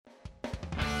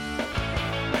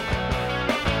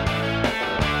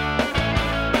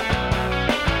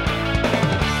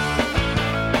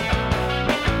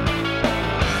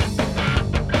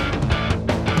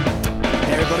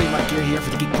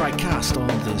podcast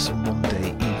on this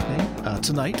Monday evening.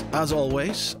 Tonight, as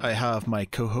always, I have my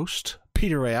co-host,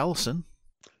 Peter Ray Allison.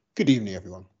 Good evening,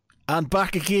 everyone. And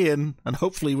back again, and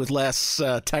hopefully with less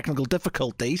technical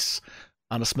difficulties,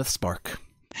 Anna Smith-Spark.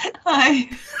 Hi.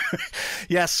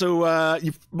 Yeah, so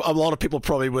a lot of people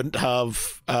probably wouldn't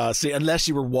have seen, unless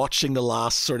you were watching the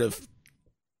last sort of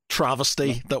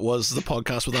travesty that was the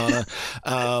podcast with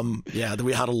Anna.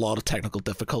 We had a lot of technical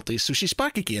difficulties, so she's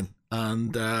back again,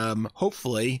 and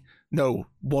hopefully, no,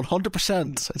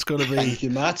 100%, it's going to be. Thank you,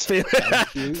 Matt.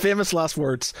 Thank you. Famous last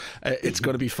words. It's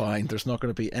going to be fine. There's not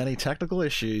going to be any technical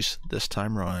issues this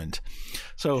time round.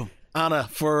 So, Anna,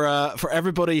 for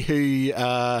everybody who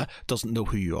doesn't know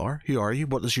who you are you?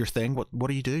 What is your thing? What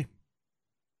do you do?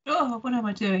 Oh, what am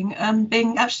I doing?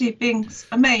 Being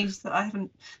amazed that I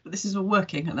haven't, but this is all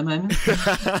working at the moment.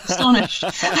 Astonished.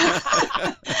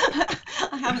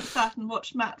 I haven't sat and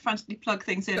watched Matt frantically plug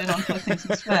things in and unplug things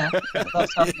and swear.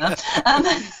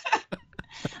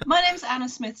 My name's Anna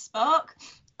Smith-Spark.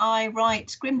 I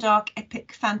write grimdark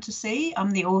epic fantasy. I'm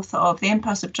the author of the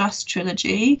Empires of Dust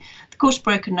trilogy, The Court of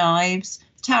Broken Knives,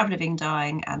 The Tower of Living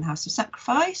Dying, and The House of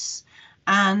Sacrifice.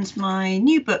 And my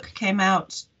new book came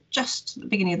out just at the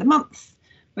beginning of the month,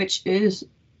 which is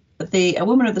A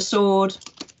Woman of the Sword.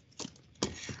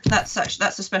 That's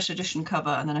a special edition cover,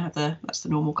 and then I have that's the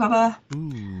normal cover.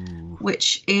 Ooh.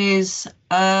 Which is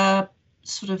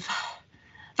sort of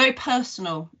very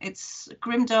personal. It's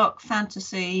grimdark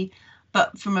fantasy,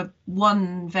 but from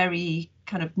one very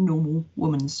kind of normal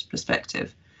woman's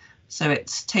perspective. So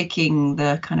it's taking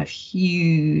the kind of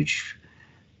huge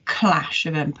clash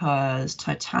of empires,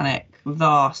 titanic,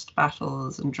 vast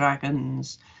battles and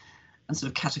dragons and sort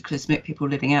of cataclysmic people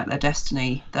living out their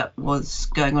destiny that was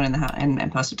going on in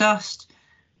Empires of Dust,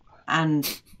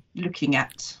 and looking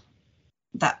at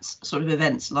that sort of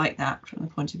events like that from the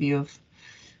point of view of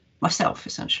myself,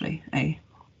 essentially,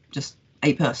 just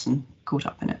a person caught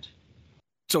up in it.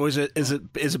 So is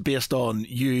it based on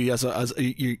you as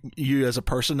a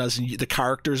person, as the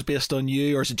characters based on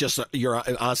you, or is it just you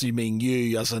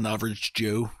as an average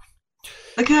Joe?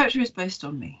 The character is based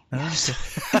on me.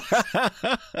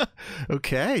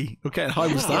 Okay. And how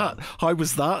was that? How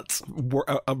was that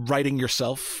writing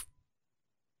yourself?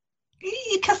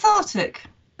 Cathartic.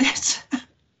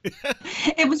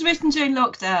 It was written during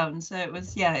lockdown, so it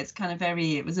was. Yeah, it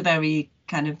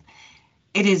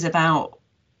is about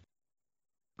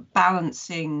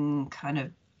balancing kind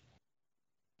of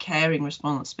caring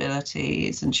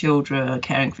responsibilities and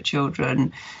caring for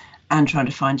children, and trying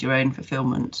to find your own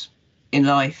fulfillment in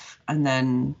life, and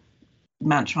then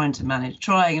trying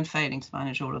and failing to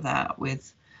manage all of that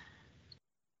with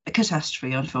a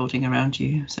catastrophe unfolding around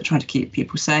you. So trying to keep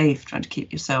people safe, trying to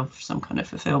keep yourself some kind of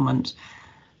fulfillment,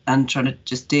 and trying to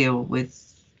just deal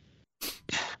with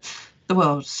the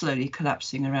world slowly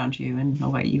collapsing around you in a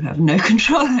way you have no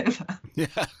control over.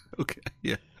 Yeah. Okay.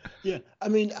 Yeah. Yeah. I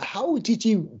mean, how did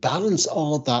you balance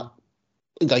all that?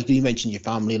 Like you mentioned, your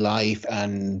family life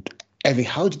and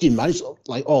everything. How did you manage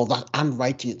like all that and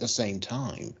writing at the same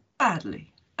time?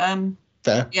 Badly.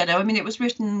 Fair. Yeah. No. I mean, it was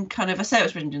written kind of. I say it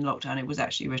was written in lockdown. It was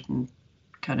actually written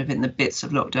kind of in the bits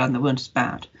of lockdown that weren't as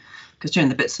bad, because during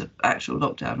the bits of actual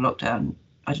lockdown,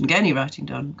 I didn't get any writing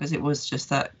done, because it was just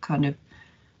that kind of.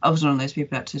 I was one of those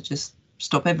people who had to just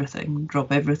stop everything,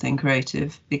 drop everything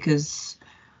creative, because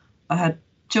I had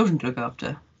children to look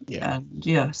after. Yeah.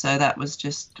 And so that was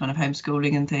just kind of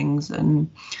homeschooling and things.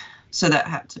 And so that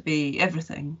had to be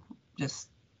everything.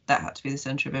 That had to be the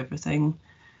centre of everything.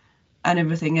 And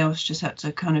everything else just had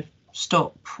to kind of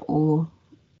stop or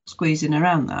squeeze in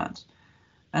around that.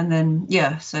 And then,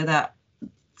 so that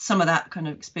some of that kind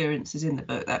of experience is in the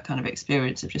book, that kind of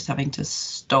experience of just having to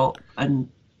stop and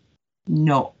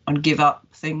give up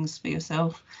things for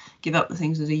yourself, give up the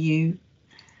things that are you,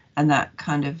 and that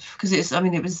kind of, because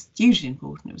it was hugely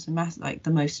important. It was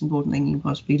the most important thing you can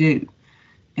possibly do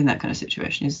in that kind of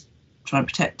situation is try and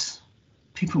protect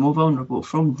people more vulnerable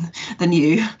than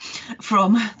you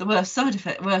from the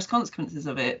worst consequences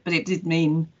of it. But it did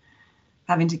mean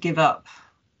having to give up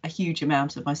a huge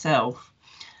amount of myself.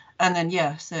 And then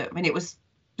it was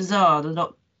bizarre.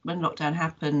 When lockdown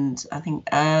happened, I think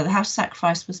The House of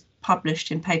Sacrifice was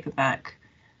published in paperback,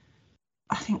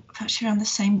 I think actually around the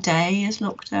same day as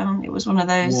lockdown. It was one of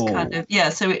those kind of,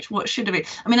 so what should have been.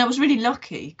 I mean, I was really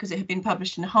lucky because it had been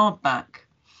published in hardback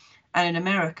and in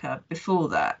America before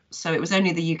that. So it was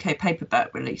only the UK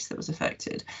paperback release that was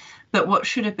affected. But what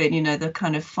should have been, the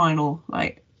kind of final,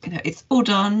 it's all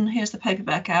done. Here's the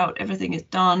paperback out. Everything is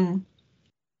done.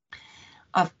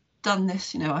 I've done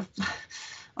this,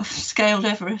 I've scaled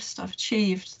Everest. I've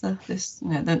achieved the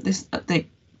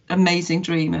amazing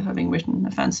dream of having written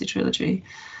a fantasy trilogy.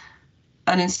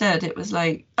 And instead it was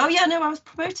like, oh yeah, no, I was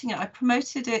promoting it. I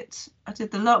promoted it. I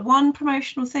did the one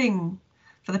promotional thing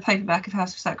for the paperback of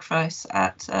House of Sacrifice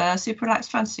at Super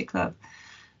Relaxed Fantasy Club.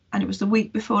 And it was the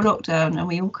week before lockdown, and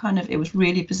we all it was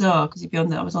really bizarre because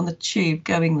I was on the tube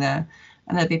going there,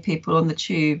 and there'd be people on the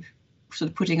tube sort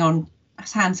of putting on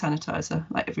hand sanitizer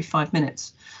like every 5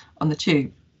 minutes on the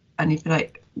tube. And you'd be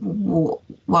like,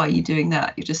 why are you doing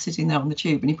that? You're just sitting there on the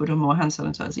tube and you put on more hand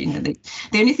sanitizer. You know,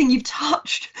 the only thing you've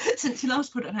touched since you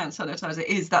last put on hand sanitizer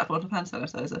is that bottle of hand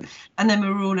sanitizer. And then we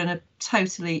were all in a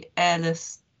totally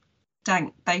airless,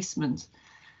 dank basement.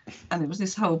 And it was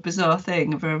this whole bizarre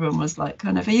thing where everyone was like,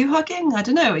 are you hugging? I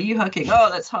don't know, are you hugging? Oh,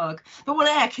 let's hug. But we'll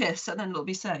air kiss and then it'll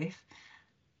be safe.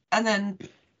 And then,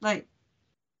 like,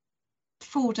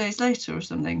 4 days later or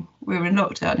something, we were in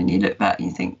lockdown, and you look back and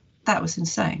you think, that was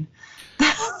insane.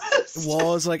 It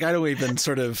was like, I don't even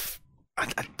sort of, I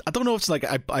don't know if it's like,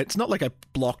 it's not like I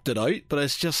blocked it out, but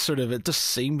it's just sort of, it just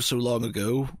seems so long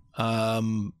ago.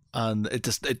 And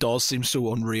it does seem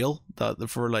so unreal that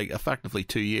for like effectively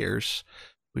 2 years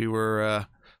we were,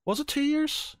 was it 2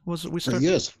 years? Was it, we started? 2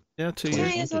 years. Yeah, 2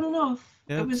 years. 2 years on and off.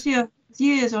 Yeah. It was,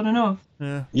 years on and off.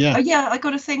 Yeah. Yeah. Oh, yeah, I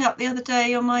got a thing up the other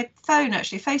day on my phone,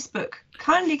 actually. Facebook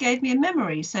kindly gave me a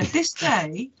memory. So this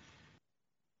day,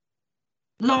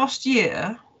 last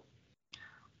year,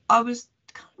 this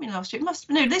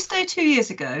day 2 years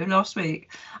ago, last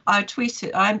week, I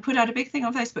put out a big thing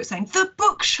on Facebook saying, the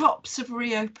bookshops have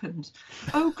reopened.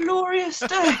 Oh, glorious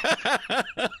day.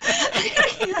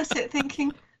 That's it,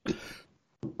 thinking,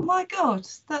 my God,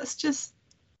 that's just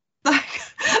like,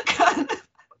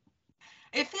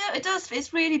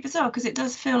 it's really bizarre because it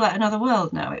does feel like another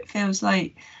world now. It feels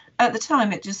like, at the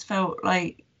time, it just felt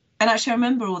like, and actually I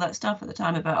remember all that stuff at the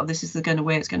time about, this is the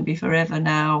way it's going to be forever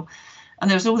now. And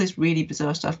there was all this really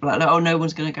bizarre stuff like, oh, no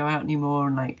one's going to go out anymore.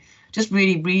 And like, just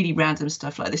really, really random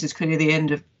stuff like, this is clearly the end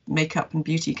of makeup and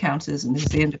beauty counters. And this is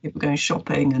the end of people going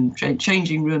shopping and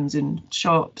changing rooms in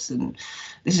shops. And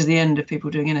this is the end of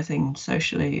people doing anything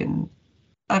socially. And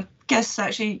I guess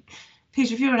actually,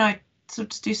 Peter, if you and I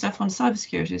sort of do stuff on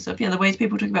cybersecurity stuff, the way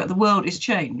people talk about the world is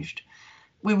changed.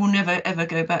 We will never, ever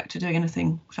go back to doing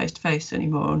anything face-to-face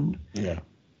anymore. And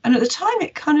at the time,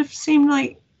 it kind of seemed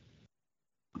like,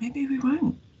 maybe we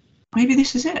won't. Maybe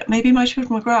this is it. Maybe my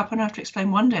children will grow up and I have to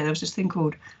explain one day there was this thing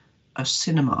called a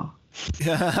cinema,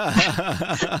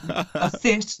 a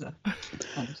theatre,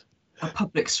 and a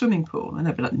public swimming pool. And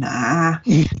they'll be like, nah.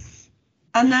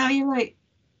 And now you're like,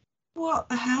 what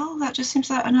the hell? That just seems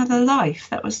like another life.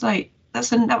 That was like,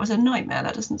 that was a nightmare.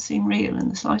 That doesn't seem real in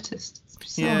the slightest.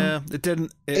 Yeah, it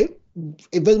didn't. It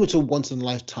very much a once in a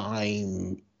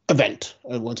lifetime event,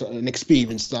 an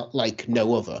experience that like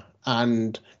no other.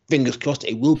 And fingers crossed,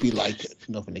 it will be like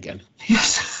nothing again.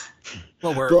 Yes.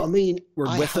 Well, we're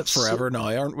with it forever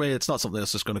now, aren't we? It's not something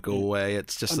that's just going to go away.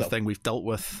 It's just a thing we've dealt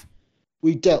with.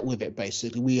 We dealt with it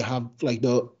basically. We have like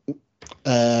we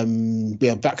have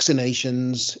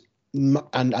vaccinations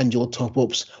and your top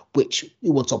ups, which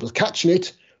will stop us catching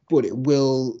it, but it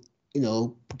will,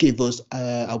 give us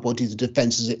our body the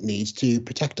defenses it needs to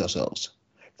protect ourselves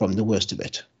from the worst of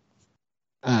it.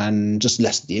 And just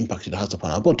lessen the impact it has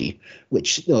upon our body,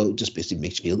 which just basically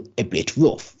makes you feel a bit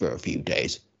rough for a few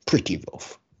days, pretty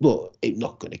rough, but it's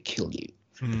not going to kill you,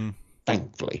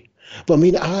 thankfully. But I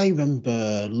mean, I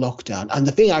remember lockdown, and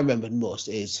the thing I remember most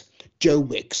is Joe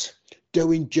Wicks.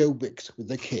 Doing Joe Wicks with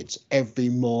the kids every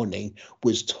morning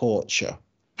was torture.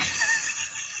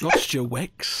 What's Joe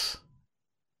Wicks?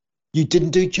 You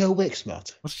didn't do Joe Wicks,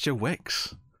 Matt? What's Joe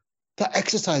Wicks? That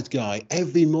exercise guy,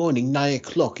 every morning, 9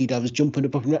 o'clock, he'd have us jumping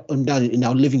up and down in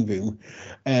our living room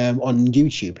on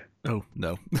YouTube. Oh,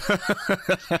 no.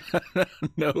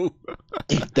 No.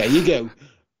 There you go.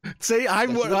 See,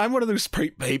 I'm one of those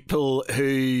people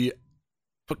who,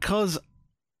 because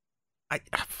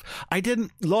I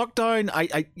didn't lockdown.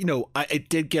 It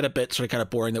did get a bit sort of kind of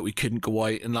boring that we couldn't go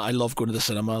out, and I love going to the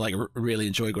cinema. Like, really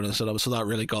enjoy going to the cinema, so that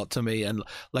really got to me. And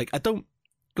like, I don't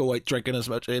go out drinking as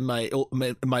much in my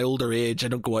older age. I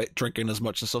don't go out drinking as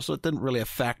much and stuff, so it didn't really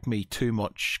affect me too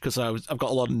much because I've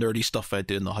got a lot of nerdy stuff I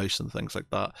do in the house and things like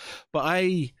that. But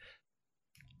I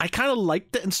kind of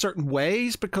liked it in certain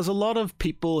ways because a lot of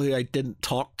people who I didn't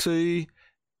talk to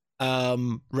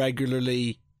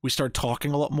regularly, we started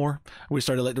talking a lot more. We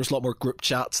started there was a lot more group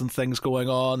chats and things going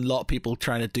on. A lot of people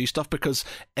trying to do stuff because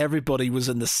everybody was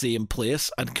in the same place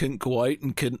and couldn't go out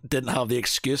and didn't have the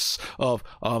excuse of,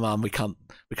 oh man, we can't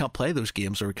play those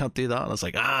games or we can't do that. And I was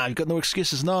like, I've got no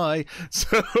excuses now.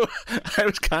 So I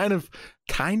was kind of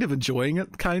enjoying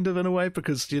it, kind of in a way,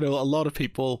 because a lot of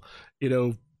people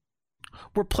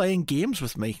were playing games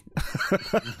with me.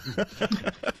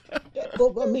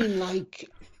 But I mean, like,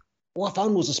 what I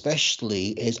found was especially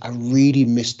is I really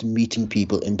missed meeting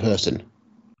people in person.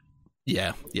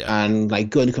 Yeah. And like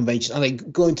going to conventions and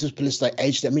like going to places like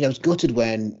Edge. I mean, I was gutted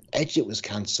when Edge was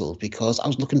cancelled because I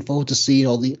was looking forward to seeing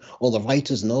all the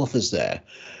writers and authors there.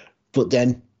 But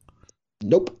then,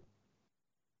 nope.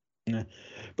 Yeah.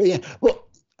 But yeah, well,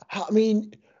 I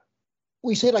mean,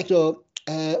 we say like the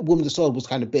Woman of the Sword was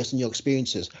kind of based on your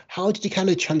experiences. How did you kind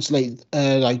of translate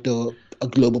like a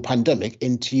global pandemic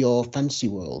into your fantasy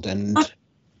world? And I've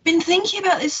been thinking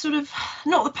about this sort of,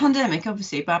 not the pandemic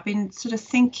obviously, but I've been sort of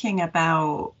thinking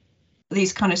about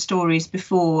these kind of stories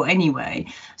before anyway.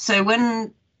 So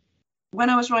when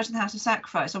I was writing The House of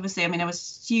Sacrifice, obviously, I mean, I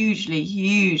was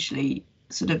hugely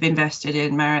sort of invested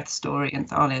in Mareth's story and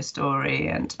Thalia's story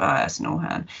and Tobias and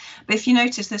Orhan. But if you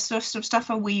notice, there's sort of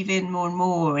stuff I weave in more and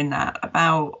more in that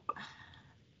about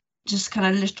just kind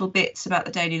of little bits about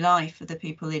the daily life of the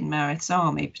people in Mareth's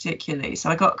army, particularly. So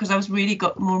because I was really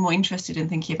got more and more interested in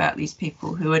thinking about these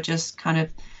people who are just kind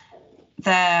of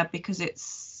there because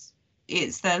it's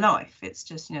their life. It's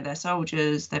just, they're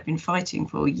soldiers. They've been fighting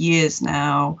for years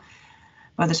now.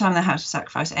 By the time the House of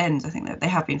Sacrifice ends, I think that they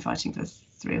have been fighting for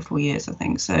 3 or 4 years, I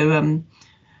think. So, and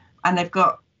they've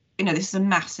got, this is a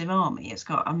massive army. It's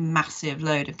got a massive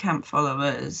load of camp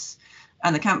followers,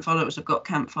 and the camp followers have got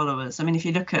camp followers. I mean, if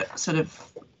you look at sort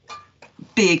of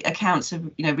big accounts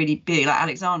of, really big, like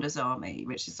Alexander's army,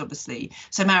 which is obviously,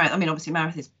 so Mareth, obviously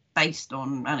Mareth is based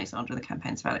on Alexander, the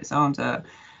campaigns of Alexander.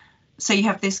 So you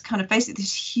have this kind of basically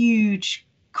this huge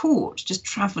court just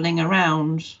traveling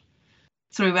around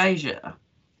through Asia.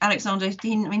 Alexander,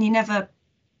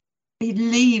 he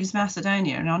leaves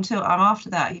Macedonia, and until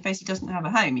after that, he basically doesn't have a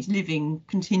home. He's living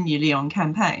continually on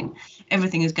campaign.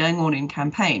 Everything is going on in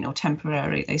campaign, or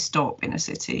temporarily they stop in a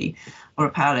city or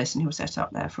a palace, and he'll set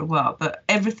up there for a while. But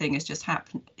everything has just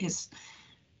happened.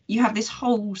 You have this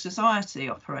whole society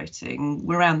operating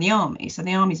around the army. So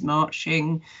the army's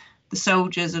marching. The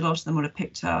soldiers, a lot of them would have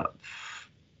picked up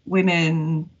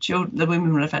women, children. The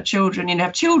women will have had children. You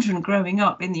have children growing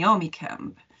up in the army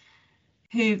camp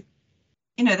who,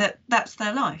 that's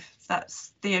their life.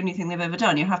 That's the only thing they've ever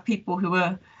done. You have people who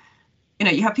are,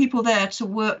 you have people there to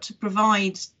work to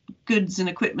provide goods and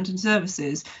equipment and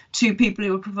services to people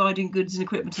who are providing goods and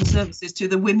equipment and services to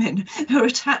the women who are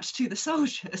attached to the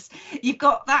soldiers. You've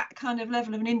got that kind of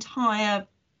level of an entire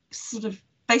sort of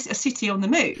a city on the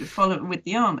move following with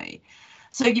the army.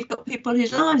 So you've got people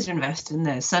whose lives are invested in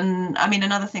this. And I mean,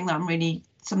 another thing that I'm really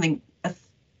a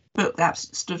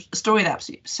story that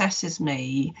absolutely obsesses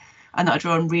me and that I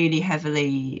draw on really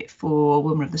heavily for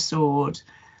Woman of the Sword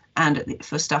and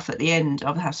for stuff at the end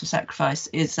of The House of Sacrifice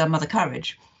is Mother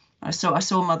Courage. I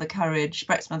saw Mother Courage,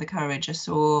 Brett's Mother Courage. I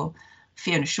saw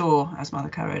Fiona Shaw as Mother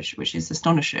Courage, which is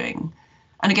astonishing.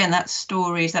 And again, that's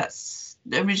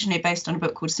originally based on a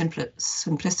book called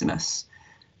Simplicissimus,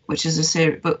 which is a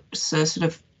sort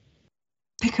of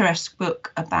picaresque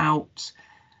book about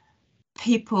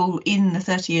people in the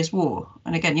 30 Years' War.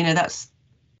 And again,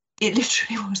 it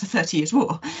literally was the 30 Years'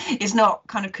 War. It's not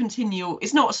kind of continual,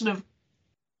 it's not sort of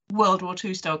World War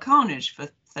II style carnage for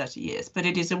 30 years, but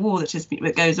it is a war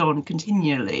that goes on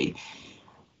continually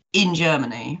in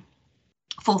Germany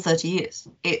for 30 years.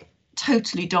 It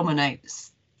totally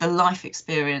dominates the life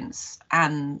experience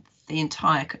and the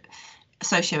entire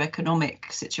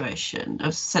socio-economic situation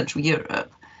of Central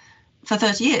Europe for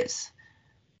 30 years.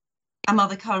 And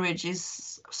Mother Courage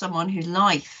is someone whose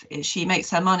life is, she makes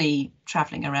her money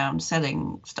traveling around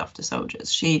selling stuff to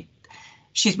soldiers.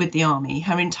 She's with the army.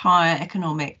 Her entire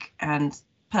economic and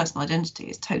personal identity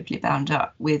is totally bound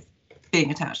up with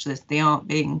being attached to this,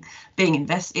 being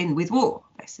invested in with war,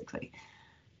 basically.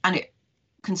 And it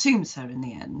consumes her in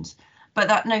the end. But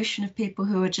that notion of people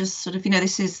who are just sort of,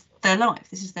 this is their life,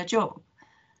 this is their job.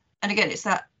 And again, it's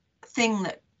that thing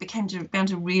that began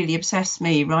to really obsess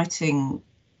me writing,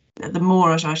 the more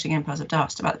I was writing Empires of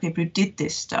Dust, about the people who did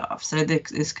this stuff. So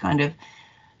this kind of,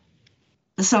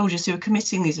 the soldiers who are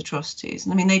committing these atrocities.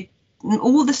 And I mean,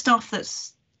 all the stuff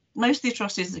most of the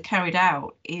atrocities that are carried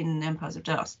out in Empires of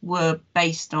Dust were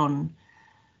based on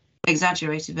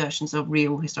exaggerated versions of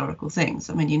real historical things.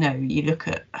 I mean, you look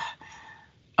at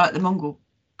the Mongol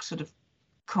sort of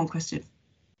conquest of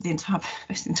the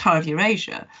entire of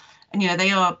Eurasia, and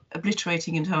they are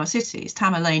obliterating entire cities.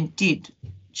 Tamerlane did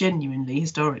genuinely,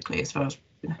 historically, as far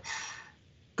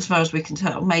as we can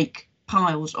tell, make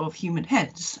piles of human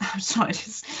heads outside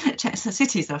his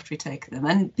cities after he'd taken them,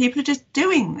 and people are just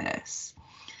doing this.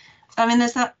 I mean,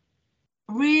 there's that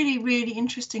really, really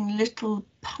interesting little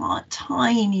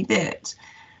tiny bit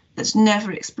that's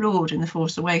never explored in The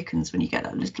Force Awakens, when you get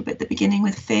that little bit at the beginning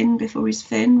with Finn, before he's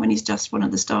Finn, when he's just one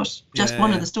of the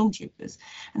one of the stormtroopers,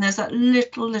 and there's that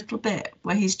little bit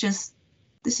where he's just,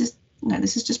 this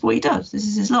is just what he does. This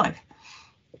is his life.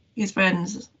 His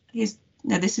friends.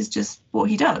 This is just what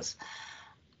he does,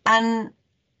 and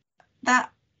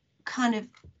that kind of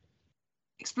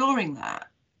exploring that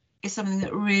is something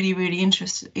that really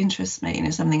interests me, and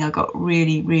is something I got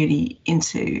really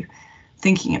into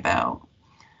thinking about.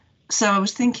 So I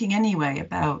was thinking anyway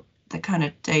about the kind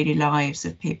of daily lives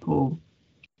of people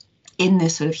in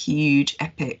this sort of huge,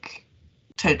 epic,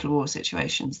 total war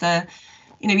situations.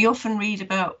 You often read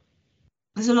about,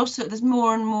 there's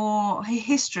more and more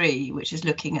history which is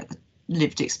looking at the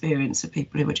lived experience of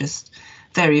people who were just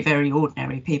very, very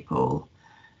ordinary people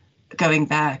going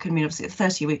back. I mean, obviously, the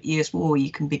 30 Years' War,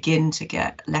 you can begin to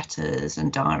get letters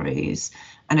and diaries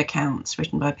and accounts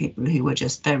written by people who were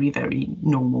just very, very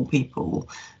normal people,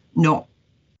 not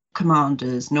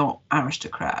commanders, not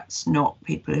aristocrats, not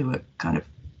people who were kind of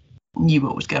knew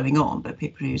what was going on, but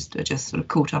people who are just sort of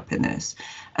caught up in this.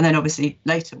 And then obviously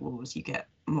later wars, you get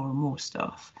more and more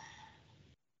stuff.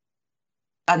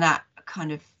 And that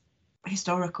kind of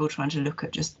historical, trying to look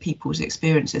at just people's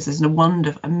experiences. There's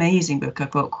a amazing book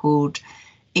I've got called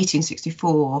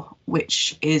 1864,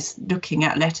 which is looking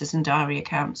at letters and diary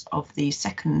accounts of the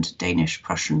Second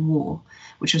Danish-Prussian War,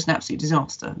 which was an absolute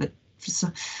disaster.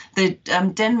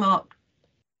 Denmark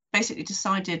basically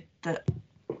decided that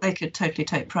they could totally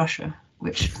take Prussia,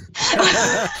 which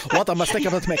what a mistake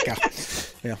of a maker.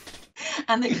 Yeah.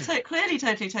 And they could clearly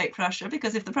totally take Prussia,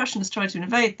 because if the Prussians tried to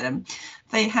invade them,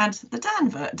 they had the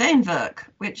Danevirk,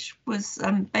 which was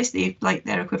basically like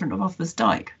their equivalent of Offa's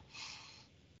Dyke.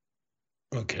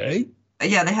 Okay.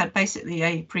 Yeah, they had basically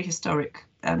a prehistoric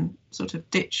sort of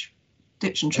ditch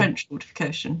and trench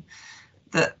fortification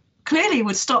that clearly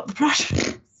would stop the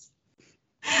Prussians.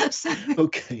 So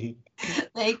okay.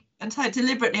 They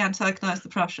deliberately antagonised the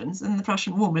Prussians, and the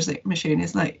Prussian war machine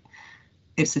is like,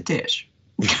 it's a ditch.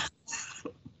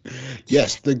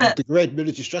 Yes, the great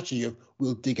military strategy of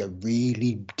we'll dig a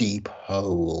really deep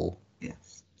hole.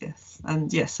 Yes,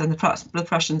 and the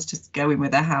Prussians just go in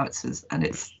with their howitzers, and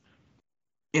it's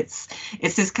this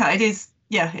kind. It's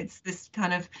this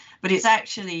kind of, but it's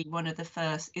actually one of the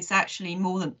first. It's actually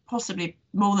possibly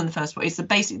more than the first one. It's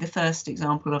basically the first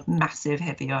example of massive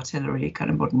heavy artillery kind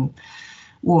of modern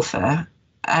warfare,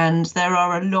 and there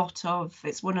are a lot of.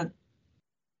 It's one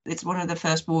of the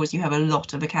first wars you have a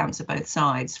lot of accounts of both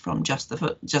sides from just the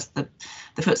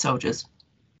foot soldiers.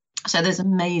 So there's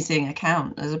amazing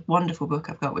account. There's a wonderful book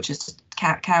I've got which is just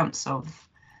accounts of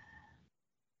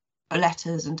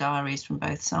letters and diaries from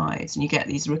both sides, and you get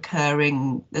these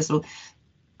there's all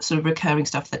sort of recurring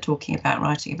stuff they're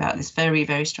writing about this very,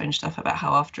 very strange stuff about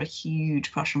how after a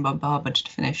huge Prussian bombardment had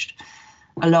finished,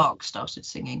 a lark started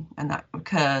singing, and that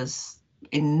recurs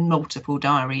in multiple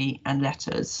diary and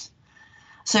letters.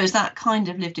 So it's that kind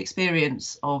of lived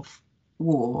experience of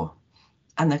war,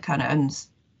 and that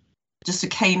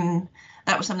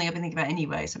was something I've been thinking about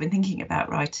anyway. So I've been thinking about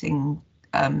writing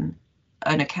an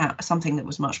account, something that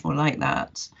was much more like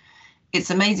that.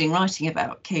 It's amazing writing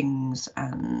about kings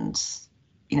and,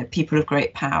 people of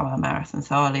great power, Marath and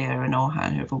Thalia and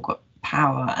Orhan, who have all got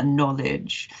power and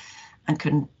knowledge and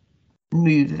can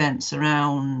move events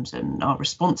around and are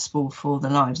responsible for the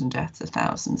lives and deaths of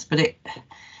thousands. But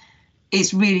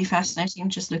it's really fascinating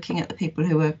just looking at the people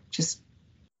who are just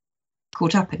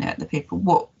caught up in it, the people,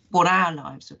 what our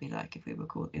lives would be like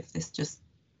if this just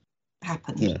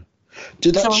happened. Yeah.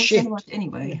 Did that shift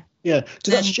anyway? Yeah.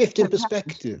 Did that shift in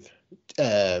perspective?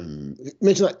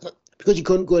 Because you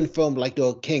couldn't go in from like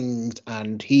the kings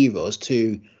and heroes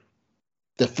to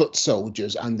the foot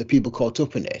soldiers and the people caught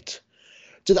up in it.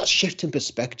 Did that shift in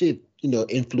perspective,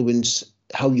 influence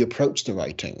how you approach the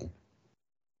writing?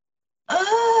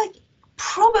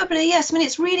 Probably, yes. I mean,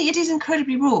 it is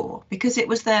incredibly raw, because it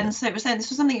was then, this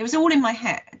was something, it was all in my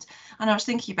head, and I was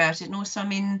thinking about it. And also,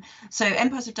 so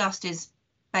Empires of Dust is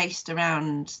based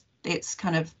around, it's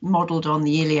kind of modelled on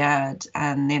the Iliad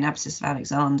and the Anabasis of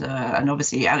Alexander, and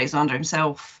obviously Alexander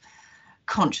himself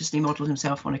consciously modelled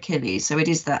himself on Achilles. So it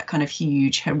is that kind of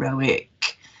huge,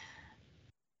 heroic,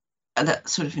 that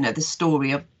sort of, the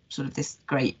story of sort of this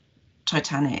great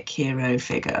Titanic hero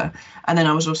figure. And then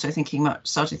I was also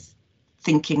started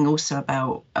thinking also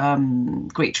about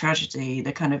Greek tragedy,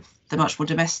 the much more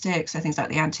domestic, so things like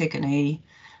the Antigone,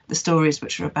 the stories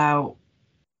which are about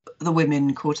the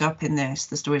women caught up in this,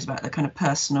 the stories about the kind of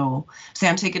personal. So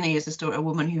Antigone is a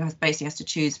woman who basically has to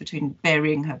choose between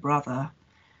burying her brother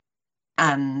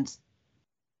and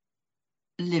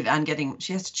live and getting,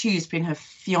 she has to choose between her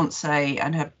fiance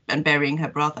and burying her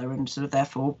brother, and sort of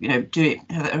therefore, you know, doing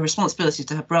her responsibility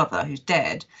to her brother who's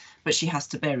dead, but she has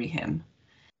to bury him,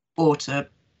 or to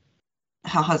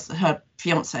her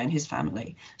fiance and his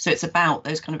family. So it's about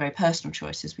those kind of very personal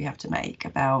choices we have to make,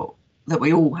 about that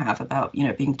we all have, about, you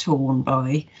know, being torn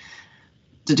by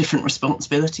the different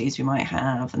responsibilities we might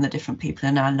have and the different people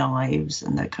in our lives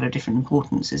and the kind of different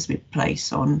importances we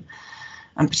place on.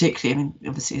 And particularly, I mean,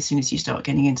 obviously, as soon as you start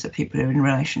getting into people who are in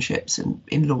relationships and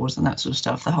in-laws and that sort of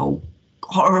stuff, the whole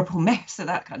horrible mess of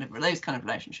that kind of, those kind of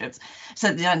relationships. So,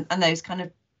 and those kind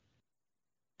of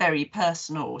very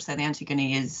personal. So the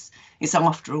Antigone is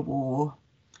after a war.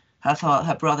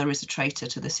 Her brother is a traitor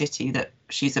to the city that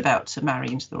she's about to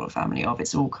marry into the royal family of.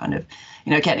 It's all kind of,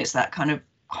 you know, again, it's that kind of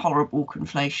horrible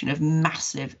conflation of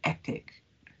massive, epic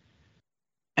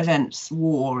events,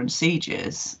 war and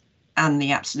sieges, and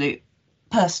the absolute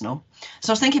personal.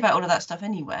 So I was thinking about all of that stuff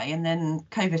anyway, and then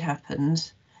COVID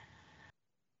happened,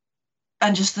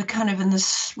 and just the kind of, in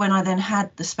this, when I then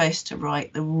had the space to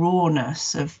write, the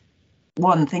rawness of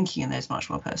one, thinking in those much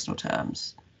more personal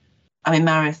terms. I mean,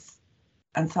 Marith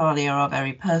and Thalia are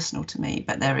very personal to me,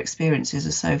 but their experiences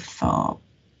are so far,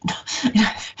 you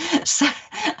know, so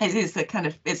it's the kind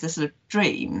of, it's a sort of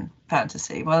dream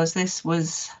fantasy, whereas this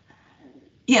was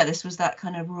that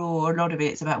kind of raw. A lot of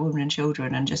it's about women and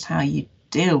children and just how you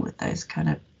deal with those kind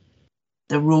of,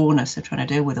 the rawness of trying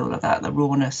to deal with all of that, the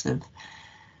rawness of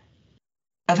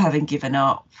having given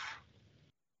up,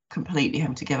 completely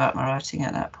having to give up my writing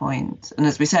at that point. And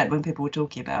as we said, when people were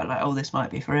talking about like, oh, this might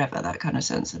be forever, that kind of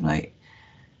sense of like,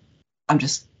 I'm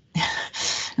just, you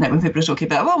know, when people are talking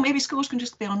about, well, maybe schools can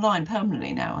just be online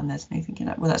permanently now, and there's me thinking,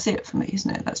 like, well, that's it for me,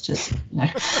 isn't it? That's just, you know,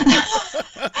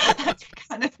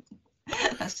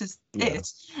 that's just it.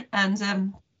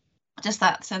 And just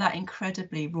that, so that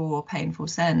incredibly raw, painful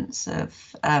sense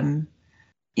of,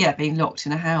 being locked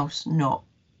in a house, not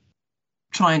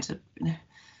trying to, you know,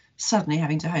 suddenly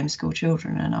having to homeschool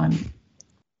children,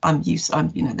 and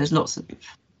you know, there's lots of,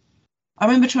 I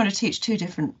remember trying to teach 2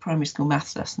 different primary school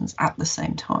maths lessons at the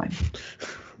same time,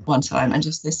 one time, and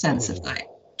just this sense of like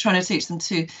trying to teach them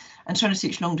trying to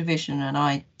teach long division, and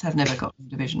I have never got long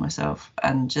division myself,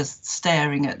 and just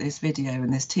staring at this video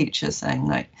and this teacher saying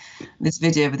like, this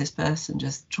video with this person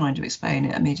just trying to explain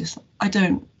it, and me just, I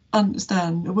don't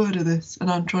understand a word of this, and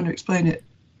I'm trying to explain it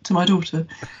to my daughter.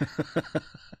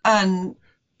 And,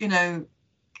 you know,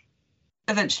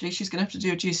 eventually she's going to have to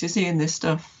do a GCSE in this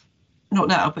stuff. Not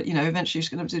now, but, you know, eventually she's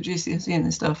going to have to do a GCSE in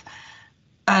this stuff.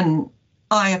 And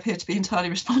I appear to be entirely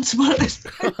responsible at this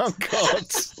point. Oh,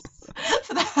 God.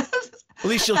 For that. At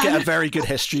least you'll get a very good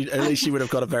history. At least you would have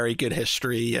got a very good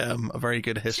history.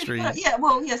 Yeah,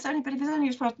 well, yes, but if it's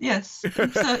only, yes.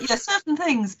 So, yeah, certain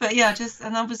things. But yeah, just,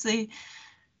 and obviously,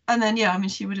 and then, yeah, I mean,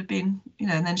 she would have been, you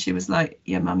know, and then she was like,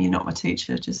 yeah, Mum, you're not my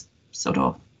teacher, just sod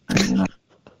off. And, you know,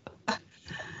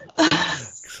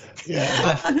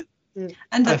 Yeah.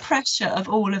 And the pressure of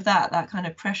all of that kind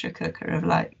of pressure cooker of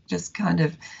like, just kind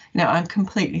of, you know, I'm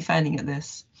completely failing at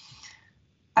this.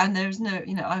 And there's no,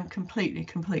 you know, I'm completely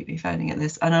failing at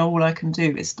this. And all I can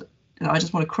do is, you know, I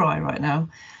just want to cry right now.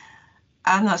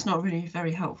 And that's not really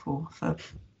very helpful for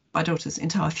my daughter's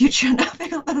entire future now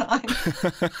being on the line.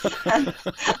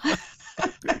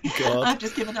 God. I've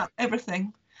just given up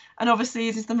everything. And obviously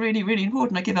it is really, really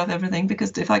important I give up everything, because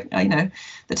if I, you know,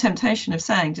 the temptation of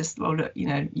saying just, well, look, you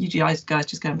know, you guys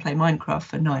just go and play Minecraft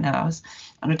for 9 hours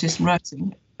and I'll do some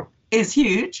writing is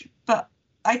huge, but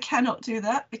I cannot do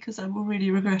that because I will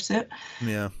really regret it.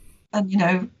 Yeah. And, you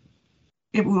know,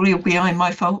 it will be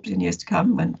my fault in years to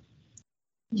come when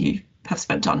you have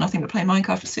done nothing but play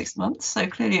Minecraft for 6 months. So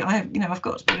clearly I have, you know, I've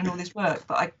got to put in all this work,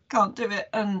 but I can't do it.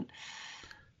 And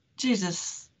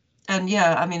Jesus. And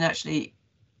yeah, I mean, actually,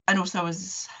 and also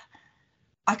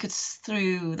I could,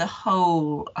 through the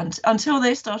whole, until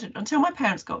my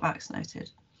parents got vaccinated,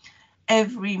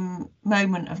 every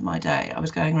moment of my day I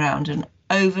was going around and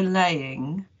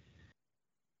overlaying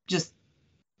just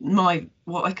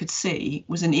what I could see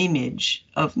was an image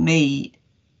of me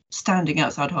standing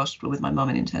outside hospital with my mum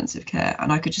in intensive care,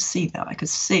 and I could just see that. I could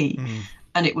see,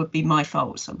 and it would be my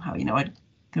fault somehow. You know, I'd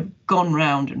have gone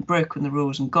round and broken the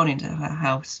rules and gone into her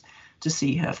house to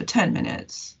see her for 10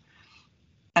 minutes,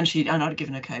 and I'd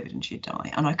given her COVID and she'd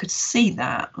die. And I could see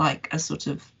that like a sort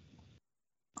of,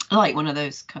 like one of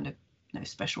those kind of, you know,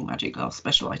 special magic glass,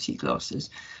 special IT glasses,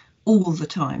 all the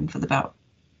time for about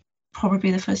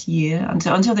probably the first year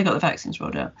until they got the vaccines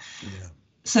rolled out. Yeah.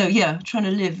 So yeah, trying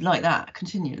to live like that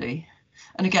continually.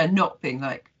 And again, not being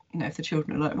like, you know, if the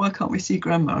children are like, why can't we see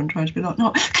grandma? And trying to be like,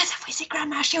 no, because if crazy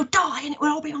grandma, she'll die and it will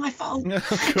all be my fault.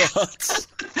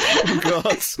 Oh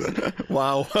God.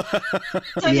 Wow.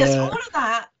 So yes, all of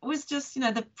that was just,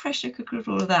 the pressure cooker of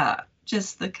all of that,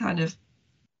 just the kind of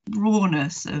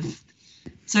rawness of.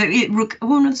 So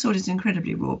Woman of the Sword is an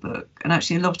incredibly raw book, and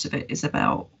actually a lot of it is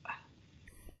about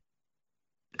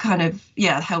kind of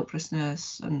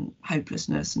helplessness and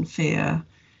hopelessness and fear,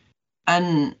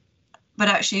 but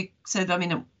actually, so I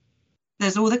mean,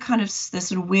 there's all there's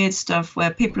sort of weird stuff where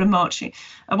people are marching.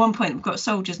 At one point, we've got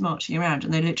soldiers marching around,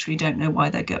 and they literally don't know where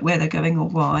they're going or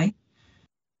why.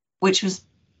 Which was,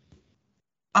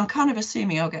 I'm kind of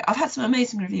assuming I've had some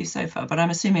amazing reviews so far, but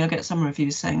I'm assuming I'll get some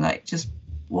reviews saying like, just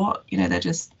what, they're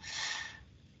just,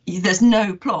 there's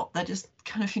no plot. They're just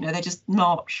kind of, they just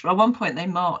march. At one point, they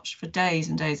marched for days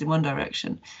and days in one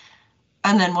direction,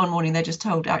 and then one morning they're just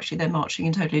told actually they're marching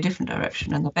in a totally different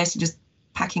direction, and they're basically just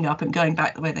packing up and going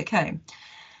back the way they came,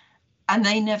 and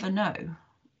they never know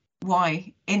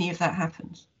why any of that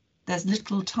happens. There's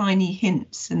little tiny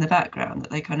hints in the background that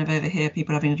they kind of overhear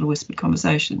people having little whispered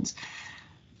conversations,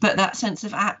 but that sense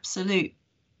of absolute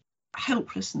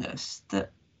helplessness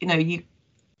that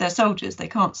they're soldiers, they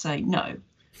can't say no,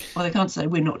 or they can't say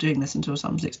we're not doing this until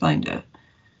someone's explained it.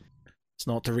 It's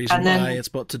not the reason why,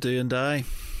 it's what to do and die.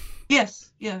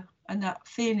 Yes, yeah. And that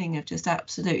feeling of just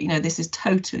absolute, this is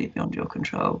totally beyond your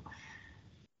control.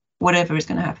 Whatever is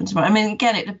going to happen tomorrow. I mean,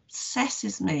 again, it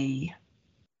obsesses me.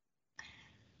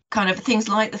 Kind of things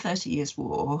like the 30 Years'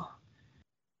 War,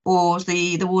 or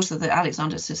the wars of the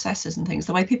Alexander's successors and things.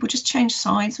 The way people just change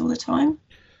sides all the time,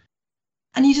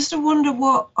 and you just wonder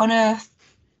what on earth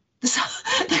the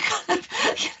kind of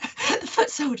the foot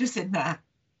soldiers in that.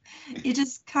 You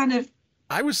just kind of.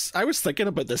 I was thinking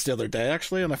about this the other day,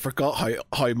 actually, and I forgot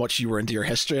how much you were into your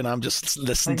history, and I'm just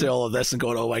listening to all of this and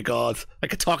going, oh my God, I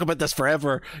could talk about this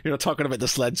forever, talking about the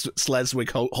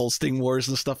Schleswig-Holstein wars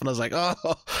and stuff, and I was like,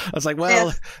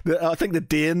 well, yes. I think the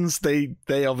Danes, they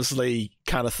obviously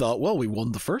kind of thought, well, we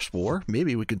won the first war,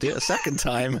 maybe we could do it a second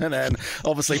time, and then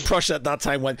obviously Prussia at that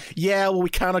time went, yeah, well, we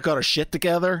kind of got our shit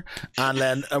together,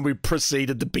 and we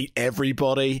proceeded to beat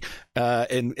everybody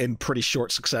in pretty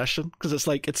short succession, because it's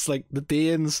like the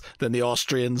Danes, then the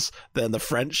Austrians, then the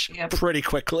French, pretty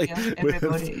quickly. Yeah,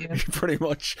 everybody, pretty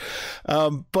much. I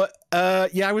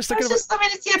was thinking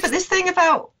but this thing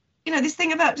about,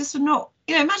 just not,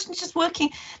 imagine just working,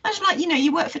 like,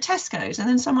 you work for Tesco's and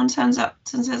then someone turns up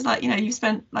and says like, you've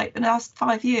spent like the last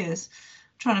 5 years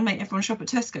trying to make everyone shop at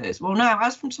Tesco's. Well, now,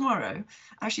 as from tomorrow,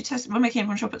 actually, we're making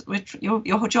everyone shop at,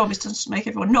 your job is to make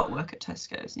everyone not work at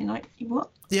Tesco's. You're like, what?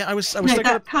 Yeah, I was thinking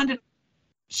that kind of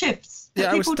shifts.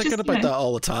 Yeah, I was thinking about that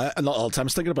all the time. Not all the time. I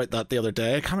was thinking about that the other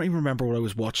day. I can't even remember what I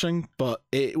was watching, but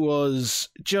it was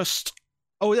just.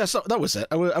 Oh, yes, that was it.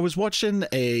 I was watching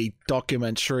a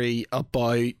documentary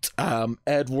about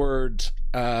Edward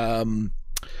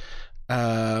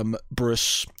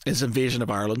Bruce, his invasion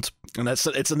of Ireland, and it's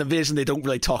an invasion they don't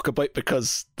really talk about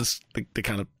because they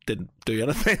kind of didn't do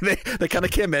anything. They kind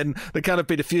of came in, they kind of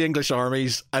beat a few English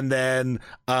armies, and then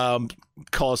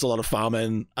caused a lot of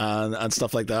famine and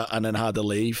stuff like that, and then had to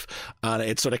leave, and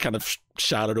it sort of kind of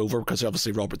shadowed over because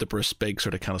obviously Robert the Bruce, big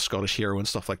sort of kind of Scottish hero and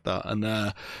stuff like that, and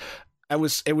it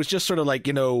was just sort of like,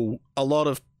 a lot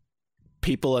of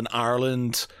people in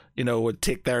Ireland, would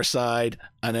take their side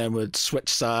and then would switch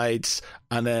sides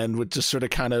and then would just sort of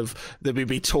kind of, they would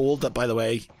be told that, by the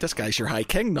way, this guy's your High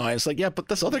King now. It's like, yeah, but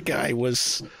this other guy it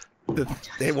was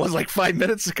like 5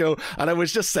 minutes ago. And I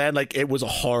was just saying, like, it was a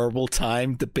horrible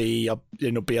time to be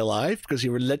alive, because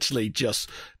you were literally just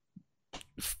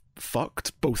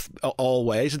fucked all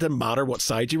ways. It didn't matter what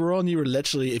side you were on. You were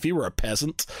literally, if you were a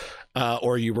peasant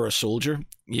or you were a soldier,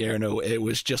 it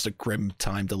was just a grim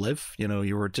time to live.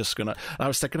 You were just gonna. I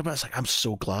was thinking about it, it's like, I'm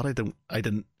so glad I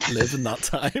didn't live in that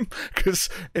time, because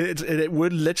it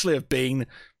would literally have been,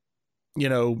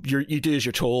 you do as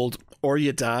you're told or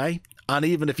you die. And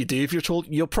even if you do, if you're told,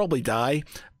 you'll probably die,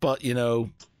 but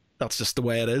that's just the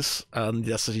way it is, and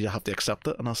yes, you have to accept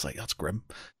it. And I was like, that's grim.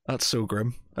 That's so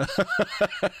grim.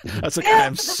 That's like,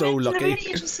 I'm so lucky. The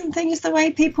really interesting thing is the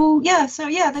way people,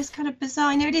 there's kind of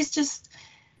bizarre. It is just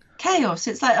chaos.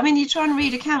 It's like, I mean, you try and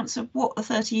read accounts of why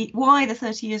the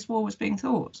 30 Years' War was being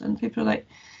fought, and people are like,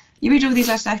 you read all these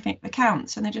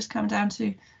accounts, and they just come down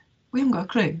to, we haven't got a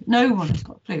clue. No one has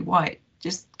got a clue why it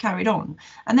just carried on.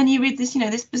 And then you read this,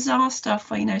 this bizarre stuff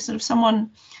where, sort of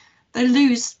someone, they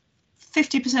lose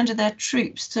 50% of their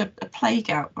troops to a plague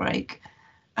outbreak,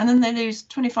 and then they lose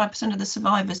 25% of the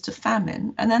survivors to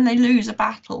famine, and then they lose a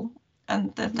battle,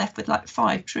 and they're left with like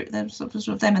 5 troops. They're sort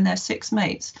of them and their 6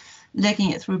 mates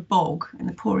legging it through a bog in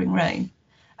the pouring rain,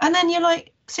 and then you're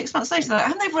like 6 months later,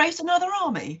 and they've raised another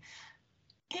army.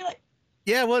 You're like,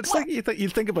 Yeah, well, it's what? like you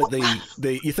think about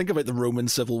the Roman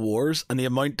civil wars and the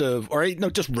amount of, or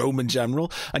not just Rome in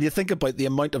general, and you think about the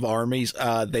amount of armies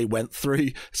they went through,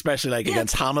 especially like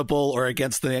against Hannibal or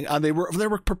against and they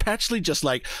were perpetually just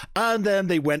like, and then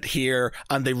they went here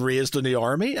and they raised a new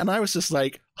army, and I was just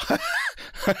like,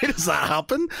 how does that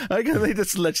happen? Like, they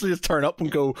just literally just turn up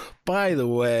and go, by the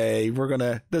way,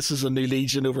 this is a new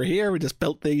legion over here. We just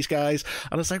built these guys.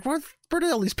 And it's like, where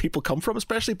did all these people come from?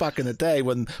 Especially back in the day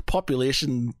when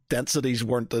population densities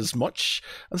weren't as much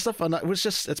and stuff. And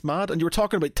it's mad. And you were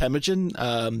talking about Temujin,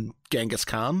 Genghis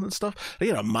Khan and stuff. He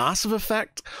had a massive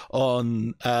effect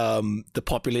on the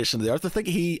population of the earth. I think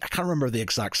I can't remember the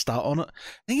exact stat on it.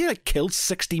 I think he like killed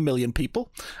 60 million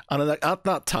people. And at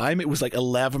that time, it was like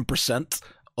 11%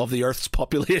 of the Earth's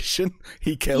population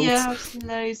he killed. Yeah, I've seen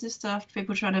loads of stuff.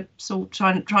 People trying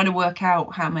to work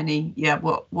out how many,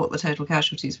 what the total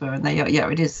casualties were, and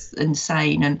it is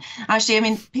insane. And actually, I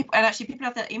mean, people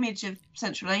have that image of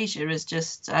Central Asia as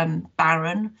just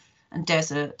barren and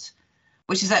desert,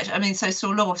 which is actually, I mean, so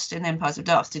lost in Empires of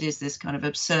Dust. It is this kind of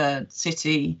absurd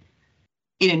city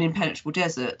in an impenetrable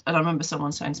desert. And I remember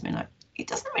someone saying to me, like, it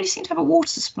doesn't really seem to have a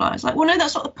water supply. It's like, well, no,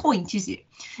 that's not the point, is it?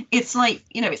 It's like,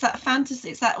 it's that fantasy,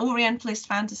 it's that Orientalist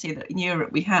fantasy that in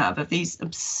Europe we have of these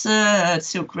absurd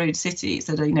Silk Road cities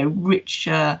that are,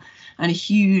 richer and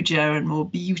huger and more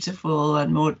beautiful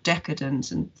and more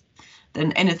decadent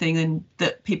than anything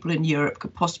that people in Europe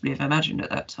could possibly have imagined at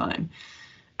that time.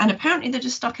 And apparently they're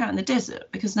just stuck out in the desert,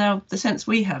 because now the sense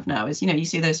we have now is, you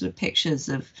see those sort of pictures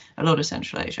of a lot of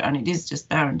Central Asia, and it is just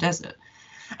barren desert.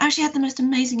 Actually had the most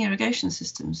amazing irrigation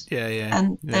systems.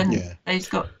 And then they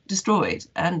got destroyed,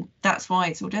 and that's why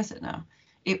it's all desert now.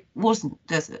 It wasn't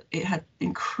desert. It had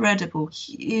incredible,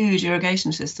 huge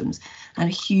irrigation systems and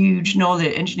huge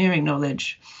engineering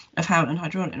knowledge of how, and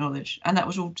hydraulic knowledge, and that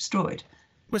was all destroyed.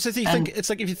 Well, so it's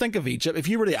like if you think of Egypt, if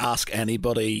you were to ask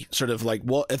anybody sort of like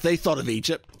what if they thought of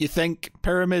Egypt, you think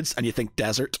pyramids and you think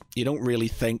desert. You don't really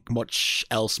think much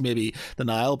else, maybe the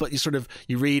Nile, but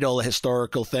you read all the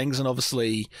historical things, and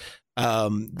obviously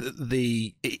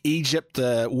the Egypt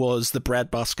was the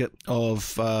breadbasket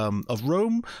of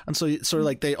Rome, and so sort of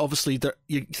like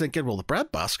you thinking, well, the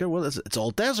breadbasket, well, it's all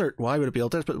desert. Why would it be all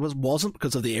desert? But it wasn't,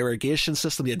 because of the irrigation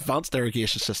system, the advanced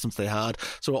irrigation systems they had.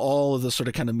 So all of the sort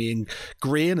of kind of main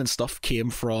grain and stuff came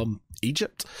from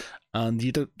Egypt, and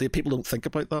the people don't think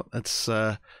about that. It's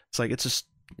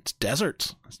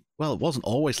desert. Well, it wasn't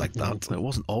always like that. It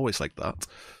wasn't always like that.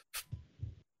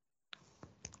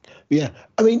 Yeah,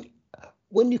 I mean,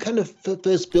 when you kind of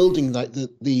first building like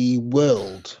the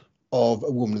world of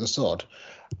A Woman with a Sword,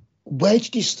 where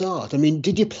did you start? I mean,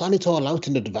 did you plan it all out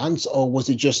in advance, or was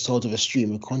it just sort of a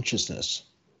stream of consciousness?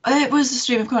 It was a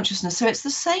stream of consciousness. So it's the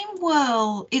same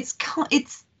world. It's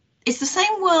the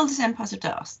same world as Empires of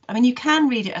Dust. I mean, you can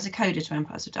read it as a coda to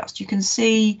Empires of Dust. You can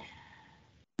see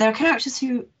there are characters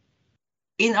who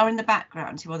are in the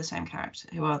background who are the same character,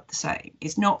 who are the same.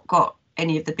 It's not got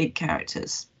any of the big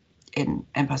characters in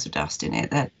Empires of Dust in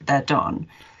it. They're done.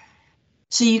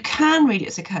 So you can read it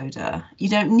as a coda. You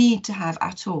don't need to have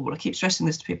at all. I keep stressing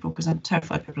this to people because I'm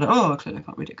terrified people are, clearly I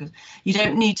can't read it, because you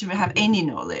don't need to have any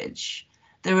knowledge.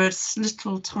 There are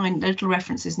little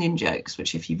references and in-jokes,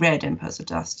 which if you read Empires of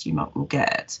Dust, you will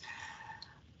get.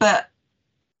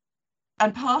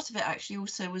 And part of it actually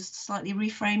also was slightly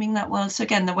reframing that world. So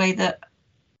again, the way that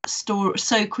so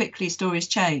quickly stories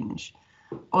change,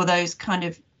 or those kind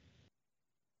of,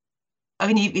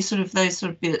 I mean,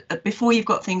 before you've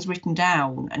got things written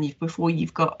down and before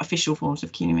you've got official forms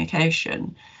of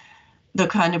communication, the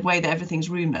kind of way that everything's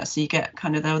rumour. So you get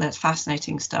kind of, that's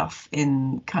fascinating stuff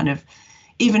in kind of,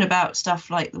 even about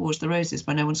stuff like the Wars of the Roses,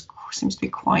 where no one seems to be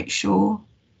quite sure,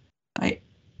 like,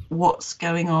 what's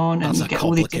going on. That's and you get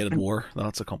all these different war.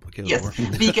 That's a complicated war.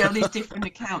 But you get all these different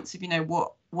accounts of,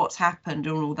 what's happened,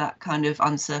 and all that kind of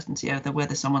uncertainty over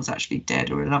whether someone's actually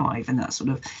dead or alive, and that sort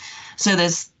of. So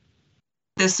there's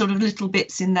sort of little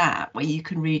bits in that where you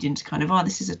can read into kind of,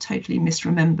 this is a totally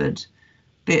misremembered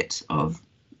bit of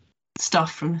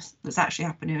stuff that's actually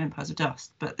happened in Empires of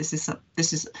Dust, but this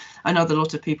is another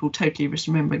lot of people totally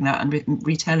misremembering that and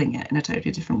retelling it in a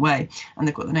totally different way, and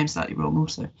they've got the name slightly wrong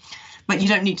also. But you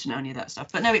don't need to know any of that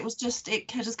stuff. But no, it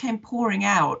just came pouring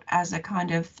out as a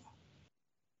kind of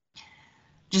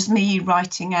just me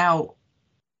writing out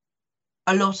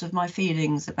a lot of my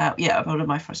feelings about, a lot of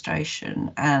my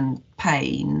frustration and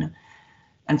pain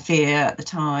and fear at the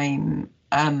time.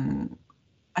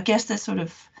 I guess there's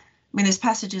there's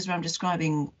passages where I'm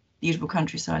describing beautiful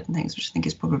countryside and things, which I think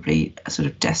is probably a sort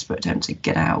of desperate attempt to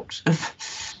get out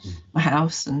of my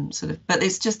house and but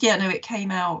it's just, it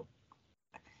came out.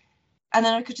 And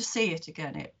then I could just see it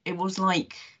again. It was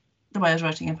like the way I was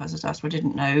writing Empires of Dust, where I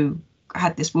didn't know I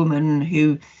had this woman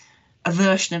who, a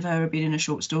version of her had been in a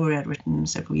short story I'd written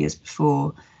several years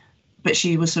before, but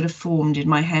she was sort of formed in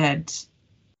my head.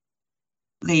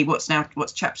 What's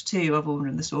chapter 2 of A Woman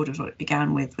of the Sword was what it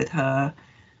began with her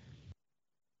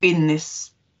in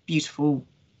this beautiful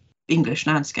English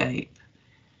landscape,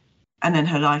 and then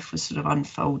her life was sort of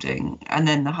unfolding, and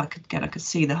then I could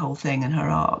see the whole thing in her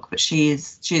arc. But she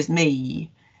is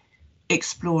me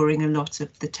exploring a lot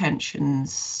of the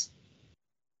tensions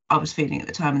I was feeling at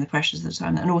the time and the pressures of the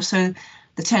time, and also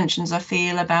the tensions I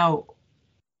feel about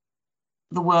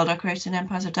the world I created in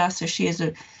Empires of Dust. So she's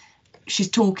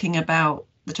talking about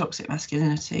the toxic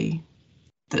masculinity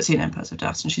that's in Empires of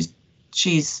Dust, and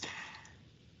she's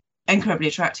incredibly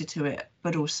attracted to it,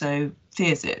 but also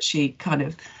fears it.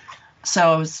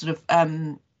 So I was sort of,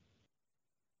 when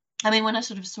I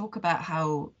sort of talk about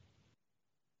how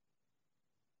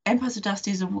Empires of Dust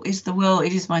is the world,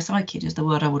 it is my psyche, it is the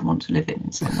world I would want to live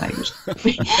in some way.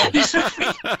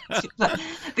 But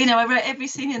I wrote every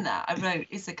scene in that.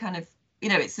 It's a kind of,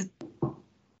 it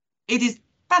is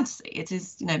fantasy. It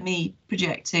is, me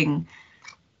projecting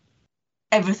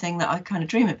everything that I kind of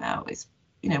dream about. It's,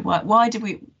 why do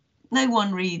we? No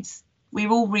one reads. We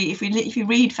all read. If you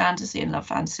read fantasy and love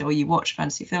fantasy, or you watch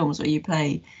fantasy films, or you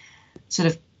play sort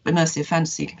of immersive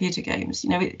fantasy computer games,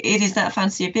 it is that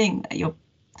fantasy of being there. You're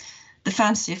the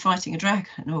fantasy of fighting a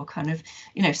dragon, or kind of,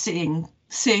 seeing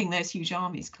those huge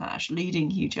armies clash, leading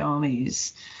huge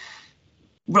armies,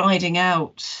 riding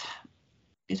out,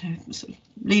 sort of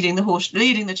leading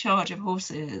the charge of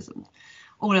horses, and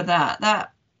all of that.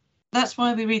 That's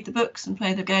why we read the books and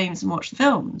play the games and watch the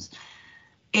films.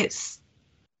 It's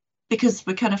because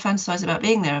we kind of fantasize about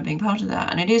being there and being part of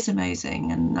that, and it is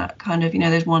amazing. And that kind of,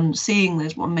 seeing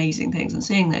those amazing things and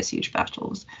seeing those huge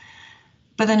battles.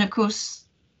 But then, of course,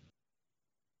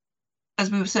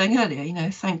 as we were saying earlier,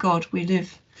 thank God we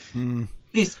live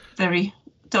these very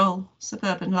dull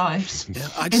suburban lives. Yeah,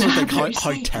 I just think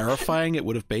how terrifying it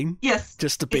would have been. Yes,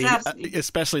 just to be,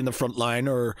 especially in the front line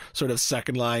or sort of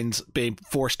second lines, being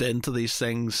forced into these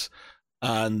things,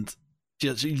 and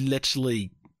just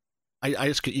literally,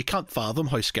 you can't fathom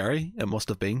how scary it must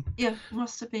have been. Yeah, it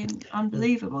must have been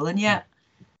unbelievable, and yet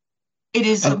it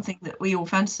is something that we all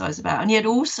fantasize about, and yet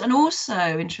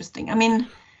also interesting.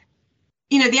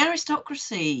 The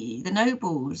aristocracy, the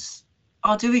nobles,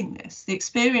 are doing this. The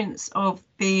experience of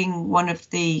being one of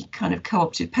the kind of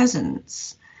co-opted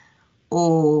peasants,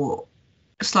 or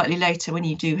slightly later when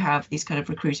you do have these kind of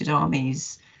recruited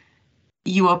armies,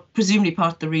 you are presumably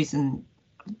part of the reason.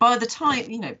 By the time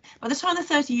the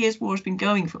 30 Years' War has been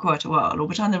going for quite a while, or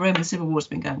by the time the Roman Civil War has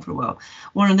been going for a while,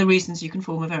 one of the reasons you can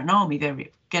form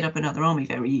get up another army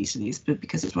very easily is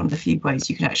because it's one of the few ways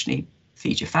you can actually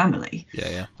feed your family.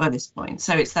 Yeah. By this point,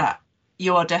 so it's that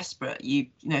you are desperate.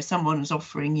 Someone is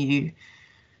offering you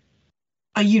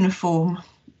a uniform,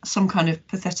 some kind of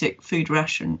pathetic food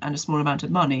ration, and a small amount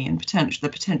of money, and the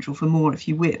potential for more if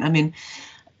you win.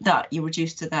 That you're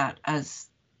reduced to that, as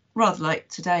rather like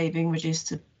today being reduced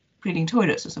to cleaning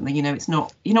toilets or something. It's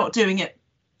not, you're not doing it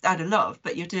out of love,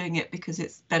 but you're doing it because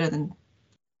it's better than.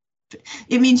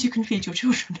 It means you can feed your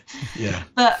children. Yeah.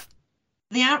 But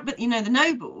the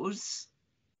nobles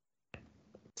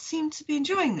seem to be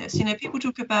enjoying this. People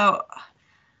talk about.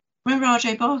 Remember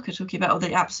R.J. Barker talking about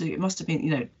it must have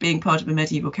been, being part of a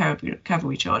medieval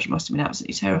cavalry charge must have been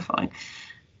absolutely terrifying.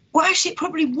 Well, actually, it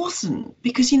probably wasn't,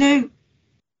 because, the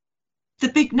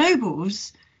big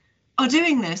nobles are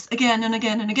doing this again and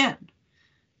again and again.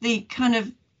 The kind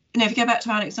of, if you go back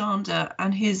to Alexander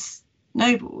and his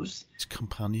nobles, his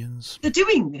companions, they're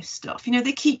doing this stuff.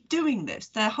 They keep doing this.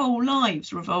 Their whole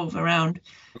lives revolve around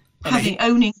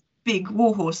owning big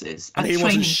war horses. And he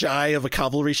wasn't shy of a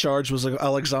cavalry charge, was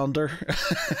Alexander?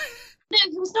 No,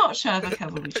 he was not shy of a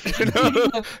cavalry charge.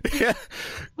 It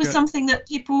was something that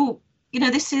people,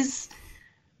 this is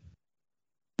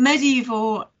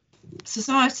medieval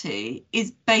society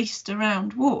is based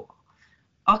around war.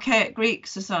 Archaic Greek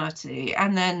society,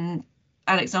 and then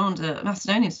Alexander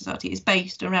Macedonian society is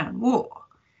based around war.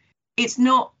 It's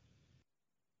not.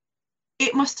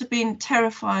 It must have been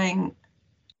terrifying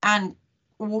and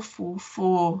awful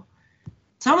for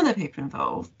some of the people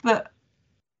involved, but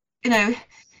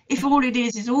if all it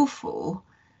is awful,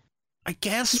 I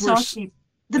guess society,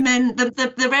 the men,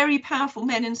 the very powerful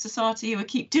men in society who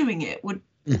keep doing it would,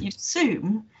 you'd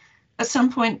assume, at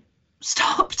some point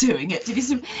stop doing it.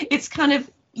 It's kind of,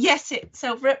 yes, it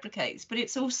self-replicates, but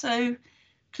it's also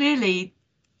clearly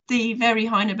the very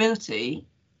high nobility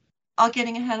are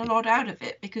getting a hell of a lot out of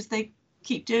it because they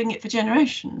keep doing it for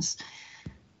generations.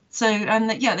 So,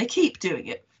 and yeah, they keep doing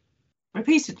it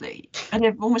repeatedly and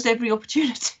almost every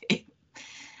opportunity.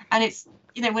 And it's,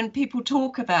 when people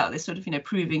talk about this sort of,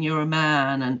 proving you're a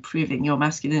man and proving your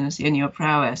masculinity and your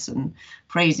prowess and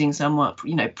praising someone,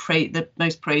 the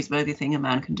most praiseworthy thing a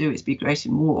man can do is be great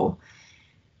in war.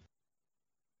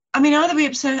 I mean, either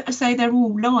we say they're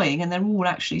all lying and they're all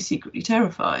actually secretly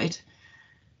terrified,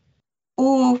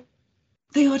 or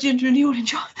they are genuinely all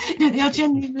enjoying. They are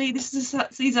genuinely.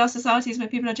 These are societies where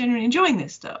people are genuinely enjoying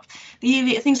this stuff.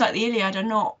 Things like the Iliad are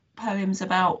not poems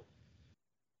about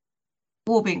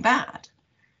war being bad.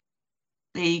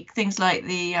 The things like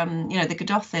the the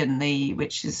Godothin,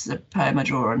 which is a poem I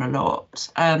draw on a lot,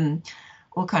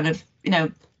 or kind of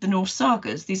the Norse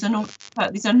sagas. These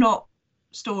are not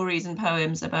stories and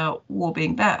poems about war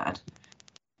being bad.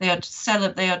 They are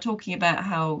talking about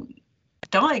how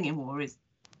dying in war is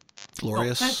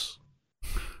glorious.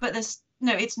 But it's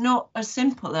not as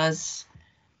simple as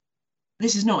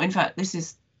this is not. In fact, this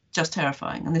is just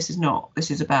terrifying, and this is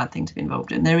a bad thing to be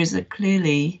involved in. There is I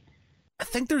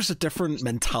think there's a different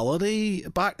mentality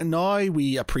back now.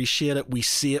 We appreciate it, we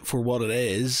see it for what it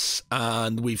is,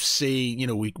 and we've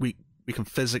seen, we can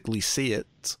physically see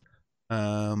it.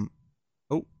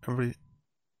 Oh, everybody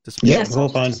disappeared. Yeah, we're all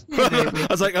fine. I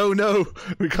was like, oh no,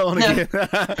 we can't again.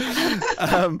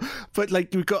 But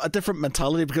we've got a different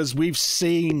mentality because we've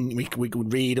seen, we can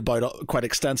read about it quite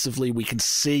extensively. We can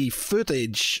see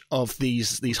footage of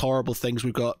these horrible things.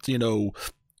 We've got,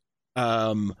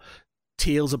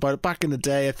 tales about it. Back in the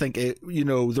day, I think it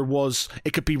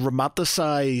could be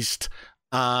romanticized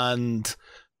and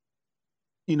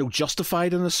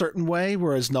justified in a certain way,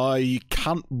 whereas now you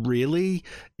can't really.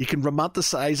 You can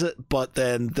romanticize it, but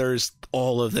then there's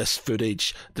all of this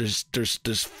footage. There's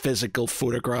physical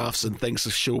photographs and things to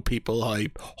show people how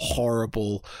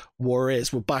horrible war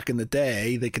is. Well, back in the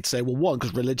day, they could say, well, one,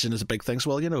 because religion is a big thing. So,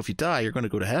 well, if you die, you're going to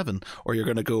go to heaven, or you're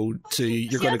going to go to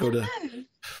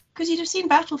because you'd have seen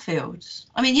battlefields.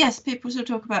 I mean, yes, people sort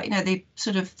of talk about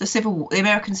the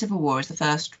American Civil War is the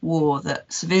first war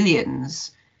that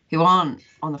civilians who aren't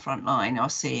on the front line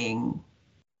are seeing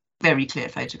very clear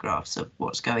photographs of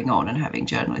what's going on and having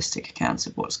journalistic accounts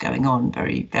of what's going on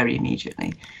very, very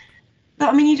immediately. But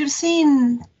I mean, you'd have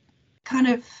seen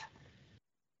battlefields.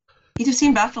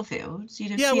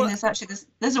 You'd have seen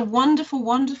there's a wonderful,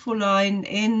 wonderful line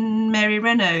in Mary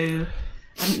Renault,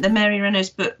 the Mary Renault's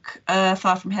book,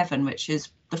 Far From Heaven, which is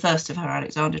the first of her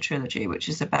Alexander trilogy, which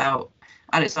is about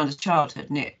Alexander's childhood,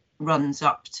 and it runs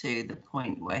up to the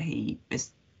point where it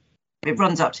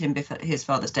runs up to him before his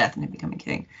father's death and him becoming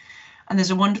king. And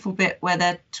there's a wonderful bit where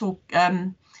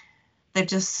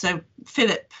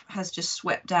Philip has just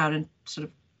swept down and sort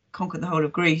of conquered the whole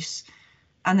of Greece.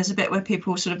 And there's a bit where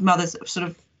people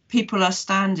people are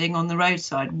standing on the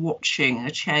roadside watching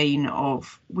a chain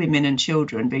of women and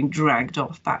children being dragged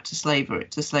off back to slavery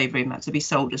and to be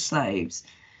sold as slaves.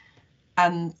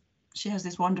 And she has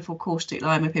this wonderful caustic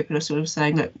line where people are sort of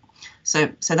saying, look, so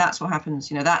that's what happens,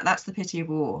 that's the pity of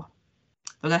war.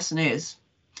 The lesson is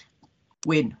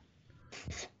win.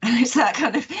 And it's that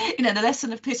kind of, the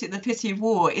lesson of the pity of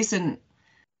war isn't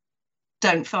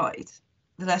don't fight.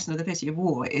 The lesson of the pity of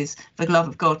war is, for the love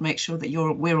of God, make sure that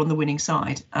we're on the winning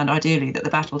side, and ideally that the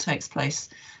battle takes place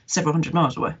several hundred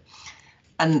miles away.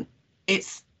 And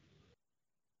it's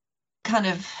kind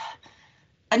of,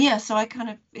 and yeah, so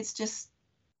it's just,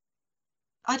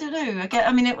 I don't know.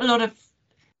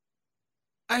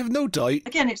 I have no doubt.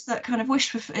 Again, it's that kind of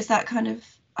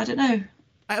I don't know.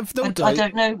 I have no doubt. I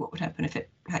don't know what would happen if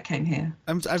it came here.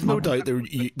 I've no doubt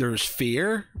there's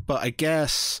fear, but I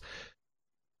guess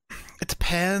it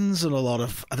depends on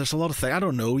there's a lot of things. I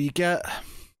don't know. You get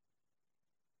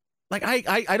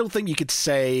I don't think you could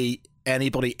say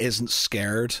anybody isn't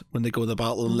scared when they go to the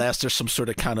battle unless there's some sort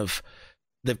of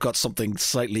they've got something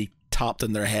slightly tapped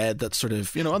in their head that sort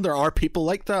of, and there are people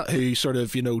like that who sort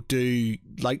of, do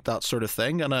like that sort of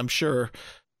thing. And I'm sure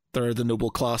they're the noble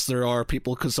class. There are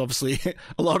people, because obviously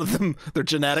a lot of them, their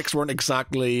genetics weren't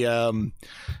exactly,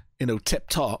 tip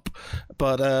top.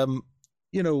 But, I'm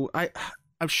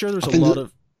sure there's a lot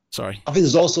of, sorry. I think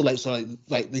there's also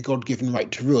like the God-given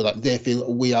right to rule. Like they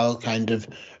feel we are kind of,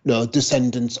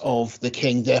 descendants of the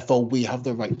king. Therefore, we have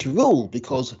the right to rule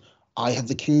because I have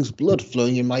the king's blood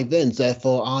flowing in my veins.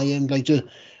 Therefore, I am like a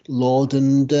lord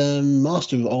and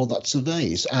master of all that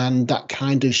surveys. And that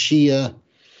kind of sheer,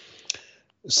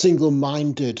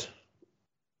 single-minded,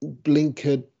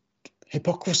 blinkered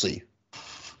hypocrisy.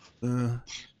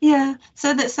 Yeah.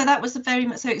 So that was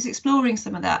it's exploring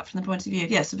some of that from the point of view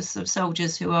of of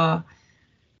soldiers who are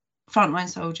frontline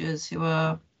soldiers who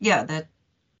are but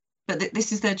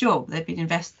this is their job. They've been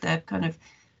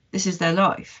this is their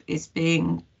life, is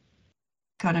being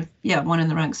kind of, one in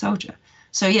the rank soldier.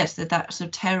 So yes, that sort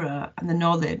of terror and the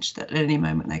knowledge that at any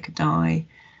moment they could die,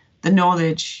 the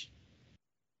knowledge,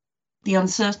 the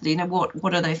uncertainty,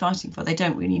 what are they fighting for? They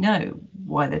don't really know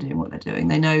why they're doing what they're doing.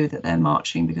 They know that they're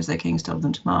marching because their kings told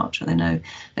them to march, or they know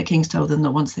their kings told them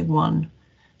that once they've won,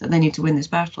 that they need to win this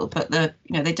battle. But they're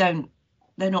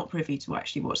not privy to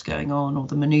actually what's going on, or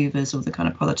the maneuvers, or the kind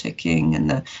of politicking and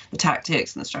the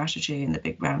tactics and the strategy and the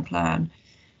big grand plan.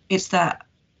 It's that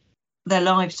their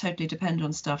lives totally depend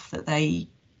on stuff that they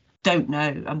don't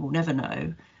know and will never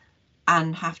know,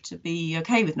 and have to be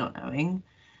okay with not knowing.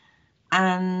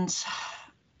 And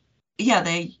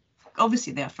they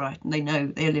are frightened. They know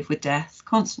they live with death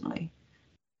constantly,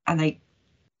 and they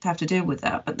have to deal with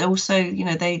that. But they also,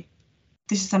 this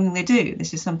is something they do.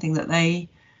 This is something that they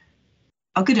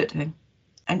are good at doing,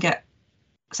 and get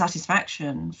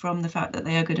satisfaction from the fact that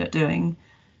they are good at doing,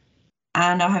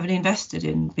 and are heavily invested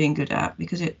in being good at,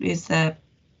 because it's a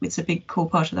big core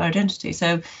part of their identity.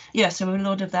 So so a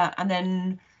lot of that, and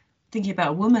then thinking about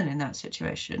a woman in that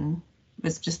situation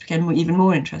just became even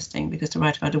more interesting, because to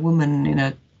write about a woman in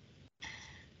a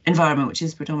environment which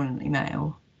is predominantly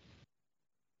male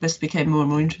just became more and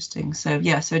more interesting. So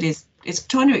it's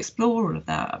trying to explore all of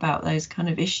that, about those kind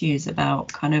of issues,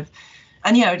 about kind of,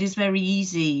 and it is very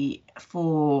easy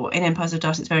in Empires of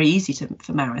Dust, it's very easy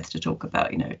for Mareth to talk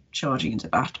about, charging into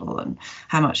battle and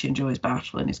how much he enjoys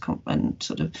battle, and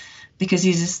sort of, because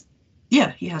he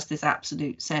has this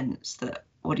absolute sense that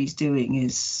what he's doing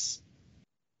is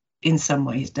in some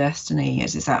ways destiny. He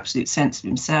has this absolute sense of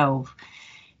himself.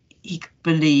 He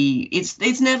believe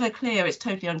it's never clear. It's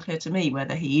totally unclear to me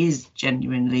whether he is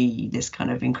genuinely this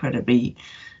kind of incredibly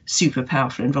super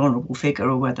powerful and vulnerable figure,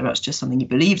 or whether that's just something he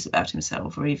believes about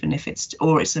himself, or even if it's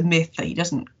a myth that he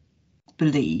doesn't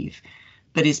believe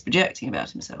but is projecting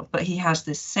about himself. But he has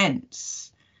this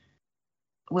sense,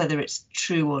 whether it's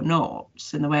true or not,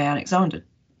 in the way Alexander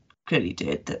clearly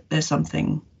did, that there's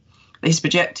something, that he's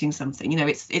projecting something.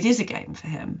 It is a game for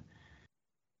him,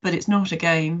 but it's not a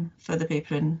game for the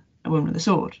people in A Woman with a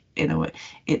Sword, in a way.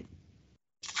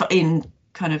 In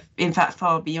fact,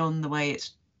 far beyond the way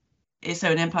it's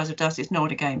so in Empires of Dust, it's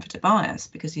not a game for Tobias,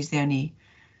 because he's the only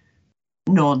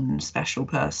non-special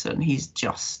person. He's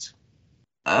just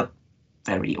a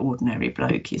very ordinary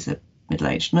bloke. He's a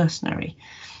middle-aged mercenary,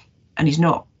 and he's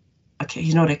not a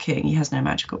king. He has no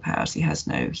magical powers. He has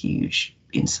no huge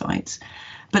insights.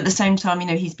 But at the same time,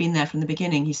 he's been there from the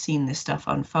beginning. He's seen this stuff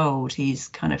unfold. He's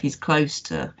close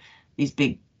to these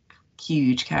big,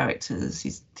 huge characters.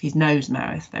 He knows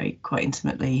Mareth quite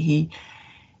intimately.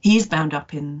 He's bound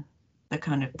up in the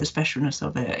kind of the specialness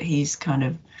of it. He's kind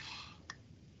of,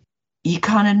 you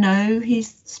kind of know,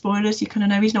 spoilers, you kind of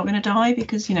know he's not going to die,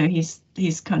 because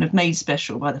he's kind of made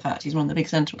special by the fact he's one of the big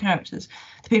central characters.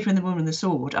 The people in The Woman with the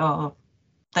Sword are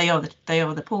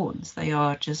the pawns. They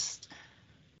are just,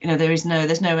 there's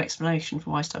no explanation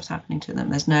for why stuff's happening to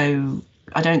them.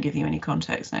 I don't give you any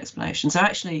context and explanation. So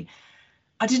actually,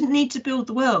 I didn't need to build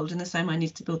the world in the same way I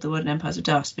needed to build the world in Empires of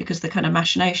Dust, because the kind of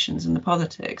machinations and the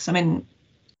politics,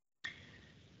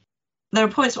 there are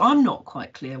points where I'm not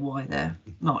quite clear why they're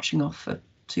marching off for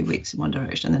 2 weeks in one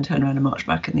direction and then turn around and march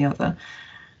back in the other.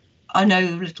 I know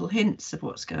little hints of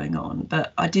what's going on,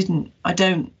 but I didn't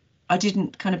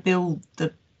kind of build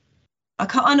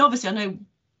and obviously I know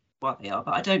what they are,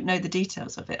 but I don't know the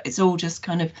details of it. It's all just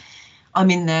kind of,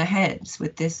 I'm in their heads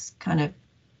with this kind of,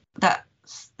 that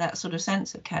sort of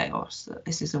sense of chaos, that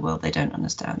this is a world they don't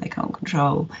understand, they can't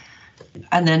control.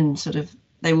 And then sort of,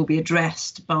 they will be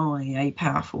addressed by a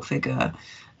powerful figure,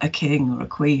 a king or a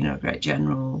queen or a great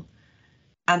general.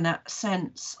 And that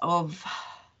sense of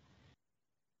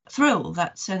thrill,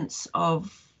 that sense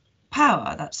of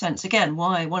power, that sense, again,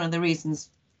 why one of the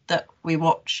reasons that we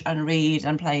watch and read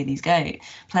and play these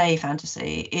play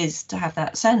fantasy, is to have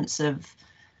that sense of,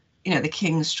 the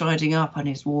king striding up on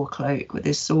his war cloak with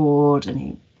his sword,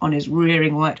 and on his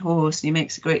rearing white horse, and he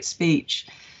makes a great speech.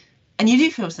 And you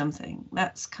do feel something.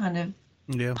 That's kind of,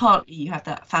 partly you have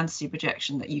that fantasy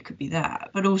projection that you could be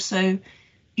that, but also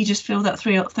you just feel that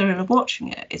thrill of watching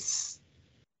it. It's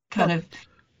kind of,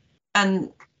 and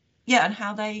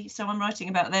how so I'm writing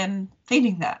about them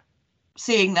feeling that,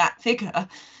 seeing that figure,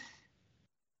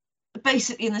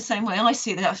 basically in the same way I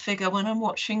see that figure when I'm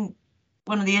watching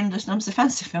one of the endless numbers of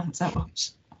fantasy films I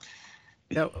watch.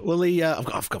 Yeah, well,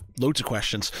 I've got loads of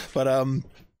questions, but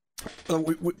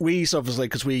we obviously,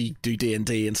 because we do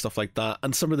D&D and stuff like that,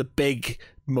 and some of the big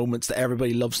moments that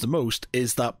everybody loves the most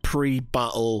is that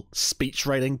pre-battle speech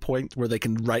writing point where they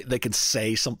can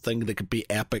say something, they can be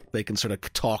epic, they can sort of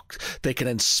talk, they can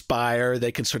inspire,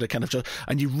 they can sort of kind of just,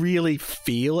 and you really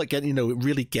feel it getting, it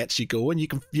really gets you going. You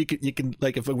can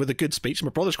like, if with a good speech, my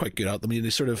brother's quite good at them, they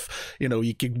sort of,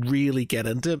 you can really get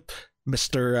into it.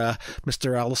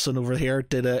 Mr. Allison over here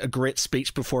did a great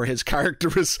speech before his character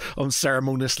was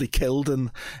unceremoniously killed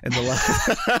in the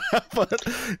last. But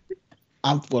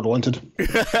I'm what I wanted.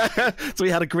 So he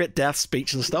had a great death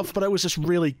speech and stuff, but it was just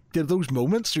really those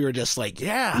moments where you're just like,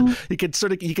 you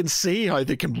can see how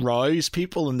they can rouse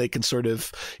people and they can sort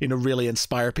of, really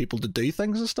inspire people to do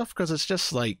things and stuff, because it's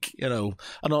just like, I'm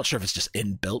not sure if it's just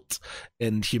inbuilt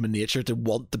in human nature to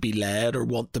want to be led or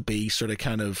want to be sort of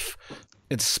kind of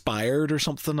inspired or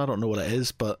something. I don't know what it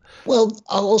is, but well,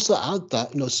 I'll also add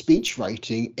that speech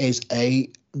writing is a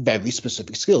very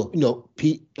specific skill.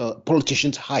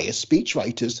 Politicians hire speech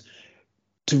writers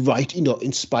to write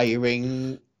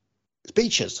inspiring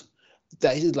speeches.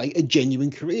 That is like a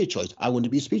genuine career choice. I want to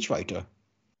be a speechwriter,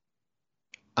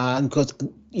 and because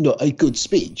a good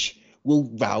speech will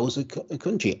rouse a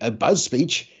country. A bad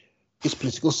speech is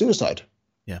political suicide.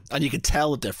 Yeah, and you can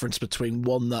tell the difference between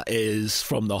one that is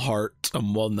from the heart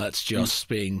and one that's just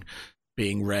being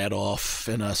read off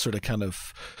in a sort of kind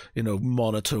of,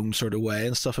 monotone sort of way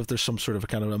and stuff, if there's some sort of a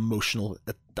kind of emotional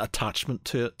attachment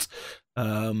to it.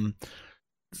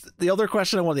 The other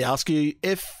question I wanted to ask you,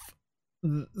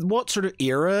 what sort of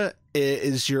era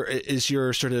is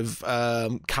your sort of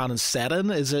canon set in?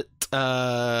 Is it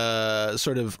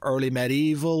sort of early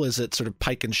medieval? Is it sort of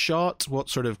pike and shot? What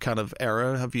sort of kind of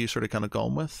era have you sort of kind of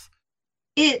gone with?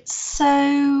 It's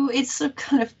a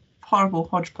kind of horrible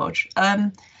hodgepodge.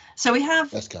 So we have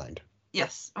that's kind.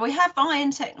 Yes, we have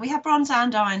we have bronze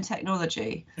and iron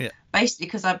technology. Yeah. Basically,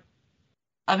 because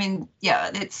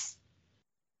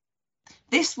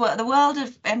it's the world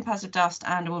of Empires of Dust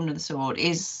and A Woman of the Sword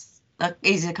is a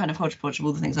kind of hodgepodge of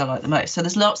all the things I like the most. So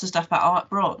there's lots of stuff about art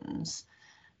bronze,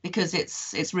 because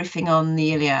it's riffing on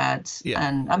the Iliad,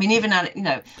 and even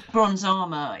bronze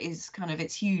armor is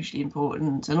it's hugely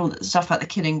important, and all the stuff about the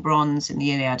killing bronze in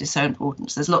the Iliad is so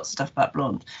important. So there's lots of stuff about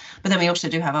bronze, but then we also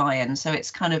do have iron. So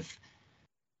it's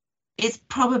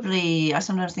probably, I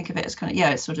sometimes think of it as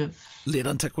it's sort of late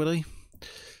antiquity.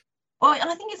 Well,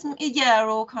 I think it's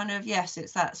or kind of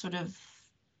it's that sort of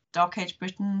Dark Age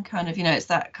Britain kind of it's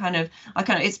that kind of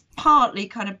it's partly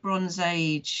kind of Bronze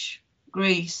Age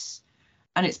Greece.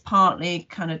 And it's partly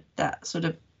kind of that sort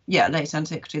of late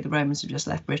antiquity. The Romans have just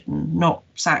left Britain, not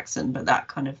Saxon, but that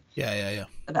kind of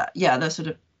the sort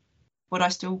of what I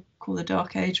still call the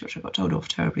Dark Age, which I got told off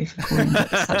terribly for calling it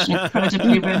such an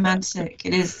incredibly romantic.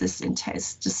 It is this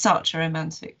intense, just such a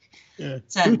romantic. Yeah.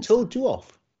 Who told you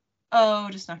off? Oh,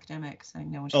 just an academic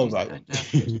saying no one should use the word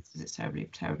Dark Age because it's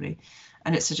terribly,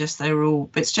 and it suggests they're all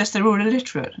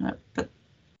illiterate, but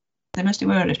they mostly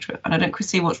were illiterate, and I don't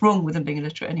see what's wrong with them being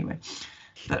illiterate anyway.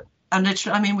 But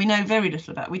we know very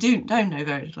little about. We don't know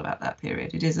very little about that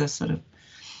period. It is a sort of,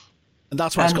 and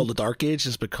that's why it's called the Dark Age,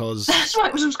 is because that's why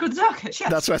it was called the Dark Age. Yes.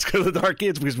 That's why it's called the Dark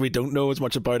Age, because we don't know as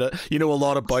much about it. You know a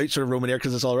lot about sort of Roman era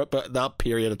because it's all right, but that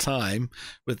period of time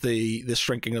with the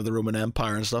shrinking of the Roman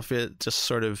Empire and stuff, it just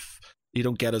sort of, you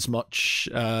don't get as much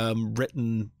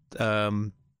written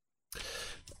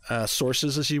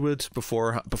sources as you would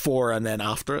before and then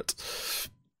after it.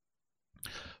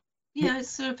 Yeah, it's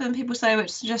sort of, when people say,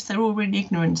 which suggests they're all really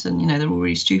ignorant and they're all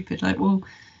really stupid. Like, well,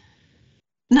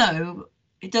 no,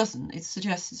 it doesn't. It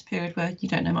suggests it's a period where you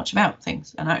don't know much about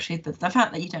things, and actually, the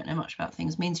fact that you don't know much about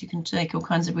things means you can take all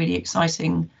kinds of really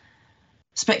exciting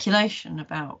speculation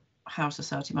about how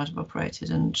society might have operated,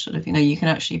 and sort of you can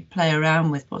actually play around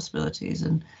with possibilities,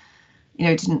 and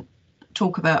it didn't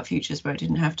talk about futures where it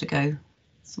didn't have to go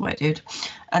the way it did,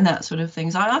 and that sort of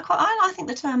things. I think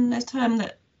the term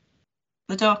that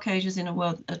the Dark Age is in a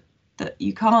world that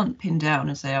you can't pin down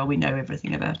and say, oh, we know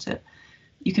everything about it.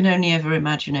 You can only ever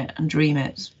imagine it and dream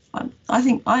it. I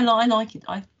think I like it.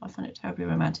 I find it a terribly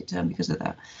romantic term because of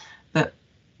that. But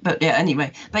yeah,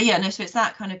 anyway. But yeah, no, so it's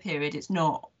that kind of period. It's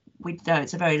not,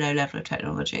 it's a very low level of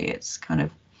technology. It's kind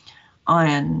of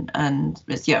iron and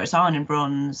it's iron and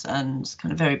bronze and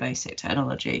kind of very basic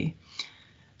technology.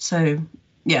 So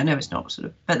yeah, no, it's not sort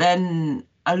of, but then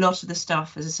a lot of the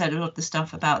stuff, as I said, a lot of the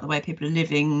stuff about the way people are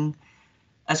living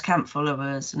as camp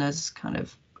followers and as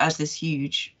this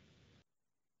huge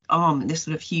army, this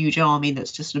sort of huge army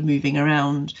that's just sort of moving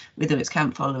around with all its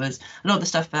camp followers. A lot of the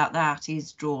stuff about that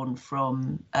is drawn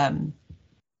from from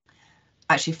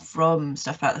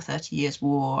stuff about the 30 Years'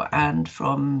 War, and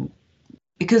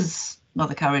because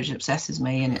Mother Courage obsesses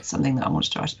me and it's something that I want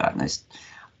to write about, and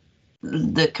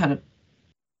the kind of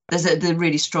there's the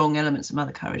really strong elements of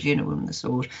mother courage in A Woman with a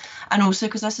Sword, and also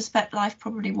because I suspect life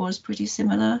probably was pretty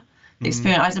similar. The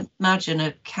experience, I imagine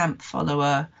a camp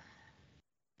follower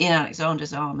in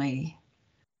Alexander's army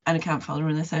and a camp follower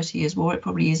in the 30 Years' War, it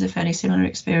probably is a fairly similar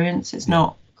experience. It's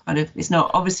not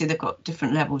obviously they've got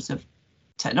different levels of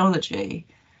technology,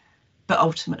 but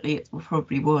ultimately it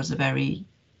probably was a fairly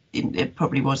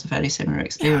similar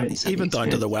experience. Even down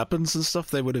to the weapons and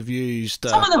stuff they would have used.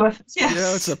 Some of the weapons,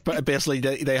 yes. It's basically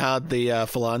they had the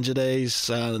phalangides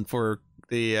and for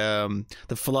the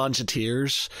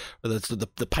phalangeteers, or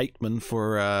the pikemen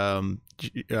for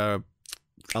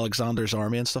Alexander's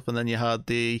army and stuff, and then you had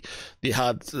the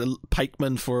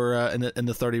pikemen for in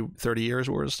the 30 Years'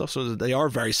 War and stuff. So they are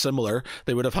very similar.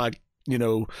 They would have had,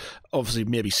 obviously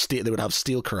maybe they would have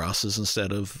steel cuirasses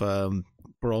instead of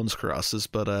bronze cuirasses,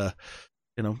 but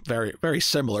very, very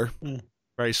similar.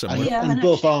 Very similar. And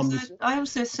both arms. I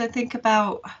also think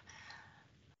about,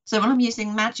 so when I'm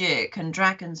using magic and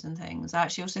dragons and things, I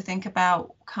actually also think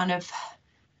about kind of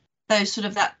those sort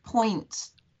of that point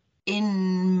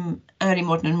in early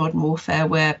modern and modern warfare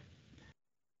where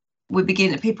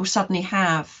people suddenly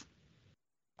have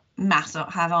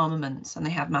armaments and they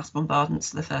have mass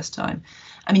bombardments for the first time.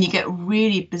 I mean, you get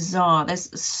really bizarre, there's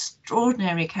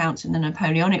extraordinary accounts in the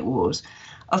Napoleonic Wars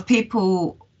of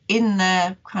people in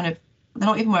their they're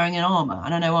not even wearing an armor,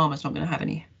 and I know armor's not going to have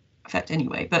any effect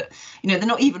anyway, but they're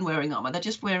not even wearing armor, they're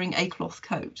just wearing a cloth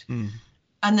coat.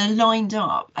 And they're lined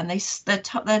up, and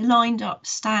they're lined up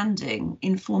standing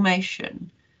in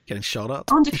formation, getting shot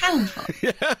up under cannon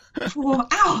fire for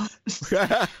hours.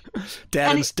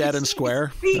 dead and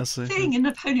square. That's the thing in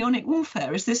Napoleonic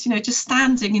warfare is this, just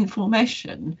standing in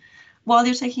formation while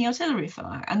they're taking artillery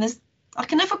fire. And I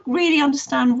can never really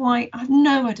understand why. I have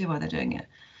no idea why they're doing it.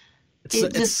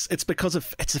 It's because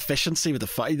of its efficiency with the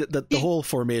fight. The whole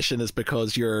formation is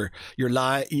because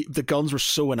the guns were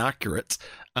so inaccurate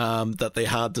that they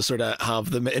had to sort of have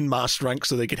them in mass rank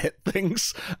so they could hit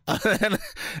things. And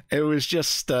it was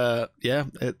just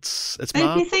it's if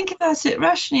mad. you think about it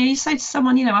rationally, you say to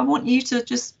someone, I want you to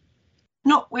just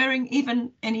not wearing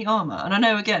even any armor, and I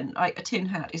know again a tin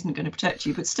hat isn't going to protect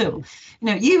you, but still,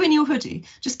 you in your hoodie,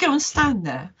 just go and stand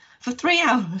there for 3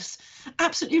 hours,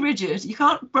 absolutely rigid. You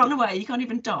can't run away, you can't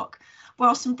even duck,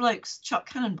 while some blokes chuck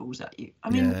cannonballs at you. I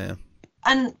mean,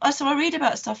 and so I read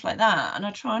about stuff like that, and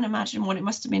I try and imagine what it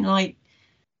must have been like,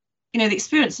 the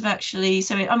experience of actually.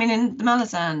 So in the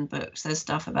Malazan books, there's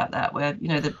stuff about that where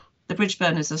the bridge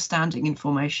burners are standing in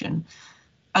formation,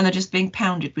 and they're just being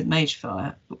pounded with mage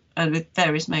fire and with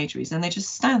various mageries, and they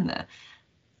just stand there.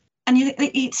 And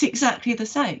it's exactly the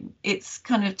same. It's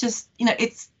kind of just,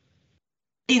 it's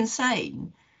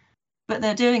insane, but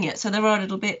they're doing it. So there are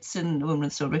little bits in The Woman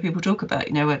with the Sword where people talk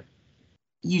about, where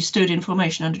you stood in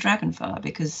formation under dragon fire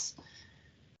because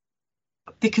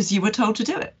you were told to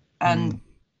do it, and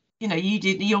you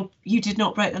did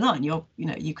not break the line.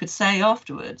 You could say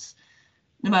afterwards,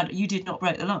 no matter, you did not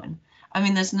break the line. I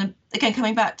mean, there's again,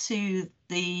 coming back to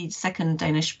the Second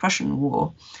Danish-Prussian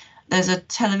War, there's a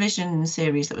television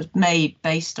series that was made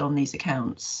based on these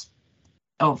accounts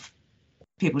of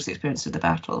people's experience of the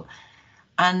battle,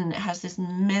 and it has this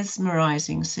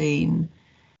mesmerizing scene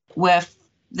where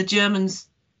the Germans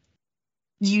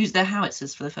use their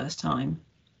howitzers for the first time.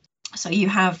 So you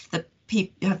have the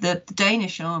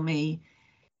Danish army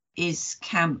is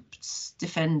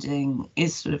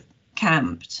sort of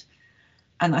camped,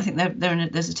 and I think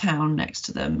there's a town next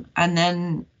to them, and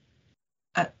then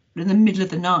in the middle of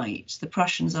the night, the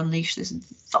Prussians unleash this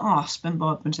vast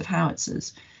bombardment of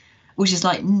howitzers, which is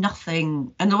like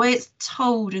nothing. And the way it's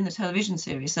told in the television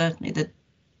series, certainly the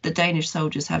Danish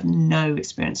soldiers have no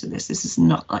experience of this. This is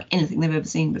not like anything they've ever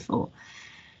seen before.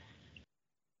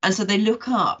 And so they look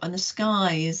up, and the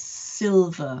sky is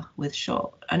silver with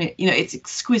shot, and it's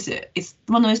exquisite. It's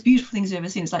one of the most beautiful things you've ever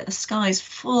seen. It's like the sky is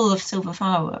full of silver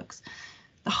fireworks.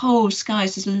 The whole sky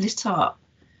is just lit up,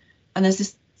 and there's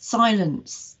this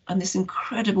silence and this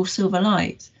incredible silver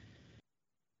light.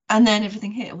 And then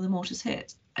everything hit, all the mortars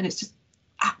hit, and it's just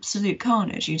absolute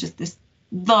carnage. This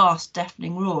vast,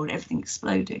 deafening roar and everything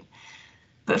exploding.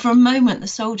 But for a moment, the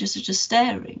soldiers are just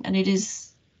staring, and it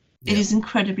is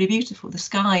incredibly beautiful. The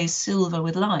sky is silver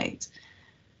with light,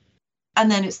 and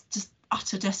then it's just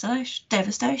utter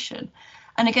devastation.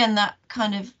 And again, that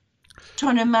kind of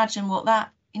trying to imagine what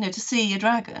that, to see a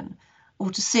dragon or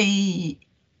to see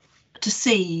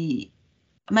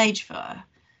mage fire,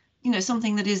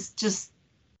 something that is just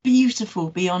beautiful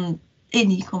beyond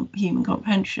any human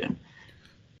comprehension.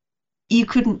 You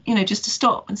couldn't, just to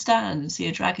stop and stand and see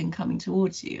a dragon coming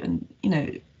towards you, and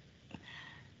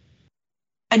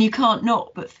and you can't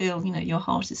not but feel, your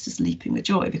heart is just leaping with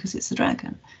joy because it's the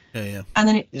dragon. Yeah. And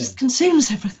then it just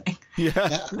consumes everything.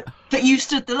 Yeah. But you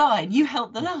stood the line. You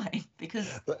held the line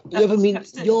because. Yeah, I mean,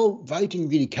 your writing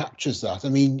really captures that. I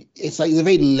mean, it's like the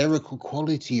very lyrical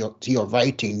quality to your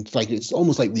writing. It's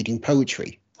almost like reading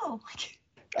poetry. Oh my God.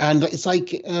 And it's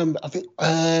like I think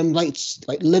it's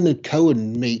like Leonard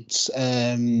Cohen meets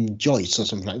Joyce or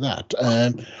something like that.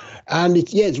 And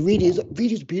it's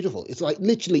really beautiful. It's like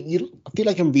literally, I feel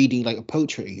like I'm reading like a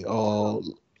poetry or.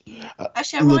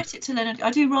 Actually, I write it to Leonard.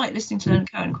 I do write listening to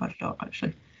Leonard Cohen quite a lot,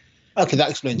 actually. Okay, that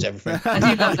explains everything. I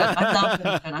do love that.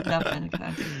 I love Leonard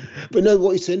Cohen. But no,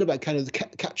 what you're saying about kind of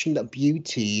capturing that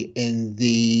beauty in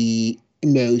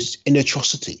in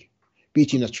atrocity.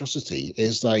 Beauty and atrocity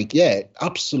is like, yeah,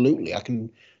 absolutely.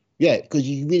 Because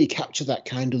you really capture that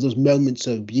kind of those moments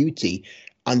of beauty,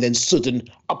 and then sudden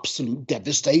absolute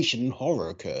devastation and horror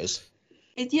occurs.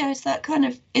 It's that kind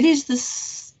of.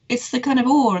 It's the kind of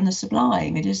awe and the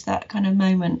sublime. It is that kind of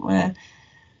moment where,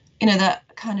 that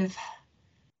kind of.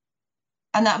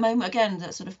 And that moment again,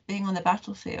 that sort of being on the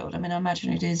battlefield. I mean, I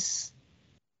imagine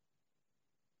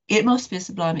it must be a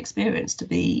sublime experience to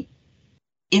be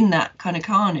in that kind of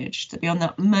carnage, to be on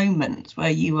that moment where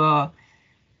you are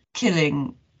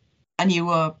killing, and you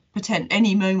are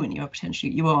any moment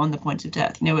you are on the point of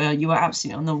death. Where you are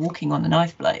absolutely walking on the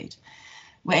knife blade,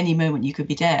 where any moment you could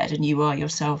be dead, and you are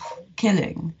yourself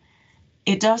killing.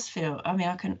 It does feel. I mean,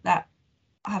 I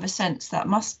have a sense that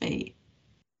must be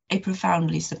a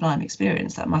profoundly sublime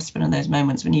experience. That must have been one of those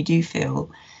moments when you do feel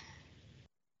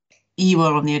you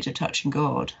are on the edge of touching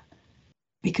God,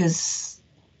 because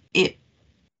it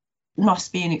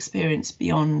must be an experience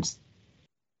beyond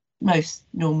most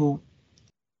normal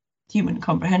human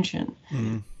comprehension.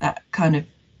 That kind of,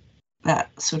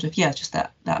 that sort of, just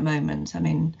that moment. I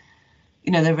mean,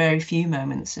 there are very few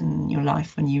moments in your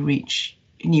life when you reach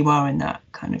and you are in that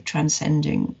kind of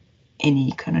transcending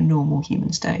any kind of normal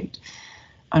human state.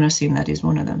 And I assume that is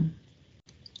one of them.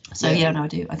 So I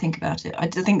do. I think about it. I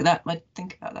think about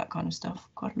that kind of stuff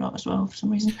quite a lot as well for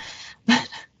some reason.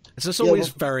 It's just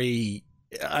always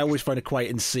I always find it quite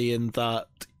insane that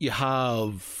you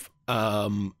have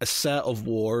a set of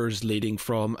wars leading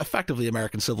from effectively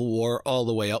American Civil War all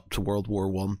the way up to World War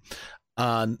One,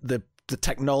 and the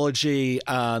technology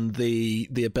and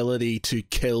the ability to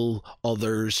kill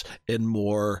others in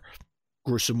more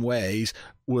gruesome ways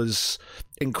was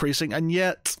increasing, and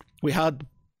yet we had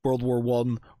World War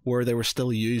One where they were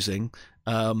still using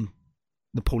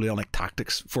Napoleonic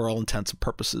tactics for all intents and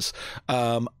purposes,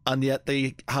 and yet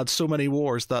they had so many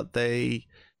wars that they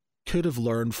could have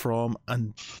learned from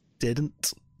and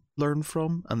didn't learn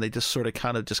from, and they just sort of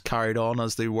kind of just carried on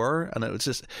as they were, and it's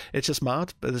just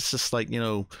mad. But it's just like,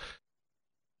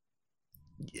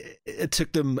 it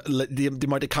took them the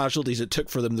amount of casualties it took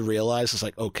for them to realize it's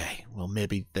like, okay, well,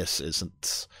 maybe this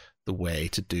isn't the way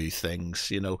to do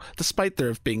things, despite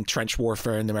there being trench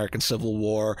warfare in the American Civil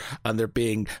War, and there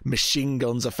being machine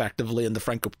guns effectively in the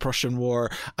Franco-Prussian War,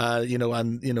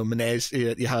 Menes,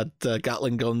 you had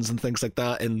Gatling guns and things like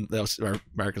that in the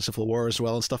American Civil War as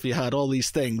well and stuff. You had all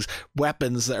these things,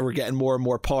 weapons that were getting more and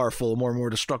more powerful, more and more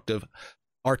destructive.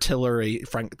 Artillery,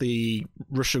 the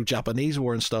Russo-Japanese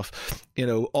War and stuff,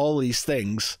 all these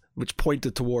things which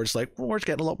pointed towards like, war's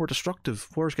getting a lot more destructive,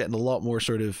 war's getting a lot more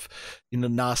sort of,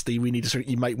 nasty. We need to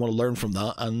you might want to learn from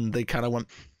that, and they kind of went,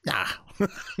 nah, we're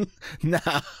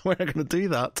not going to do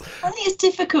that. I think it's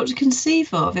difficult to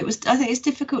conceive of. I think it's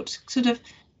difficult to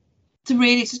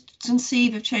really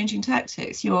conceive of changing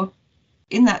tactics. You're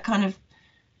in that kind of.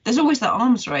 There's always that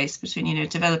arms race between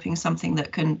developing something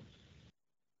that can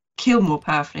kill more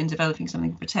powerfully and developing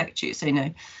something to protect you. So,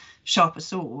 sharper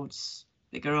swords,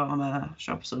 bigger armor,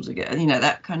 sharper swords again,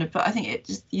 that kind of. But I think it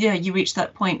just, you reach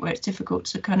that point where it's difficult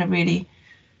to kind of really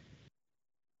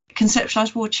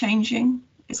conceptualize war changing.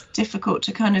 It's difficult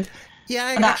to kind of. Yeah,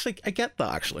 I get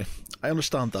that. Actually, I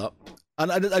understand that,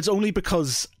 and it's only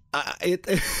because.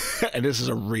 And this is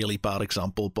a really bad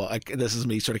example, but this is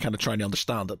me sort of kind of trying to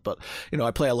understand it. But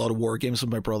I play a lot of war games with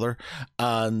my brother,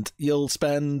 and you'll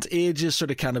spend ages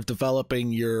sort of kind of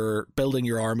building your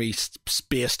army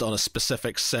based on a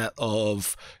specific set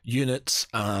of units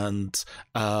and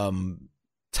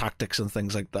tactics and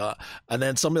things like that, and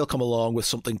then somebody will come along with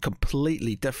something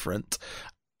completely different,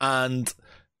 and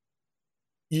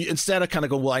instead of kind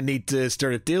of going, well, I need to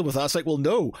start to deal with that. It's like, well,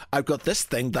 no, I've got this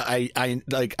thing that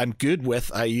I'm good with.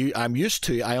 I'm used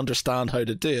to. I understand how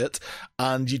to do it,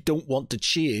 and you don't want to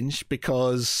change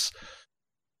because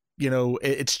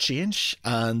it's change,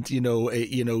 and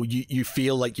you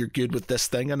feel like you're good with this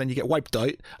thing, and then you get wiped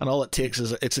out, and all it takes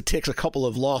is it takes a couple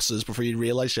of losses before you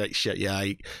realize, like, shit,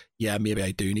 maybe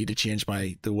I do need to change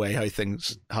the way how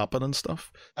things happen and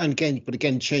stuff. And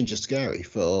again, change is scary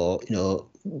for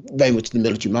very much the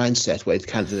military mindset, where it's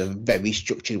kind of a very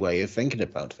structured way of thinking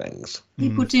about things.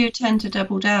 People do tend to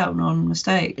double down on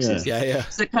mistakes. Yeah.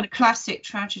 So the kind of classic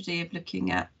tragedy of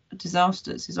looking at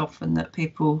disasters is often that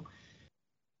people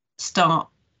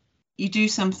you do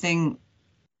something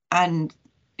and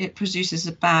it produces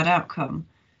a bad outcome,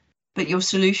 but your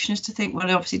solution is to think, well,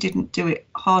 I obviously didn't do it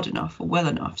hard enough or well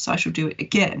enough, so I shall do it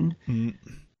again,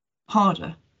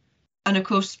 harder. And of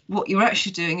course, what you're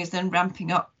actually doing is then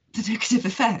ramping up the negative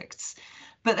effects.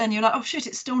 But then you're like, oh shit,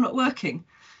 it's still not working.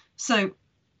 So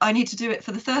I need to do it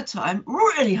for the third time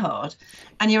really hard.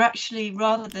 And you're actually,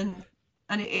 rather than,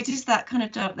 and it is that kind of,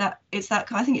 it's that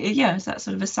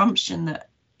sort of assumption that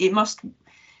it must,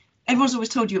 everyone's always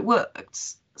told you it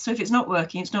works. So if it's not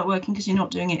working because you're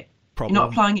not doing it. Problem. You're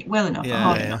not applying it well enough or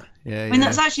hard enough. I mean,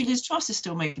 that's actually Liz Truss is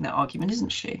still making that argument, isn't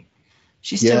she?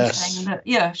 She's still saying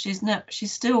that,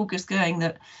 she's still just going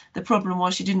that the problem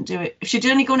was she didn't do it. If she'd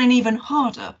only gone in even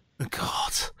harder,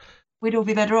 God, we'd all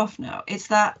be better off now. It's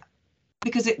that,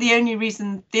 because the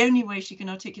only way she can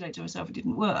articulate to herself it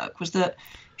didn't work was that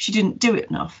she didn't do it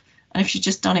enough. And if she'd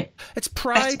just done it, it's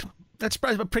pride. Better. That's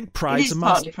pride. I think pride's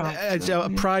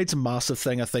pride's a massive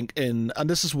thing, I think, and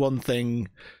this is one thing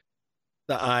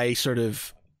that I sort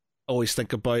of always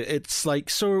think about. It's like,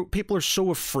 so people are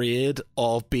so afraid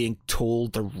of being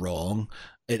told they're wrong.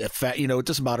 It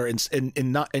doesn't matter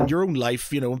in your own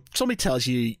life. Somebody tells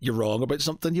you you're wrong about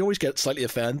something, you always get slightly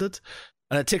offended,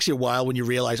 and it takes you a while when you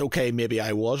realize, okay, maybe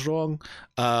I was wrong,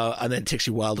 and then it takes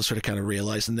you a while to sort of kind of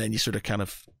realize, and then you sort of kind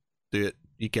of do it.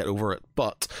 You get over it,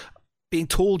 but being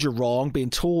told you're wrong, being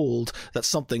told that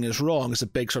something is wrong is a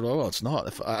big sort of, oh, it's not.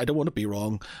 If I don't want to be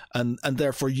wrong, and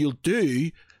therefore you'll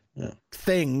do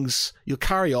things, you'll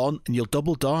carry on and you'll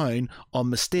double down on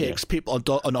mistakes, people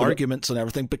on arguments and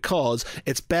everything, because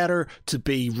it's better to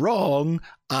be wrong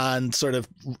and sort of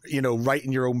right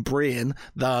in your own brain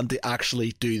than to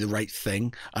actually do the right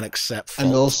thing and accept fault.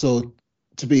 And also,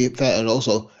 to be fair, and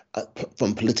also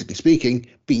from politically speaking,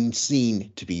 being seen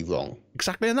to be wrong.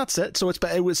 Exactly, and that's it. So it's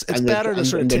better to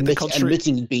sort of take the country.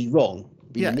 Admitting being wrong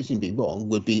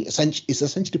would be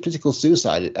essentially political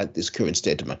suicide at this current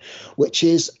state of mind, which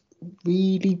is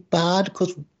really bad,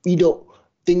 because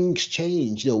things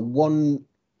change. One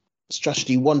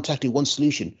strategy, one tactic, one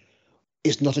solution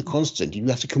is not a constant. You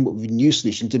have to come up with a new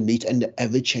solution to meet an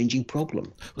ever-changing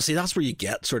problem. Well, see, that's where you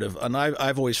get sort of, and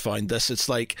I've always found this. It's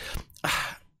like,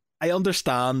 I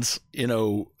understand,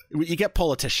 you get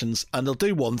politicians and they'll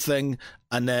do one thing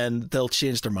and then they'll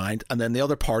change their mind, and then the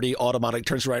other party automatically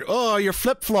turns around, oh, you're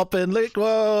flip-flopping, look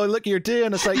what you're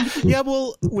doing. It's like, yeah,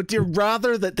 well, would you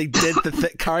rather that they did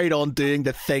carried on doing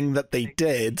the thing that they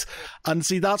did? And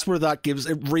see, that's where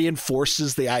it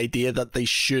reinforces the idea that they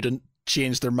shouldn't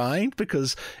change their mind,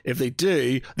 because if they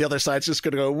do, the other side's just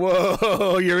going to go,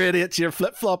 whoa, you're idiots, you're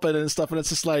flip-flopping and stuff. And it's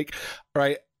just like,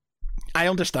 right, I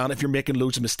understand if you're making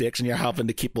loads of mistakes and you're having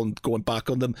to keep on going back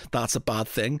on them, that's a bad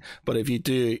thing. But if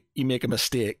you make a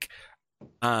mistake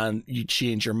and you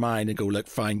change your mind and go, look,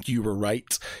 fine, you were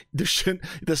right. There shouldn't,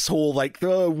 this whole like,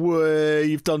 oh, way,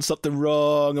 you've done something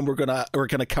wrong and we're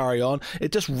gonna carry on.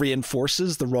 It just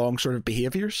reinforces the wrong sort of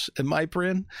behaviors in my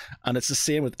brain. And it's the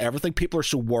same with everything. People are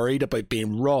so worried about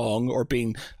being wrong or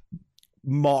being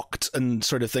mocked and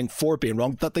sort of thing for being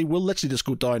wrong that they will literally just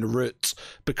go down a route,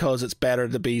 because it's better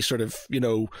to be sort of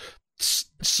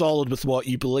solid with what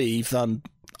you believe than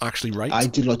actually right.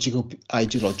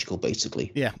 Ideological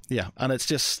basically. Yeah, and it's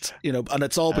just and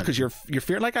it's all because you're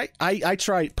fearing. Like I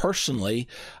try personally.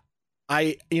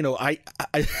 I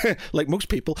like most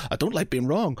people, I don't like being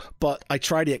wrong, but I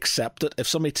try to accept it. If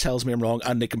somebody tells me I'm wrong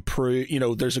and they can prove,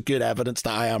 there's a good evidence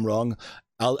that I am wrong,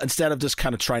 I'll, instead of just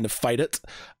kind of trying to fight it,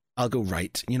 I'll go,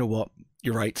 right, you know what?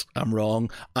 You're right, I'm wrong.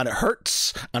 And it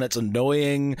hurts and it's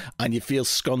annoying and you feel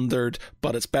scundered,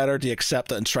 but it's better to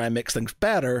accept it and try and make things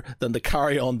better than to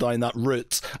carry on down that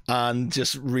route and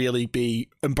just really be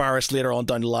embarrassed later on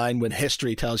down the line when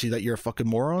history tells you that you're a fucking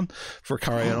moron for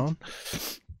carrying on.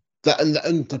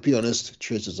 And to be honest,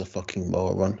 Trish is a fucking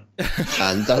moron.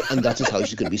 and that is how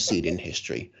she's going to be seen in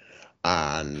history.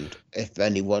 And if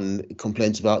anyone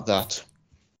complains about that,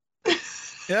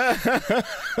 yeah.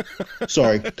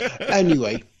 Sorry.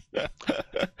 Anyway,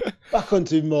 back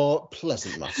onto more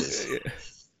pleasant matters.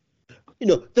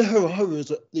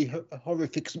 The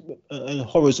horrific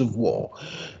horrors of war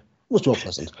was more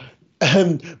pleasant.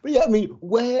 But yeah, I mean,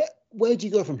 where where do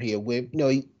you go from here? With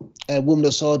Woman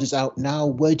of Sword is out now.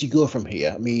 Where do you go from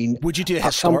here? I mean, would you do a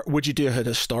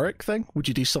historic thing? Would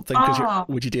you do something?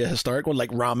 Would you do a historic one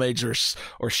like Ramage or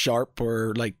Sharp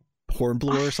or like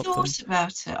Hornblower or something? I've thought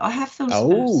about it. I have thought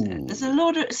about it. There's a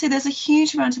lot of there's a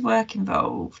huge amount of work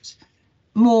involved.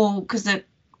 More because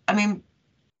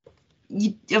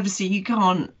obviously you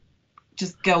can't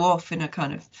just go off in a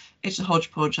kind of, it's a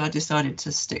hodgepodge. I decided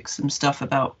to stick some stuff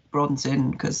about bronze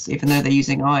in because even though they're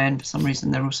using iron, for some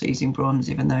reason they're also using bronze,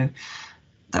 even though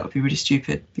that would be really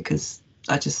stupid because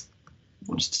I just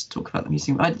wanted to talk about them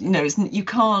using, you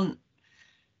can't.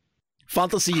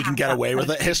 Fantasy, you can get away with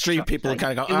it. History, people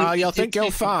kind of go, you'll think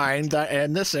you'll find that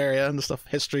in this area and stuff.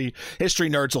 History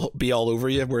nerds will be all over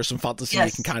you, whereas in fantasy, you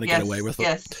can kind of get away with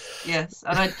it. Yes.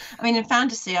 And I mean, in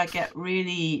fantasy, I get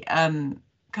really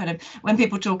kind of, when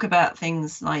people talk about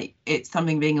things like it's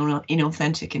something being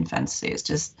inauthentic in fantasy, it's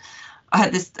just, I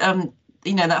had this,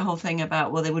 that whole thing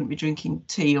about, well, they wouldn't be drinking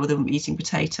tea or they wouldn't be eating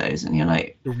potatoes, and you're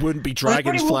like, there wouldn't be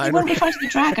dragons flying. There wouldn't be fighting a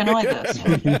dragon either. So,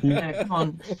 come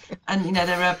on, and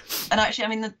there are, and actually, I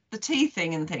mean, the tea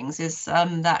thing and things is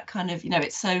that kind of,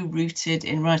 it's so rooted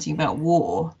in writing about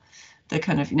war. The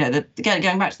kind of,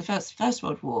 going back to the First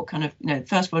World War, kind of,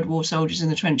 First World War soldiers in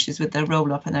the trenches with their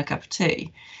roll up and their cup of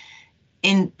tea.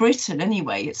 In Britain,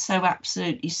 anyway, it's so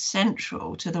absolutely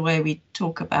central to the way we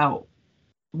talk about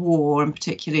war, and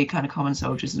particularly kind of common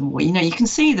soldiers in war. You can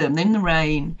see them in the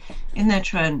rain, in their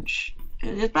trench.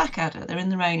 There's Blackadder, they're in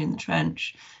the rain in the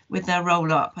trench with their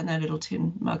roll up and their little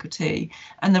tin mug of tea.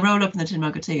 And the roll up and the tin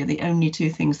mug of tea are the only two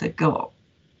things they've got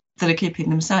that are keeping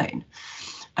them sane.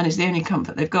 And it's the only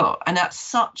comfort they've got. And that's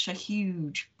such a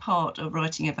huge part of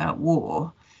writing about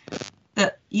war,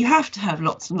 that you have to have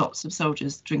lots and lots of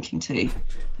soldiers drinking tea,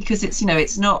 because it's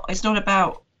not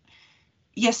about,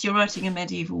 yes, you're writing a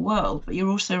medieval world, but you're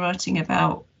also writing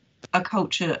about a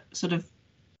culture, sort of,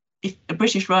 if a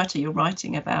British writer, you're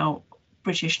writing about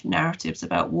British narratives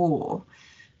about war,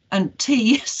 and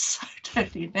tea is so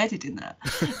totally embedded in that.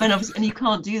 But obviously, and you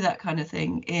can't do that kind of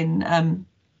thing in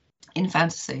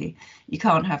fantasy. You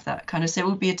can't have that kind of, so it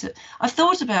would be I've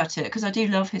thought about it because I do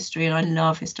love history and I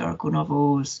love historical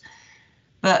novels.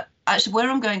 But actually, where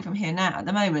I'm going from here now at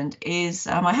the moment is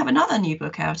I have another new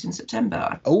book out in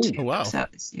September. Oh, wow.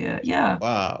 Out this year. Yeah.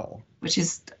 Wow. Which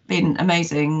has been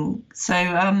amazing. So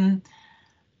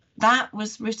that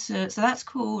was written, so that's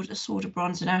called A Sword of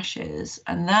Bronze and Ashes.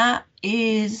 And that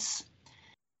is,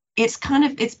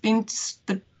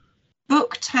 the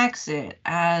book tags it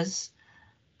as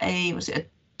a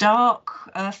dark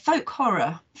folk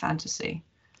horror fantasy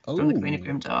from the Queen of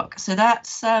Grimdark. So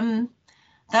that's,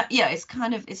 it's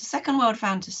a second world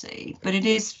fantasy, but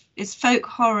it's folk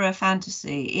horror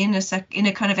fantasy in a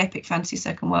kind of epic fantasy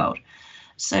second world.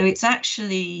 So it's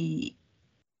actually,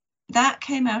 that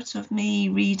came out of me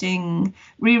rereading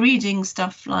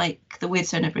stuff like The Weird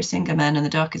Stone of Brisingamen and The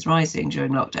Dark is Rising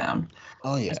during lockdown.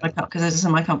 Oh yeah, because those are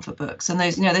some of my comfort books, and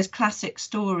those classic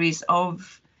stories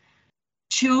of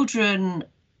children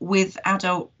with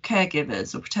adult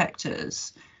caregivers or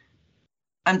protectors.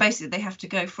 And basically, they have to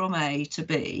go from A to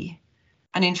B.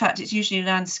 And in fact, it's usually a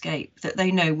landscape that they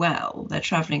know well. They're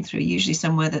traveling through, usually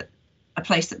a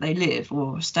place that they live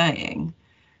or are staying.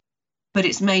 But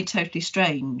it's made totally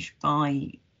strange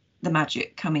by the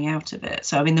magic coming out of it.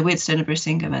 So, I mean, the Weird Stone of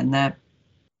Brisingamen, they're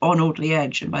on Audley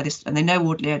Edge, and they know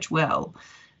Audley Edge well.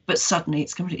 But suddenly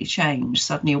it's completely changed.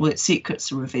 Suddenly all its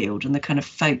secrets are revealed, and the kind of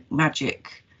folk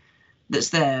magic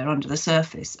that's there under the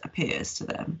surface appears to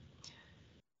them.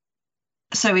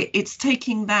 So it's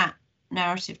taking that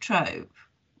narrative trope,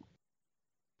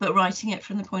 but writing it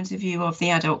from the point of view of the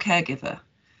adult caregiver.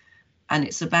 And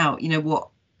it's about,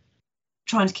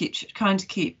 trying to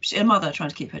keep a mother trying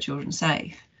to keep her children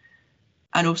safe.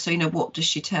 And also, what does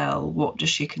she tell? What does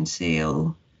she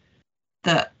conceal?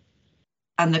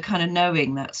 And the kind of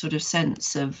knowing, that sort of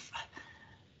sense of,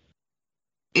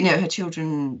 her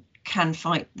children can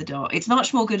fight the dark. It's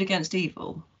much more good against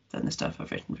evil than the stuff I've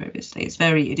written previously.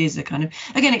 It is a kind of,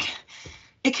 again,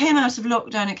 it came out of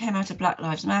lockdown, it came out of Black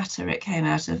Lives Matter, it came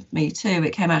out of Me Too,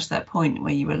 it came out of that point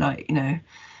where you were like,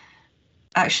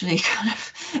 actually kind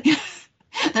of,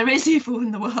 there is evil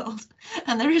in the world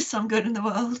and there is some good in the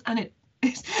world, and it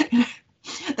is,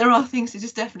 there are things that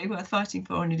is definitely worth fighting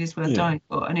for, and it is worth dying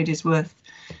for, and it is worth,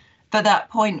 but that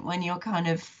point when you're kind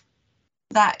of,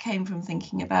 that came from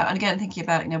thinking about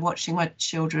watching my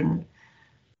children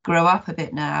grow up a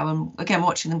bit now, and again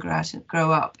watching them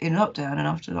grow up in lockdown and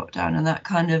after lockdown, and that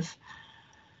kind of,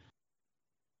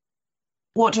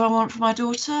 what do I want for my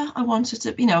daughter? I want her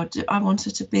to be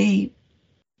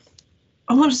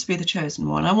the chosen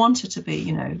one. I want her to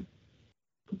be,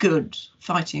 good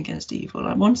fighting against evil.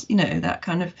 I want, that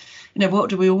kind of, what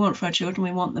do we all want for our children?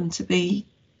 We want them to be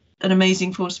an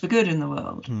amazing force for good in the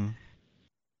world.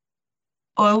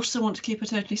 I also want to keep her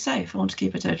totally safe. I want to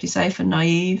keep her totally safe and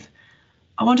naive.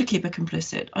 I want to keep her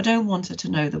complicit. I don't want her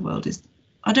to know the world is.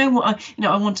 I don't want.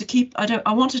 I want to keep.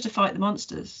 I want her to fight the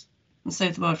monsters and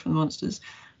save the world from the monsters,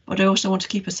 but I also want to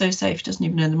keep her so safe she doesn't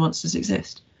even know the monsters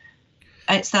exist.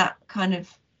 It's that kind of,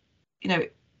 and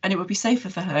it would be safer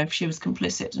for her if she was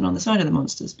complicit and on the side of the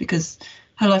monsters, because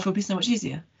her life would be so much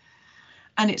easier.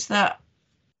 And it's that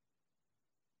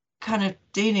kind of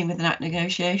dealing with that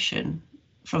negotiation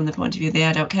from the point of view of the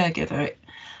adult caregiver.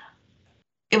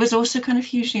 It was also kind of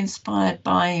hugely inspired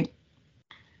by,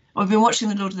 I've been watching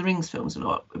the Lord of the Rings films a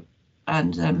lot,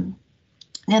 and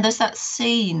there's that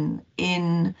scene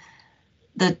in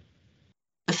the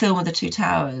film of the Two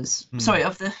Towers,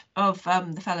 of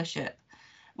the Fellowship,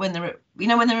 when they're at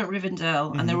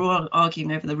Rivendell and they're all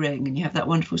arguing over the ring, and you have that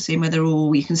wonderful scene where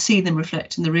you can see them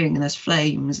reflect in the ring, and there's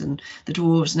flames, and the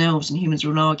dwarves and elves and humans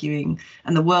are all arguing,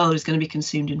 and the world is going to be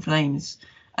consumed in flames.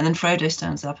 And then Frodo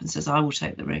stands up and says, "I will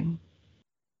take the ring,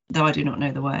 though I do not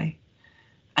know the way."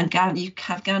 And you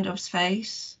have Gandalf's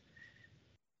face,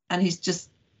 and he's just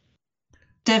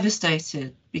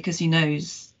devastated because he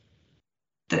knows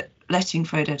that letting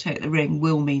Frodo take the ring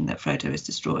will mean that Frodo is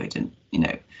destroyed, and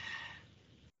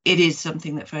it is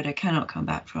something that Frodo cannot come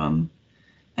back from,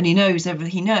 and he knows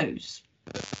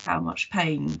how much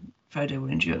pain Frodo will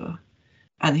endure,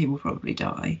 and he will probably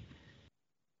die.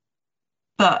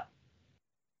 But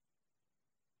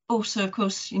also, of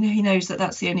course, he knows that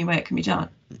that's the only way it can be done.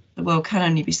 The world can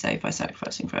only be saved by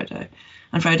sacrificing Frodo,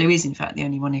 and Frodo is in fact the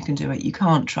only one who can do it. You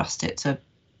can't trust it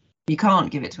you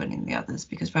can't give it to any of the others,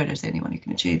 because Frodo's the only one who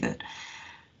can achieve it.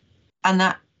 And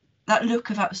that look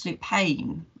of absolute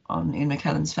pain on Ian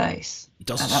McKellen's face, he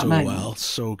does so well,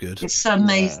 so good. It's so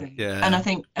amazing. Yeah. And I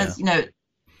think, as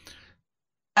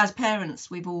as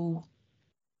parents, we've all,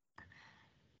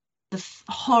 the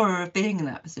horror of being in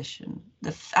that position,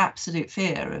 the absolute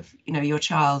fear of your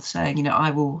child saying,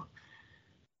 I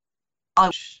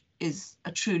is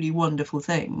a truly wonderful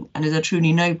thing and is a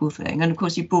truly noble thing. And of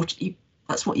course,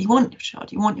 that's what you want your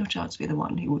child. You want your child to be the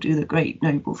one who will do the great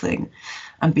noble thing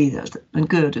and be and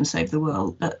good and save the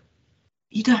world, but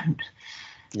you don't.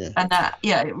 Yeah. And that,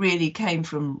 it really came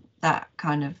from that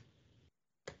kind of,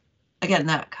 again,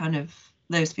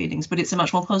 those feelings. But it's a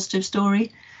much more positive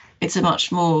story. It's a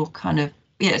much more kind of,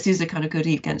 it is a kind of good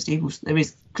against evil. There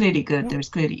is clearly good, there is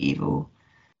clearly evil.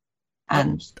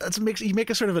 And you make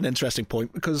a sort of an interesting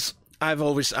point, because I've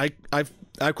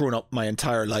grown up my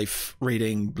entire life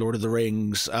reading Lord of the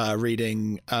Rings,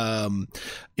 reading the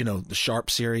Sharp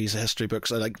series of history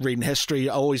books. I like reading history,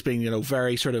 always being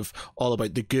very sort of all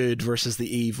about the good versus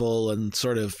the evil, and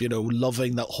sort of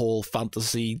loving that whole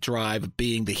fantasy drive of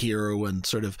being the hero and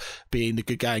sort of being the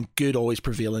good guy, and good always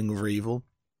prevailing over evil.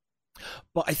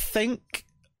 But I think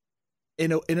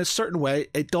in a certain way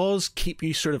it does keep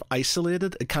you sort of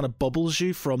isolated. It kind of bubbles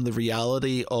you from the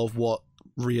reality of what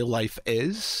real life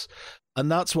is,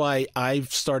 and that's why I've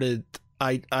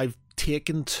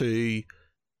taken to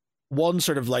one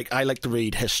sort of like, I like to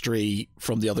read history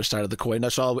from the other side of the coin.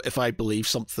 So if I believe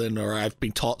something or I've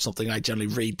been taught something, I generally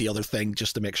read the other thing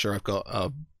just to make sure I've got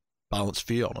a balanced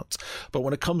view on it. But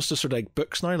when it comes to sort of like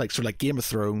books now, like sort of like Game of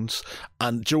Thrones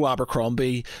and Joe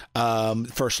Abercrombie,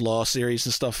 First Law series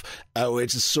and stuff,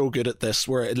 which is so good at this,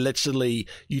 where it literally,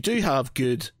 you do have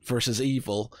good versus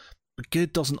evil, but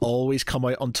good doesn't always come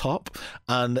out on top,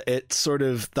 and it's sort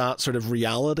of that sort of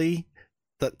reality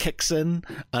that kicks in,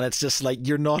 and it's just like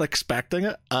you're not expecting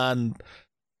it, and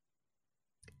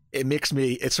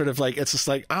it's sort of like, it's just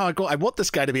like, I want this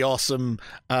guy to be awesome.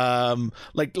 I'm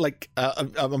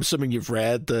assuming you've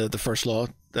read the First Law,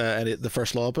 the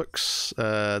First Law books,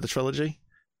 the trilogy,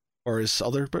 or his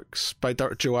other books by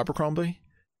Joe Abercrombie.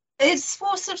 It's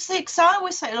 4 of 6. I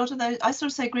always say a lot of those. I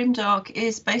sort of say grimdark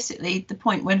is basically the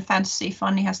point when fantasy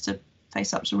finally has to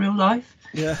face up to real life.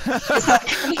 Yeah,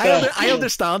 I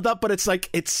understand that, but it's like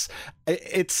it's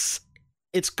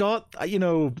got,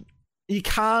 you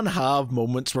can have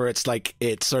moments where it's like,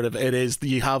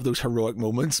 you have those heroic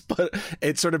moments, but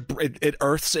it sort of,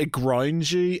 it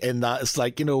grounds you in that it's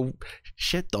like,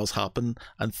 shit does happen,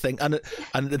 and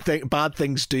bad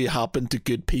things do happen to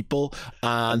good people,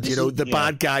 and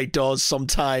bad guy does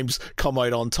sometimes come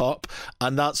out on top,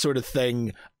 and that sort of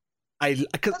thing.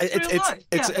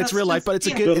 It's real life, but it's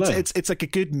a good, it's like a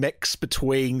good mix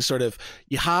between sort of,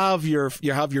 you have your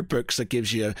books that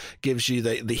gives you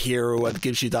the hero, and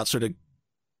gives you that sort of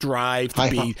drive to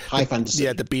be high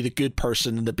fantasy, to be the good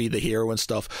person and to be the hero and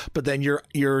stuff. But then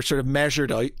you're sort of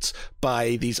measured out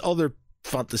by these other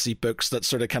fantasy books that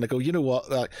sort of kind of go, you know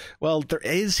what, well, there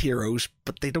is heroes,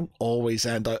 but they don't always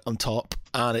end out on top,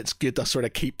 and it's good to sort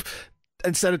of keep,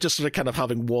 instead of just sort of kind of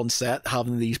having one set,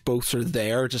 having these both sort of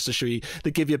there just to show you,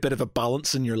 they give you a bit of a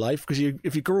balance in your life, because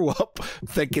if you grow up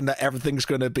thinking that everything's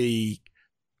going to be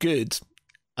good,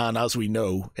 and as we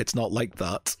know, it's not like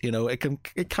that, you know, it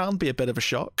can be a bit of a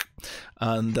shock.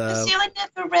 And see,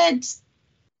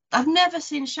 I've never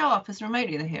seen Sharp as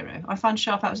remotely the hero. I find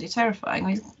Sharp absolutely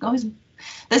terrifying.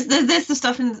 There's the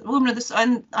stuff in Woman of the,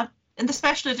 and in the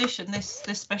special edition, this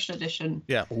special edition,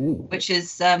 yeah, which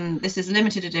is this is a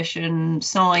limited edition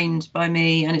signed by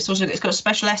me, and it's got a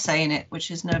special essay in it,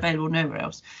 which is available nowhere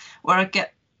else, where I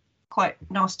get quite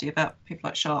nasty about people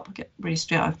like Sharp. I get really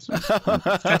stressed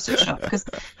at Sharp, because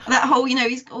that whole, you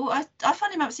know, I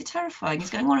find him absolutely terrifying. He's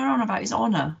going on and on about his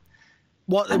honour.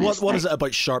 What is it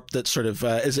about Sharp that sort of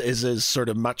is his sort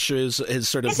of matches, his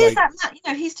sort of like, that, you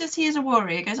know, he is a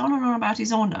warrior. He goes on and on about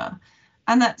his honour,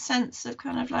 and that sense of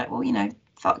kind of like, well, you know,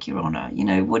 fuck your honour. You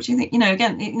know, what do you think? You know,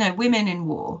 again, you know, women in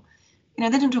war, you know,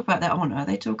 they don't talk about their honour.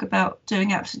 They talk about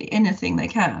doing absolutely anything they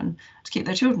can to keep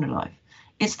their children alive.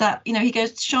 It's that, you know, he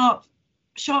goes, Sharp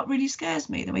really scares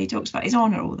me, the way he talks about his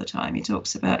honour all the time. He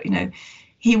talks about, you know,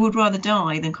 he would rather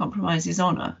die than compromise his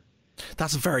honour.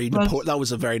 That's that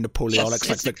was a very Napoleonic,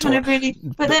 yes, like kind of really,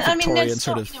 but then I mean, Victorian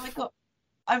sort of. You know,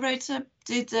 I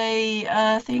did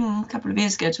a thing a couple of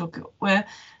years ago where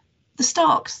the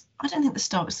Starks. I don't think the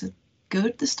Starks are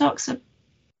good. The Starks are.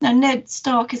 No, Ned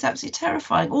Stark is absolutely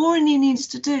terrifying. All he needs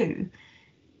to do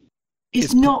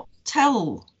is not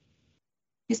tell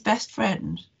his best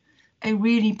friend a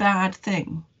really bad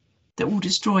thing that will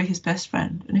destroy his best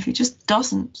friend, and if he just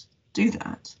doesn't do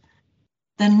that,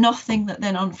 then nothing that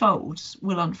then unfolds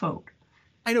will unfold.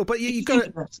 I know, but you got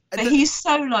it. But he's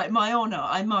so like, my honour,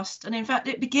 I must. And in fact,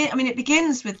 it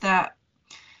begins with that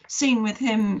scene with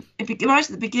him. Right at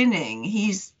the beginning,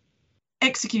 he's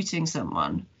executing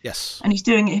someone. Yes. And he's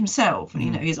doing it himself. And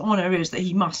you know, his honour is that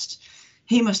he must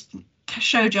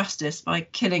show justice by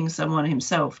killing someone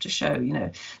himself, to show, you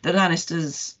know, the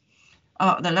Lannisters.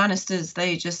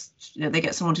 They just, you know, they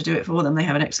get someone to do it for them. They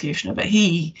have an executioner, but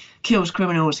he kills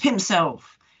criminals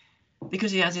himself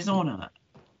because he has his honour.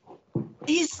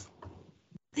 He's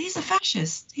a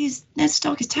fascist. Ned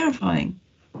Stark is terrifying.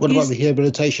 What about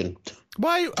rehabilitation?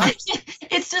 Why?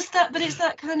 It's just that, but it's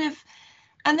that kind of,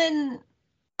 and then,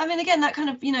 I mean, again, that kind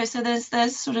of, you know, so there's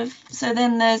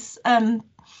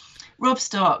Robb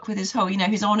Stark with his whole, you know,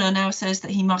 his honour now says that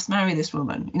he must marry this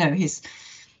woman. You know,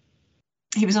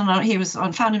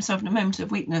 found himself in a moment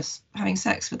of weakness having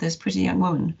sex with this pretty young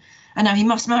woman, and now he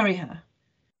must marry her.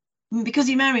 And because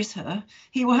he marries her,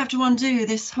 he will have to undo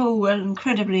this whole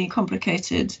incredibly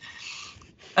complicated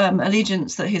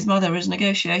allegiance that his mother has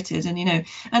negotiated, and you know,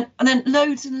 and then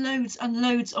loads and loads and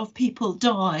loads of people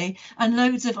die, and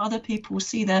loads of other people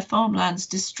see their farmlands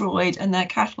destroyed, and their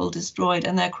cattle destroyed,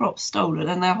 and their crops stolen,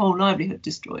 and their whole livelihood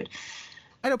destroyed.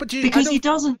 I know, but because he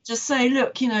doesn't just say,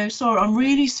 look, you know, sorry, I'm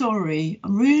really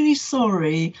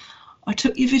sorry. I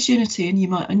took your virginity, and you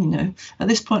might, and you know, at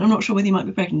this point, I'm not sure whether you might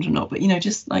be pregnant or not, but you know,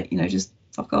 just like, you know, just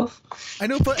fuck off. I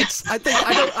know, but I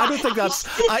don't think that's.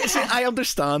 I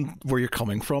understand where you're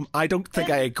coming from. I don't think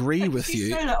I agree with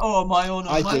you. So like, oh, my honour.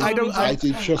 I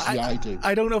do. Trust me, I do.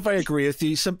 I don't know if I agree with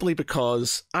you, simply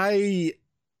because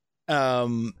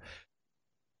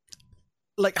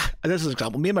like, this is an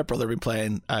example. Me and my brother have been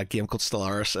playing a game called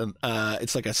Stellaris, and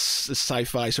it's like a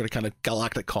sci-fi sort of kind of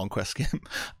galactic conquest game.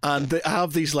 And they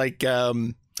have these like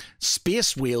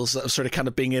space wheels that have sort of kind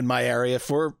of been in my area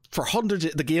for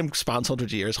hundreds. The game spans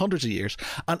hundreds of years,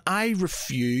 and I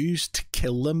refuse to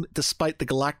kill them despite the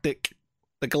galactic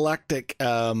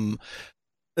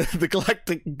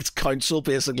council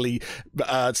basically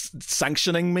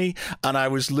sanctioning me, and I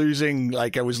was losing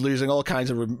all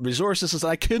kinds of resources,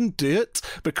 and I couldn't do it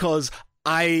because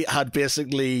I had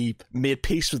basically made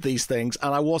peace with these things,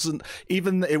 and I wasn't,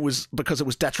 even it was because it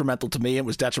was detrimental to me, it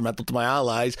was detrimental to my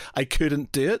allies, I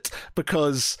couldn't do it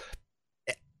because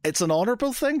it's an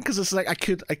honorable thing, because it's like I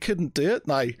couldn't do it.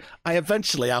 Now I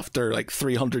eventually, after like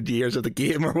 300 years of the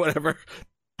game or whatever,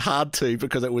 had to,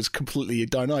 because it was completely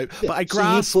down out. Yeah, but I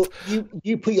grasped. So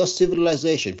you put your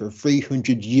civilization for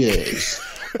 300 years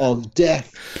of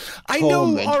death,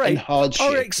 torment, and hardship.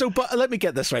 All right. So, but let me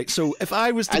get this right. So, if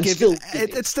I was to give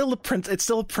it's still a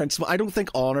principle. I don't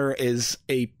think honor is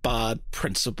a bad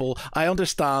principle. I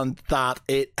understand that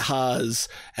it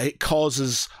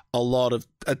causes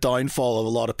a downfall of a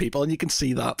lot of people, and you can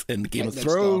see that in Game of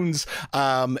Thrones.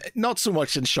 Not so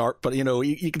much in Sharp, but you know,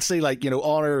 you can see, like, you know,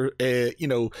 honor, you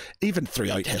know, even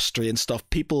throughout history and stuff,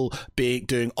 people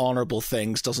doing honorable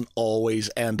things doesn't always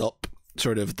end up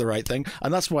sort of the right thing,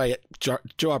 and that's why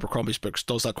Joe Abercrombie's books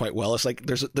does that quite well. It's like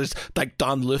there's like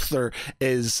Dan Luther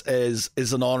is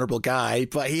an honorable guy,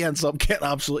 but he ends up getting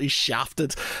absolutely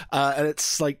shafted, and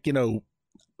it's like, you know,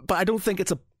 but I don't think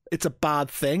it's a bad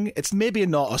thing. It's maybe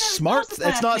not a smart.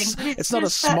 It's not a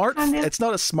smart thing.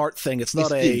 It's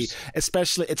not a,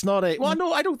 especially. It's not a. Well,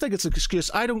 no, I don't think it's an excuse.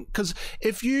 I don't, because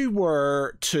if you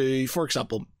were to, for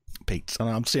example, Pete, and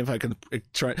I'm seeing if I can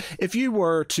try. If you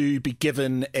were to be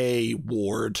given a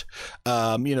ward,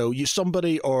 you know,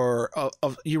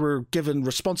 you were given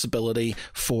responsibility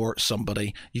for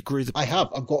somebody. You grew the.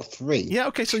 I've got 3. Yeah.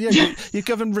 Okay. So yeah, you're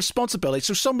given responsibility.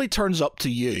 So somebody turns up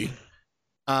to you.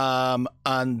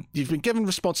 And you've been given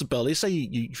responsibility. Say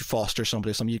you foster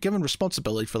somebody or something, you're given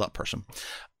responsibility for that person.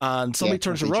 And somebody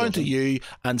turns around to you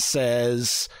and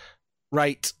says,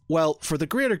 right, well, for the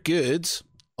greater good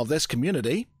of this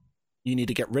community, you need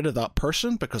to get rid of that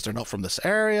person because they're not from this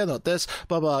area, not this,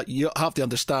 blah, blah. You have to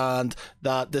understand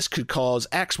that this could cause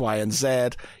X, Y, and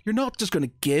Z. You're not just going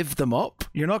to give them up.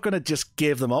 You're not going to just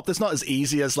give them up. It's not as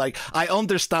easy as like, I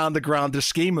understand the grander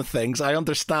scheme of things. I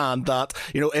understand that,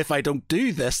 you know, if I don't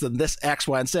do this, then this X,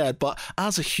 Y, and Z. But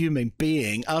as a human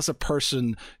being, as a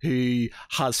person who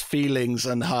has feelings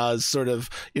and has sort of,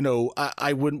 you know,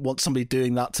 I wouldn't want somebody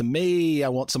doing that to me. I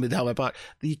want somebody to have my back.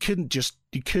 You couldn't just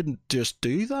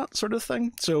do that sort of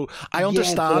thing. So I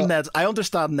understand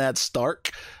Ned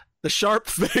Stark. The Sharp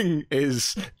thing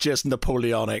is just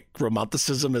Napoleonic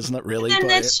romanticism, isn't it? Really, and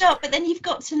Ned Sharp. But then you've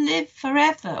got to live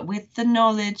forever with the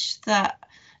knowledge that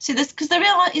because there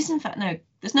is in fact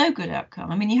there's no good outcome.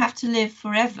 I mean, you have to live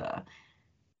forever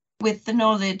with the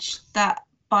knowledge that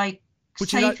by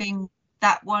saving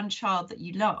that one child that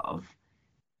you love,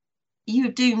 you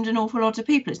have doomed an awful lot of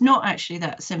people. It's not actually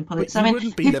that simple. It's, I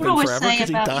mean, people always say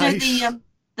about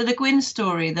the Le Guin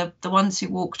story, the ones who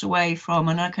walked away from,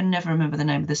 and I can never remember the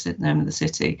name of the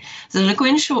city. The Le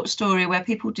Guin short story where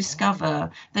people discover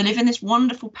they live in this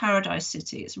wonderful paradise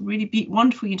city. It's a really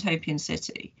wonderful utopian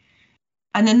city,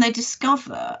 and then they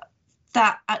discover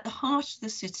that at the heart of the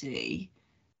city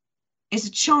is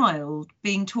a child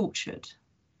being tortured,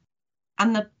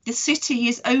 and the city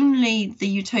is only the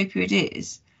utopia it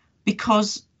is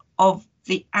because of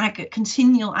the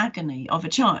continual agony of a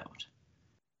child.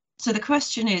 So the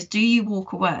question is, do you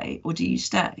walk away or do you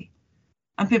stay?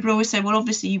 And people always say, well,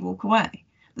 obviously you walk away.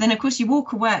 But then, of course, you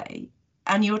walk away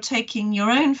and you're taking your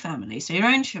own family, so your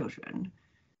own children.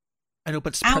 I know,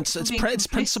 but it's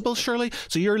principle, surely.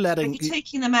 So you're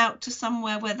taking them out to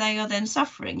somewhere where they are then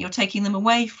suffering. You're taking them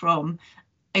away from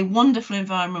a wonderful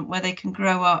environment where they can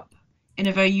grow up in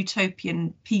a very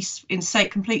utopian peace, in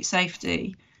complete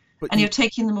safety. And you're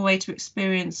taking them away to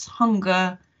experience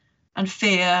hunger and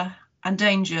fear and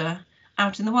danger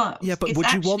out in the wild. Yeah, but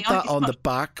would you want that on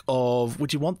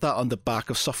the back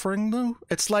of suffering though?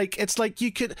 It's like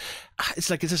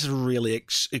this is a really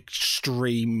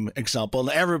extreme example, and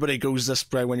everybody goes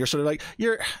this way when you're sort of like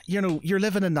you're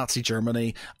living in Nazi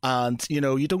Germany, and you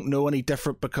know you don't know any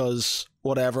different because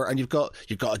whatever, and you've got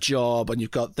a job and you've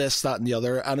got this, that, and the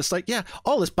other, and it's like, yeah,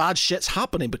 all this bad shit's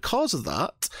happening because of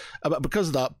that,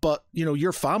 but you know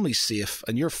your family's safe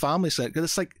and your family's safe.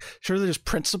 It's like, surely there's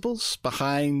principles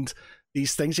behind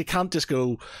these things. You can't just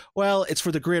go, well, it's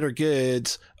for the greater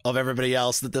good of everybody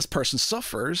else that this person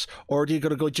suffers, or do you got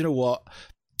to go, do you know what?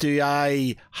 Do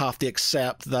I have to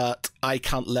accept that I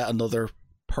can't let another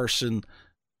person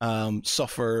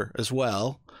suffer as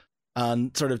well?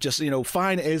 And sort of just, you know,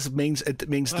 fine means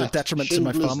the detriment to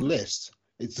my family. List.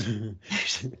 It's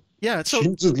yeah, so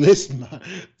Schindler's List, man.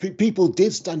 People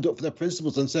did stand up for their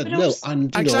principles and said no,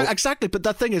 and exactly. But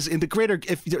that thing is, in the greater,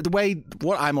 if the way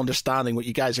what I'm understanding, what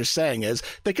you guys are saying is,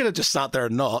 they could have just sat there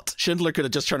and not. Schindler could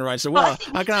have just turned around and said, "Well,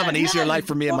 I can have an easier life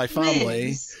for me and my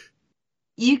family."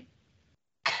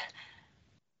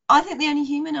 I think the only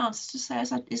human answer to say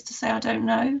is to say I don't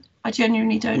know. I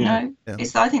genuinely don't know. Yeah.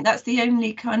 I think that's the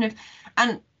only kind of,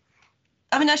 and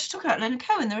I mean, I should talk about Leonard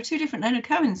Cohen. There are 2 different Leonard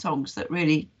Cohen songs that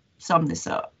really sum this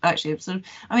up. Actually, there's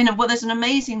an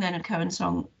amazing Leonard Cohen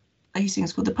song that he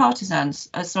sings called "The Partisans,"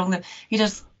 a song that he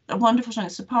does, a wonderful song.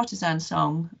 It's a partisan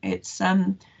song. It's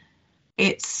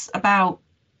about,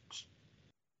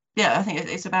 I think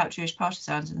it's about Jewish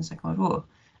partisans in the Second World War,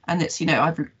 and it's, you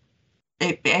know,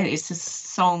 it's a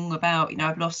song about, you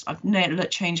know, I've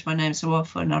changed my name so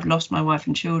often. I've lost my wife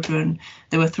and children.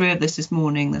 There were 3 of us this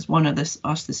morning. There's 1 of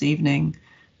us this evening,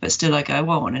 but still I go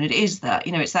on. And it is that,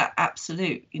 you know, it's that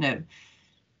absolute, you know,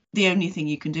 the only thing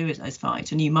you can do is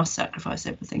fight, and you must sacrifice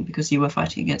everything because you are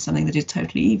fighting against something that is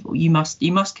totally evil. You must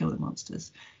kill the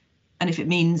monsters. And if it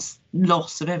means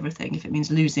loss of everything, if it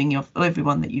means losing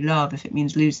everyone that you love, if it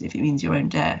means your own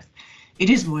death, it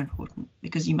is more important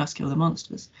because you must kill the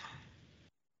monsters.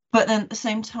 But then at the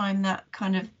same time, that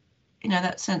kind of,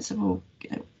 that sensible,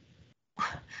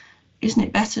 isn't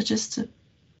it better just to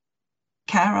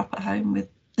care up at home with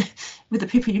the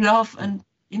people you love? And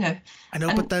I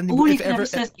know, but then all you can ever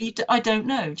say is, I don't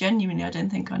know. Genuinely, I don't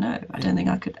think I know. I don't think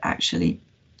I could actually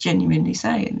genuinely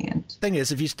say in the end. Thing is,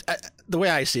 the way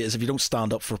I see it is, if you don't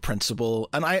stand up for principle,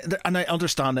 and I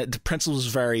understand that the principle is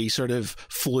very sort of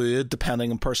fluid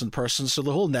depending on person to person. So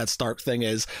the whole Ned Stark thing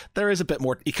is, there is a bit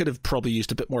more. He could have probably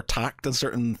used a bit more tact in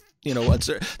certain.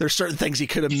 There's certain things he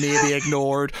could have maybe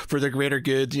ignored for the greater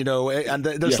good. And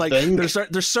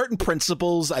there's certain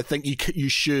principles I think you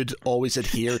should always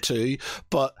adhere to.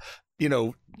 But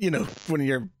when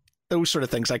you're those sort of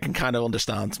things, I can kind of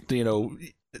understand.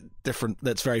 Different,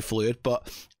 that's very fluid. But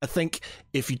I think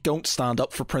if you don't stand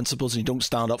up for principles and you don't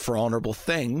stand up for honorable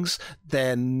things,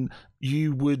 then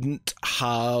you wouldn't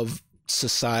have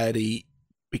society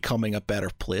becoming a better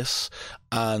place,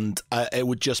 and it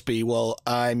would just be, well,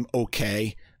 I'm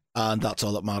okay, and that's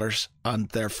all that matters, and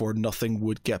therefore nothing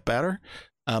would get better,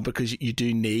 because you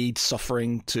do need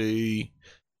suffering to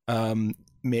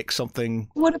make something.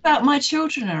 What about my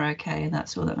children are okay, and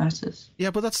that's all that matters?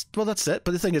 Yeah, but that's it.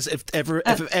 But the thing is, if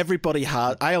everybody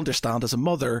had, I understand as a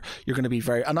mother, you're going to be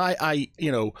very, and I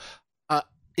don't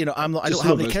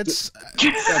have any kids.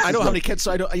 I don't have any kids,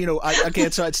 so I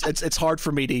don't. So it's hard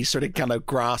for me to sort of kind of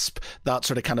grasp that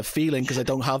sort of kind of feeling because I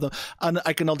don't have them, and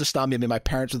I can understand maybe my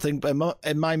parents would think, but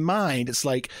in my mind, it's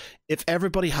like if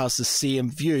everybody has the same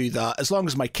view that as long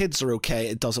as my kids are okay,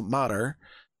 it doesn't matter,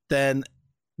 then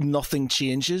nothing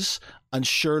changes, and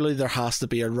surely there has to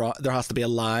be a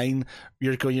line.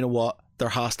 You're going, what? There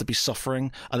has to be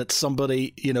suffering, and it's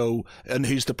somebody, and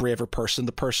who's the braver person?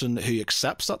 The person who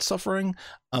accepts that suffering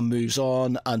and moves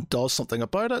on and does something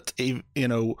about it,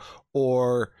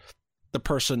 or the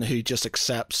person who just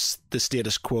accepts the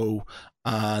status quo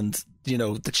and,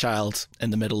 the child in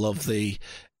the middle of the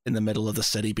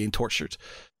city being tortured.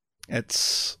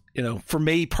 It's, for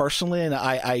me personally, and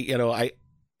I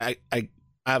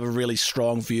have a really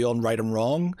strong view on right and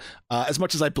wrong. As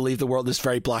much as I believe the world is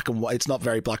very black and white, it's not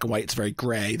very black and white, it's very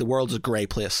grey. The world is a grey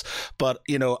place. But,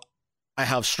 I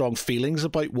have strong feelings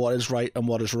about what is right and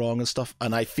what is wrong and stuff.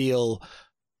 And I feel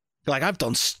like I've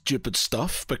done stupid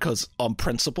stuff because on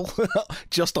principle,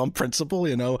 just on principle,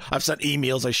 I've sent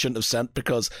emails I shouldn't have sent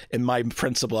because in my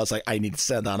principle, I was like, I need to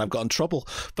send that and I've got in trouble.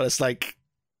 But it's like,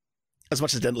 as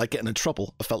much as I didn't like getting in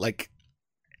trouble, I felt like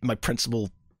my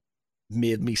principle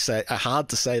made me say I had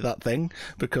to say that thing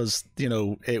because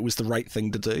it was the right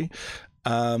thing to do.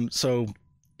 So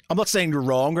I'm not saying you're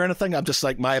wrong or anything. I'm just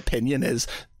like, my opinion is,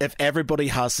 if everybody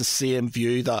has the same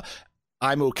view that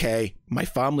I'm okay, my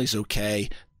family's okay,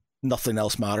 nothing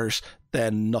else matters,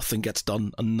 then nothing gets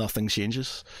done and nothing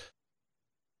changes.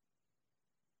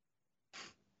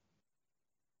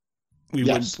 We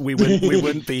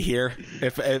wouldn't be here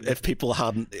if people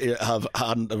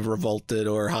hadn't revolted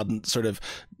or hadn't sort of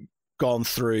gone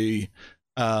through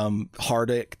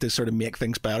heartache to sort of make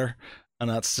things better, and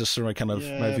that's just sort of kind of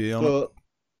my view on it.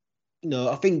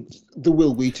 I think the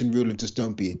Will Wheaton rule of just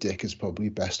don't be a dick is probably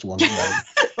the best one. Well,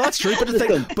 that's true,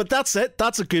 but that's it.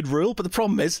 That's a good rule. But the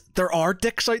problem is there are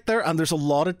dicks out there, and there's a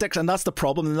lot of dicks, and that's the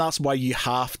problem, and that's why you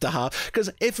have to have.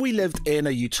 Because if we lived in a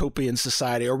utopian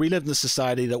society, or we lived in a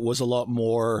society that was a lot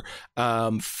more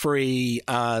free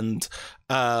and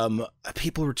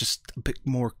people were just a bit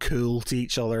more cool to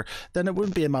each other, then it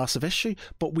wouldn't be a massive issue.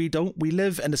 But we don't. We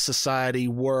live in a society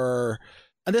where.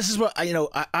 And this is what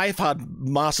I've had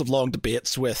massive long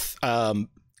debates with I've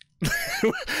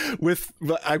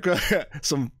got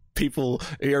some people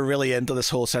who are really into this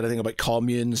whole side of thing about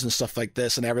communes and stuff like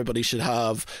this, and everybody should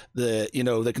have they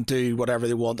can do whatever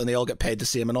they want and they all get paid the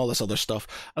same and all this other stuff.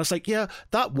 And it's like, yeah,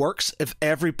 that works if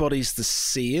everybody's the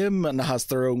same and has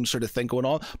their own sort of thing going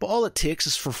on. But all it takes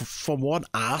is from one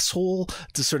asshole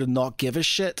to sort of not give a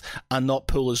shit and not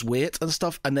pull his weight and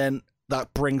stuff, and then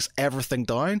that brings everything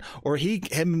down. Or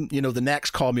him, the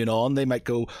next commune on, they might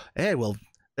go, hey, well,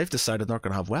 they've decided they're not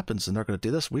going to have weapons and they're going to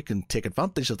do this. We can take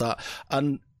advantage of that.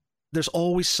 And there's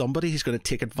always somebody who's going to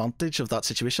take advantage of that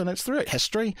situation. It's throughout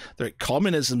history.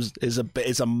 Communism is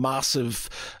a massive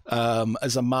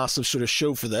sort of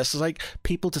show for this. It's like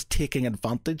people just taking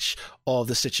advantage of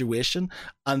the situation,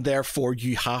 and therefore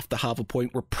you have to have a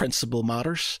point where principle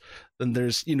matters. And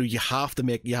there's, you have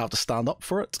to stand up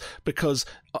for it, because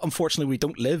unfortunately we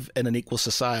don't live in an equal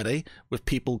society with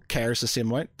people cares the same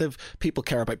amount. People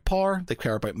care about power, they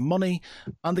care about money,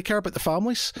 and they care about the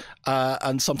families,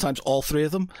 and sometimes all three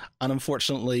of them. And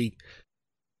unfortunately,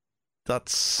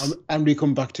 that's. And we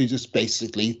come back to just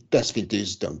basically, best thing to do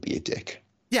is don't be a dick.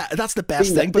 Yeah, that's the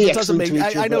best thing, but it doesn't mean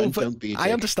I know. But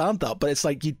I understand that, but it's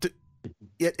like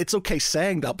it's okay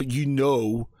saying that, but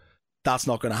that's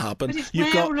not going to happen. But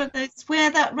it's where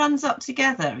that runs up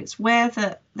together. It's where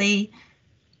the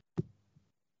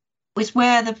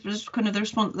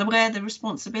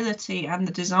responsibility and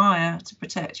the desire to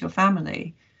protect your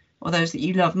family or those that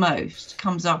you love most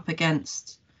comes up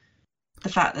against the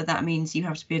fact that means you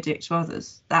have to be a dick to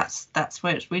others. That's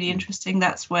where it's really interesting.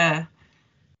 That's where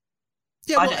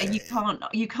you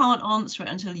can't answer it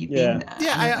until you've been there.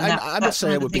 Yeah, I'm not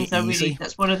saying it would be easy.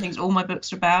 That's one of the things all my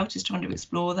books are about, is trying to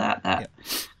explore that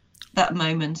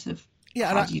moment of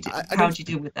how do you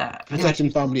deal with that? Protecting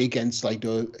family against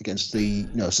the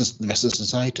rest of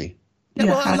society. Yeah,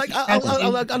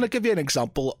 well, I'll give you an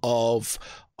example of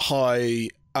how I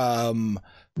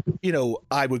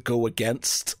would go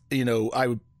against, I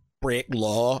would break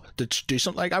law to do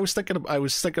something. Like I was thinking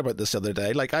about this the other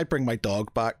day. Like I bring my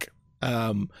dog back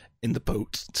in the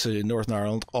boat to Northern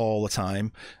Ireland all the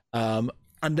time,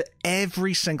 and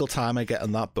every single time I get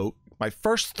on that boat, my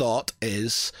first thought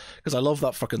is, because I love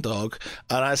that fucking dog,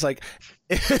 and I was like,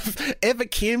 if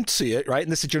it came to it, right,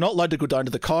 and they said you're not allowed to go down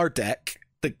to the car deck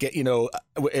to get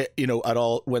at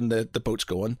all when the boat's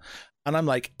going, and I'm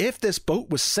like, if this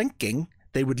boat was sinking,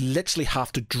 they would literally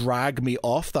have to drag me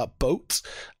off that boat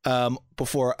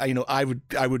before I would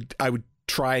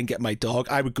try and get my dog.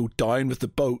 I would go down with the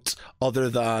boat other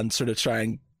than sort of try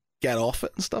and get off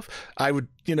it and stuff. I would,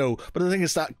 but the thing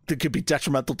is that it could be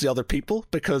detrimental to other people,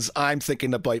 because I'm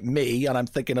thinking about me and I'm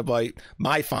thinking about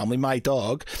my family, my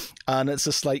dog, and it's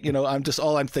just like,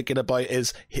 all I'm thinking about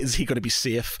is he going to be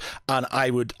safe? And I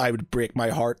would break my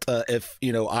heart if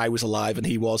I was alive and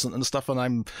he wasn't and stuff. And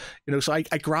I'm, so I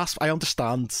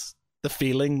understand the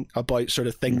feeling about sort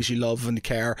of things you love and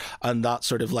care, and that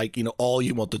sort of like, all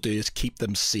you want to do is keep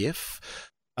them safe.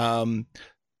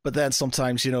 But then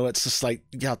sometimes, it's just like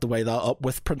you have to weigh that up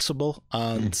with principle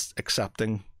and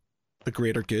accepting the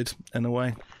greater good in a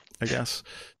way, I guess.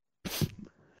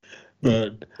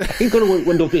 But I think I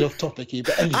went a bit off topic here.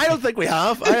 But anyway. I don't think we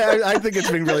have. I think it's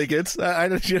been really good.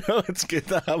 It's good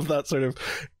to have that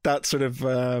sort of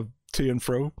to and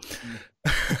fro.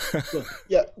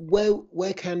 Yeah,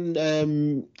 where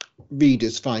can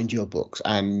readers find your books,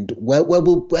 and where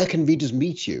can readers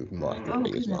meet you?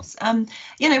 Goodness.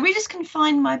 Readers can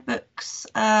find my books.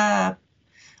 They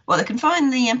can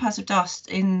find The Empires of Dust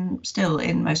still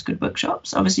in most good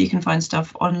bookshops. Obviously, you can find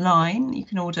stuff online. You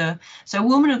can order. So,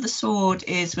 Woman of the Sword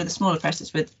is with a smaller press.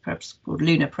 It's with perhaps called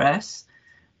Luna Press,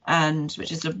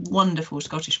 which is a wonderful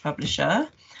Scottish publisher.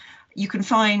 You can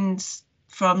find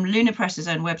from Luna Press's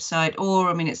own website,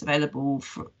 or it's available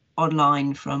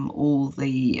online from all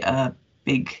the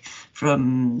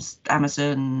from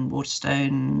Amazon,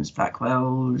 Waterstones,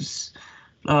 Blackwell's,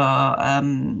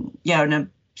 and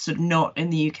sort of not in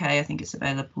the UK. I think it's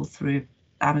available through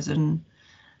Amazon,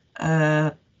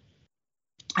 so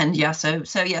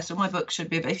my book should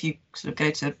be, if you sort of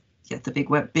go to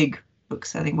the big book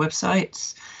selling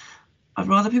websites. I'd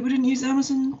rather people didn't use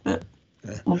Amazon, but.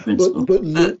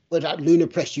 But at Luna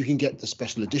Press you can get the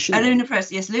special edition. At Luna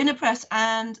Press, yes, Luna Press,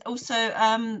 and also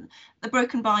the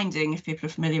Broken Binding, if people are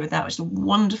familiar with that, which is a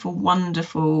wonderful,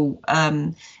 wonderful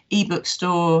ebook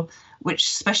store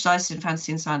which specialises in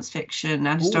fantasy and science fiction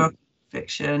and historical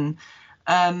fiction.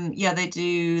 They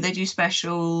do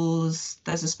specials.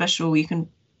 There's a special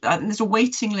there's a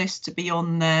waiting list to be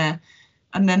on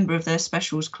a member of their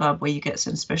specials club, where you get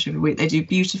some special every week. They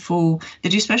do special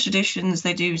editions,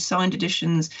 they do signed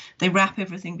editions, they wrap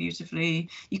everything beautifully.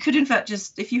 You could, in fact,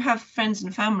 just, if you have friends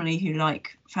and family who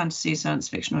like fantasy, science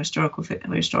fiction, or historical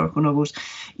novels,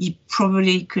 you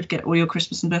probably could get all your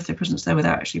Christmas and birthday presents there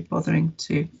without actually bothering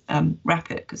to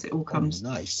wrap it, because it all comes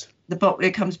nice.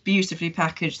 It comes beautifully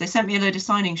packaged. They sent me a load of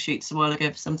signing sheets a while ago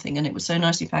for something, and it was so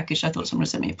nicely packaged, I thought someone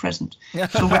had sent me a present.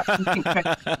 But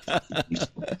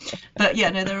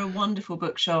they're a wonderful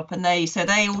bookshop, and they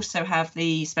also have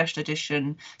the special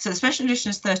edition. So the special edition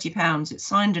is £30. It's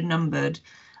signed and numbered,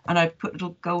 and I put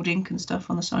little gold ink and stuff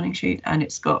on the signing sheet, and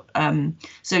it's got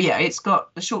it's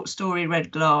got the short story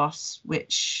Red Glass,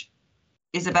 which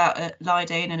is about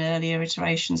Lydane in earlier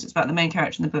iterations. It's about the main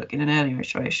character in the book in an earlier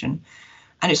iteration.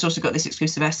 And it's also got this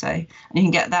exclusive essay, and you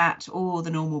can get that or the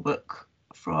normal book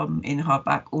in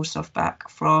hardback or softback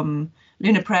from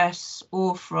Luna Press,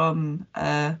 or from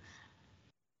a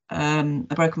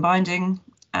Broken Binding,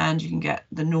 and you can get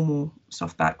the normal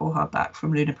softback or hardback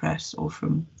from Luna Press or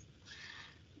from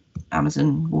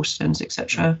Amazon, Waterstones,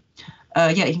 etc.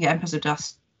 You can get Empires of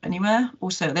Dust anywhere.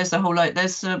 Also, there's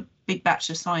a big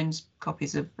batch of signed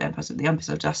copies of the Empires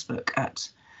of Dust book at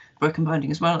Broken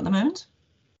Binding as well at the moment.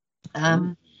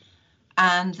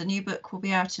 And the new book will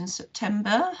be out in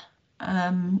September,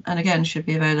 and again should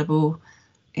be available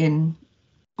in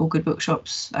all good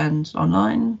bookshops and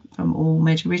online from all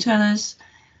major retailers.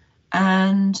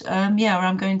 And where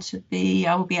I'm going to be,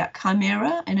 I will be at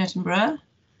Chimera in Edinburgh.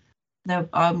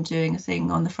 I'm doing a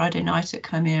thing on the Friday night at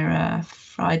Chimera,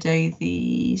 Friday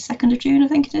the 2nd of June, I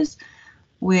think it is,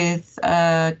 with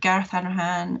Gareth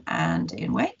Hanrahan and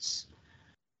Ian Waits.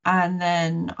 And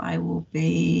then I will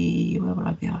be, where will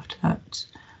I be after that?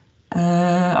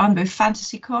 I'm with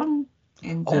FantasyCon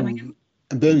in Birmingham.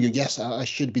 In Birmingham, yes, I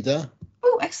should be there.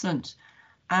 Oh, excellent.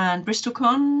 And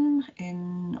BristolCon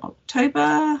in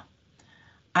October.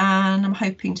 And I'm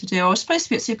hoping to do, I was supposed to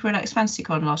be at Super Relaxed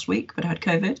FantasyCon last week, but I had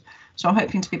COVID. So I'm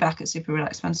hoping to be back at Super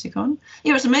Relaxed FantasyCon.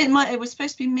 Yeah, it was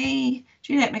supposed to be me,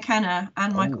 Juliet McKenna,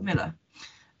 and Michael Miller.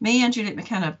 Me and Juliet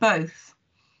McKenna both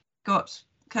got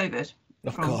COVID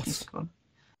from EasterCon.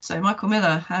 So Michael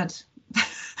Miller had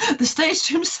the stage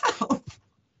to himself.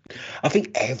 I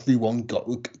think everyone got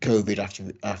COVID after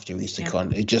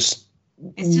EasterCon. It's just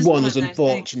one is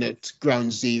unfortunate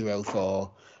ground zero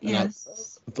for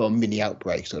for a mini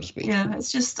outbreak, so to speak. Yeah,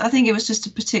 I think it was just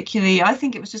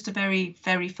a very,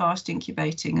 very fast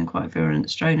incubating and quite virulent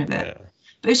strain of it. Yeah.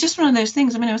 But it's just one of those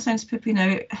things. I mean, I was saying to people,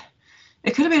 it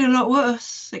could have been a lot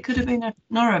worse. It could have been a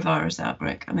norovirus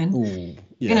outbreak. I mean,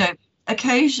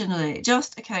 occasionally,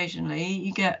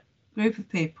 you get a group of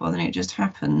people and it just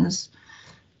happens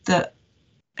that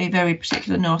a very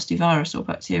particular nasty virus or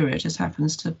bacteria just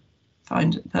happens to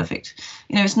find it perfect.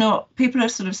 It's not, people are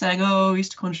sort of saying, oh,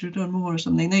 EasterCon should have done more or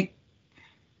something.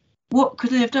 What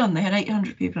could they have done? They had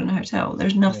 800 people in a hotel.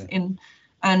 There's nothing,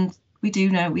 and we do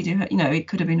know, it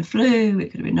could have been a flu,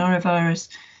 it could have been norovirus.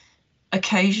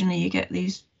 Occasionally you get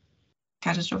these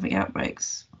catastrophic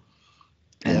outbreaks.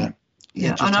 And,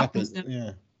 and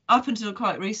up until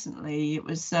quite recently, it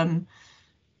was,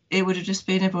 it would have just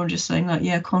been everyone just saying like,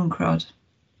 yeah, con crud.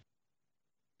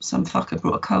 Some fucker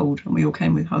brought a cold and we all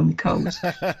came home with colds.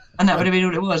 And that would have been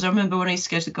all it was. I remember when I used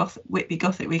to go to Whitby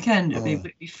Gothic weekend,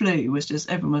 Whitby Flu was just,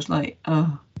 everyone was like,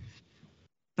 oh.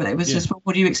 But it was just,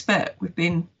 what do you expect? We've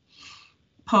been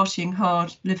partying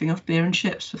hard, living off beer and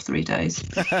chips for 3 days.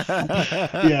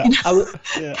 I was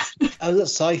at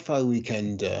Sci-Fi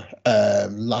Weekend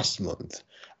last month,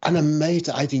 and I'm amazed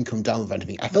that I didn't come down with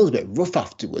anything. I felt a bit rough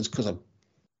afterwards because I'm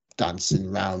dancing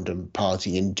around and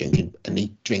partying and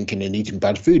drinking and eating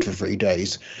bad food for 3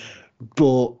 days.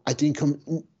 But I didn't come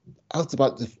out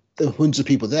about the hundreds of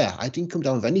people there. I didn't come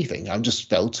down with anything. I just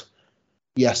felt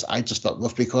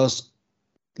rough because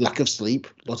lack of sleep,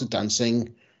 lots of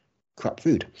dancing, crap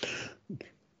food.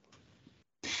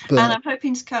 And I'm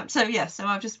hoping to come. So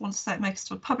I just want to make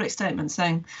a public statement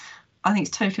saying I think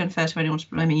it's totally unfair to anyone to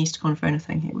blame EasterCon for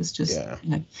anything. It was just,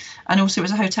 and also it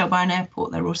was a hotel by an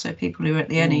airport. There were also people who were at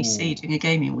the NEC doing a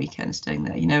gaming weekend staying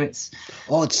there. It's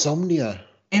Insomnia.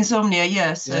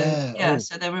 Yeah. So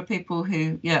so there were people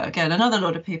who, again, another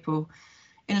lot of people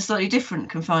in a slightly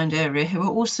different confined area who were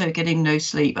also getting no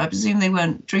sleep. I presume they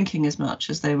weren't drinking as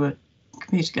much as they were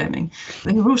computer gaming,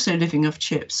 but who were also living off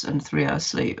chips and 3 hours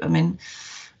sleep. I mean,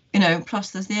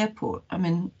 plus there's the airport. I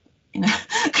mean,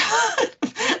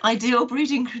 ideal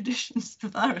breeding conditions for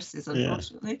viruses,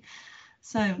 unfortunately.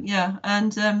 Yeah.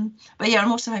 So but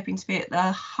I'm also hoping to be at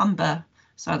the Humber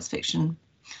science fiction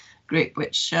group,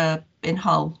 which in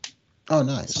Hull. Oh,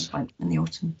 nice. Some point in the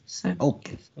autumn. So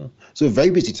so a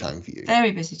very busy time for you.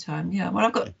 Very busy time. Yeah. Well,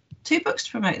 I've got 2 books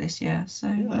to promote this year.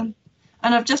 So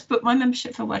and I've just booked my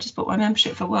membership for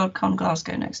Worldcon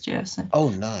Glasgow next year. So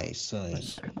nice.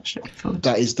 Very much looking forward.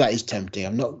 That is tempting.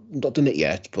 I'm not done it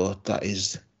yet, but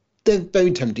they're very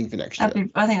tempting for next year. I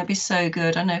think that'd be so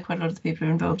good. I know quite a lot of the people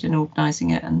who are involved in organising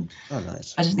it, and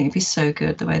nice. I just think it'd be so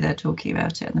good the way they're talking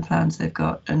about it and the plans they've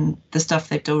got and the stuff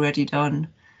they've already done.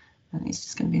 I think it's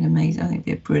just going to be amazing. I think it'd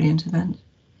be a brilliant event.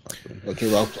 Okay,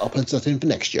 well, I'll pencil that in for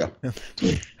next year.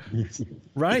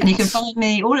 Right. And you can find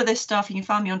me, all of this stuff, you can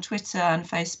find me on Twitter and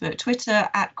Facebook. Twitter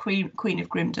at Queen of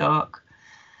Grimdark,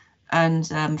 and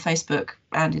Facebook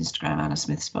and Instagram, Anna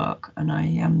Smith Spark. And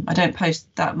I don't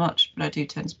post that much, but I do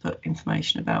tend to put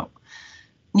information about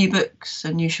new books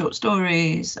and new short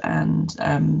stories and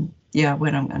when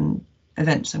and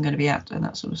events I'm going to be at and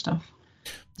that sort of stuff.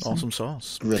 Awesome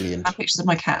sauce. Brilliant. And pictures of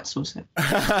my cats also.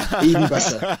 Even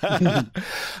better.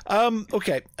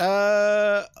 Okay.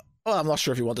 Well, I'm not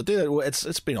sure if you want to do it.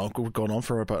 It's been going on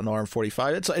for about an hour and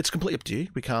 45. It's completely up to you.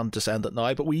 We can just end it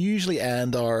now, but we usually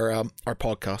end our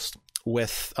podcast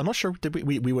with, I'm not sure, did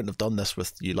we wouldn't have done this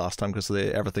with you last time because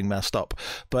everything messed up,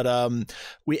 but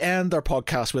we end our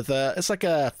podcast with it's like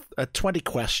a 20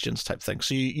 questions type thing.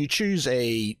 So you choose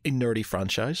a nerdy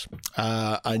franchise,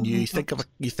 and you think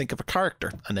of a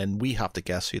character, and then we have to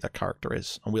guess who that character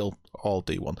is, and we'll all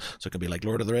do one. So it can be like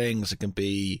Lord of the Rings, it can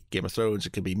be Game of Thrones,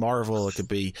 it can be Marvel, it could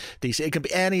be DC, it can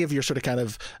be any of your sort of kind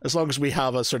of, as long as we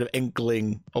have a sort of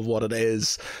inkling of what it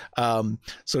is.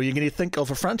 So you can either think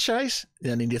of a franchise,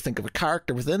 and then you think of a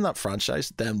character within that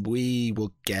franchise, then we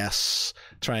will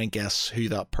try and guess who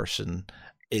that person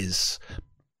is.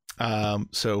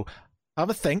 So have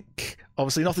a think.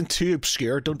 Obviously nothing too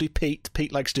obscure. Don't do Pete.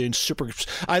 Pete likes doing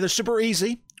either super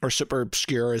easy or super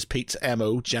obscure, as Pete's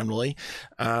MO generally.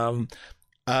 I've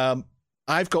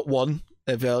got one,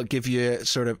 if I'll give you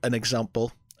sort of an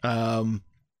example,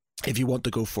 if you want to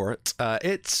go for it.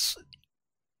 It's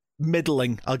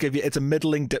middling. I'll give you. It's a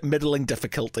middling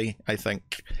difficulty, I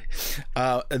think.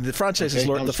 And the franchise is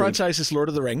Lord of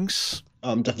the Rings.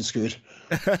 I'm definitely screwed.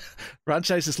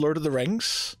 Franchise is Lord of the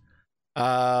Rings.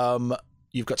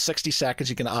 You've got 60 seconds.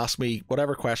 You can ask me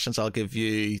whatever questions. I'll give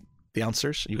you the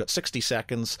answers. You've got 60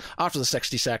 seconds. After the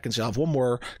 60 seconds, you'll have one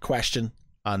more question,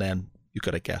 and then you've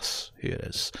got to guess who it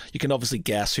is. You can obviously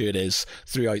guess who it is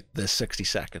throughout the 60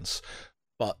 seconds,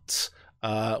 but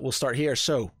we'll start here.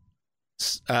 So,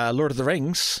 Lord of the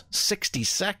Rings, 60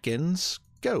 seconds,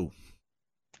 go.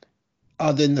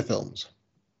 Are they in the films?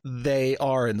 They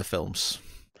are in the films.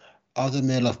 Are they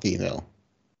male or female?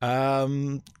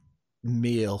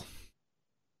 Male.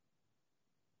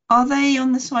 Are they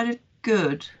on the side of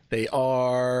good? They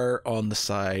are on the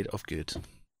side of good.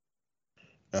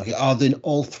 Okay, are they in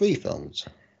all three films?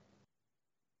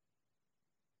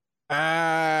 Yes.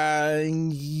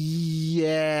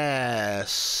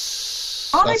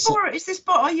 Are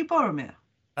you Boromir?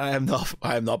 I am not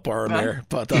Boromir, right.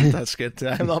 But that's good.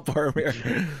 I'm not Boromir.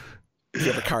 You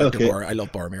have a character, okay. I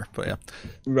love Boromir, but yeah.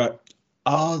 Right.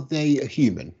 Are they a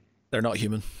human? They're not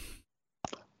human.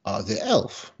 Are they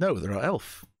elf? No, they're not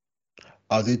elf.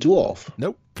 Are they dwarf?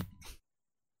 Nope.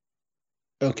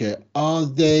 Okay. Are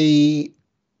they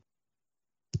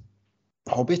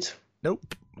hobbit?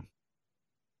 Nope.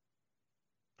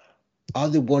 Are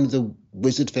they one of the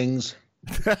wizard things?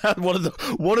 one of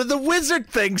the wizard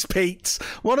things, Pete.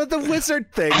 One of the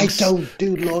wizard things. I don't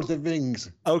do Lord of the Rings.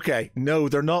 Okay, no,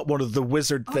 they're not one of the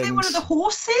wizard things. Are they one of the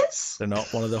horses? They're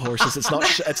not one of the horses. It's not.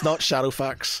 It's not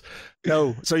Shadowfax.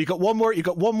 No. So you got one more. You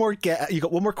got one more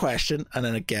question, and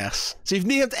then a guess. So you've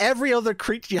named every other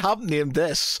creature. You haven't named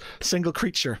this single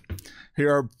creature, who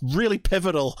are really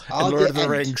pivotal in Lord of the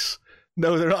Rings.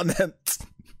 No, they're not an Ent.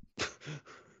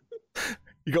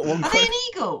 You got one. Are they an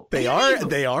eagle? They are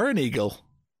an eagle.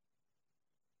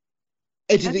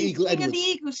 Eddie the Eagle. Edward. The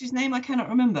eagles whose name I cannot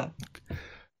remember.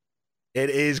 It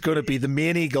is going to be the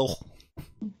main eagle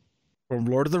from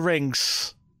Lord of the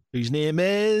Rings, whose name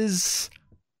is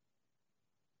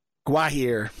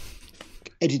Gwahir.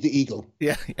 Eddie the Eagle.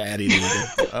 Yeah, Eddie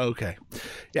the Eagle. Okay.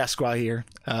 Yeah, Gwahir.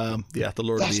 The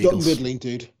Lord of the Eagles. That's not middling,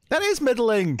 dude. That is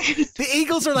middling. The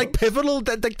Eagles are like pivotal.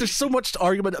 Like, there's so much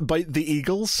argument about the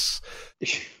Eagles.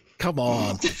 Come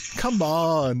on.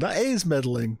 That is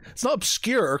middling. It's not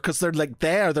obscure because they're like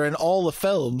there. They're in all the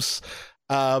films,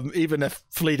 even if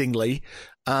fleetingly.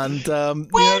 And what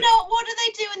do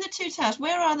they do in the Two Towers?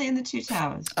 Where are they in the Two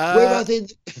Towers? Where are they?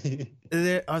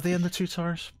 Are they in the Two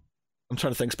Towers? I'm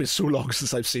trying to think. It's been so long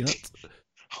since I've seen it.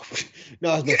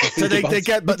 No, so they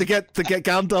get Gandalf. They get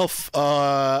Gandalf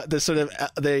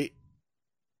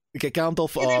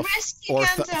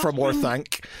from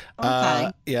Orthanc.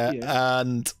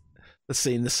 And let's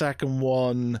see, in the second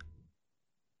one,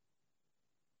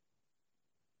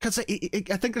 because I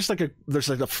think there's like a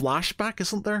flashback,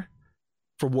 isn't there,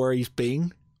 from where he's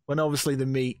been when obviously they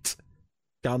meet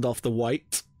Gandalf the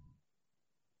White.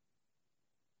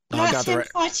 That's him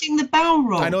fighting the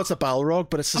Balrog. I know it's a Balrog,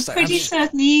 but it's just. I'm pretty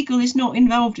certain the eagle is not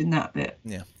involved in that bit.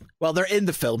 Yeah. Well, they're in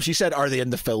the films. You said, "Are they in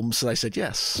the films?" And I said,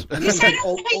 "Yes." You said,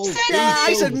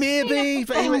 I said maybe,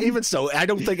 but even so, I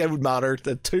don't think it would matter.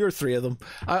 The 2 or 3 of them.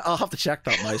 I'll have to check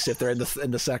that now. See if they're in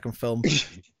the second film.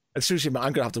 As soon as I'm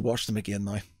gonna have to watch them again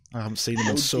now. I haven't seen them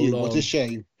in so long. What a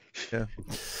shame. Yeah.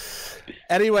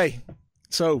 Anyway,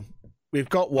 so we've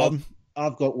got one.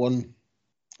 I've got one.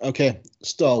 Okay,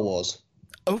 Star Wars.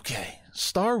 Okay,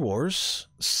 Star Wars,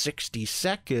 60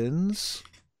 seconds,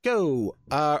 go.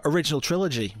 Original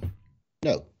trilogy.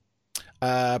 No.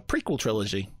 Prequel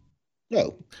trilogy.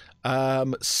 No.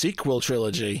 Sequel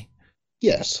trilogy.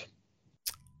 Yes.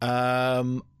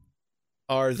 Are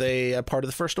they a part of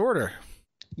the First Order?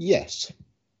 Yes.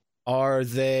 Are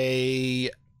they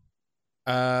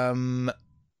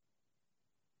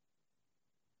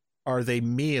Are they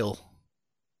male?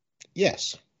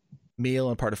 Yes. Male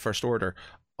and part of First Order.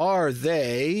 Are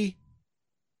they?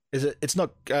 Is it? It's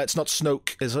not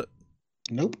Snoke, is it?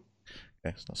 Nope.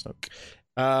 Okay, it's not Snoke.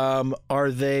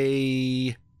 Are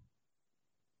they?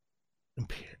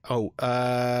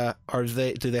 Are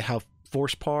they? Do they have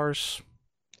force powers?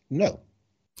 No.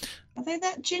 Are they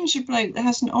that ginger bloke that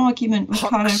has an argument with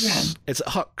Kylo Ren? Is it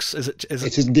Hux? Is it?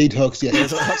 It is indeed Hux, yes.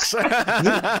 Is it Hux?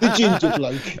 the ginger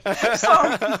bloke.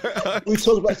 Sorry. We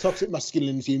talked about toxic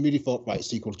masculinity and really thought, right,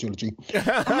 sequel trilogy.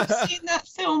 I've seen that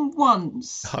film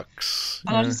once. Hux.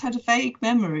 And I just had a vague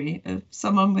memory of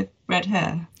someone with red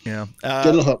hair. Yeah.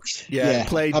 General Hux. Yeah,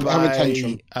 played by... Having a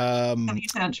tantrum. Having a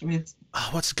tantrum, yes.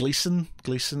 What's Gleason?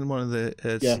 Gleason, one of the...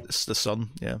 It's the son,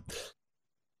 yeah.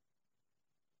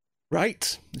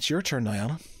 Right, it's your turn,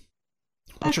 Diana.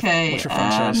 What's your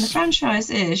franchise? The franchise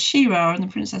is She-Ra and the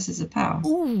Princesses of Power.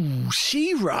 Ooh,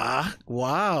 She-Ra.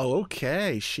 Wow,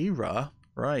 okay, She-Ra.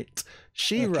 Right.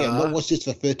 She-Ra. Okay, what was this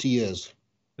for 30 years?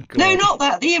 No, not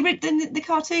that. The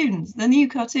cartoons. The new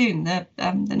cartoon. The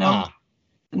cartoon.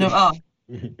 Okay.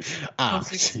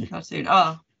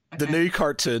 The new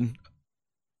cartoon.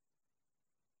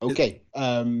 Okay.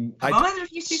 Have either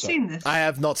of you two seen this? I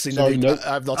have not seen the new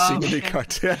cartoon.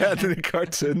 The new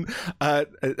cartoon.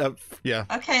 Yeah.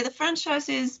 Okay, the franchise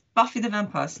is Buffy the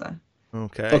Vampire Slayer.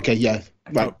 Okay. Okay, yeah.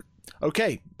 Right.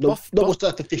 Okay. What's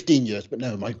that for 15 years, but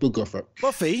no, Mike, we'll go for it.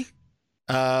 Buffy,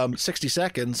 60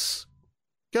 seconds.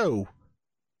 Go.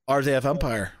 Are they a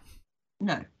vampire?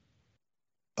 No.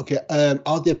 Okay,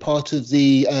 are they part of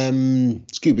the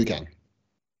Scooby Gang?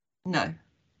 No.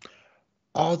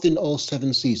 Are they in all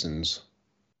 7 seasons?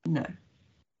 No.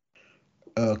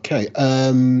 Okay.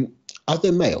 Are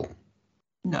they male?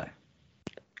 No.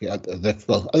 Yeah, are they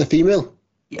female?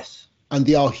 Yes. And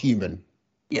they are human?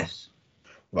 Yes.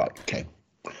 Right, okay.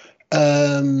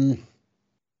 Are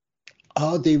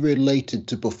they related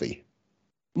to Buffy?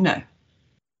 No.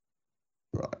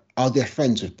 Right. Are they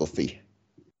friends with Buffy?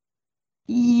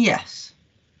 Yes.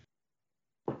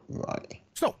 Right.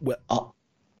 It's not It's not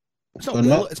So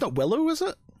Willow. It's not Willow, is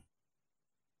it?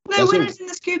 No, Willow's in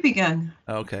the Scooby Gang.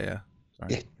 Okay, yeah.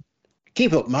 Sorry. Yeah.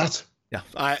 Keep up, Matt. Yeah,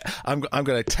 I'm going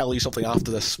to tell you something after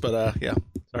this, but yeah.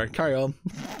 Sorry, carry on.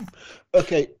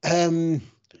 Okay.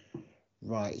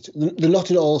 Right. They're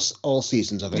not in all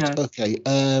seasons of it. No. Okay.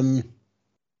 Okay.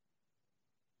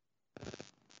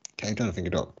 I'm trying to think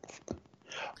it up.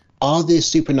 Are they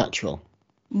supernatural?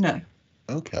 No.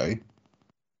 Okay.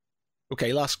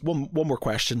 Okay, last one more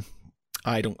question.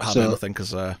 I don't have So- anything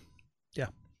because yeah.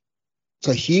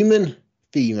 So human,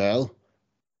 female.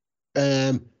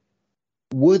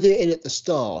 Were they in at the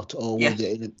start, or were Yeah.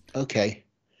 they in? Okay,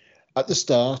 at the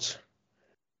start,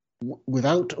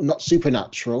 not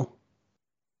supernatural,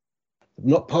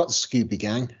 not part of the Scooby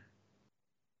Gang.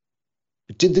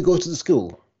 Did they go to the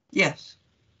school? Yes.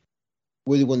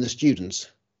 Were they one of the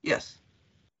students? Yes.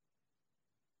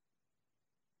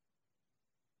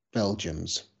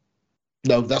 Belgians.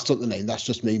 No, that's not the name. That's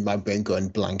just me. My brain going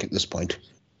blank at this point.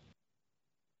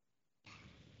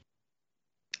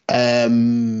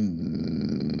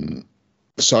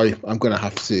 Sorry, I'm going to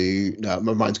have to. No,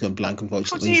 my mind's going blank,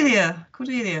 unfortunately.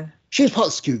 Cordelia. She was part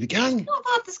of the Scooby Gang. Not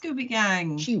part of the Scooby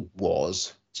Gang. She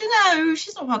was. Do you know,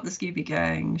 she's not part of the Scooby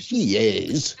Gang. She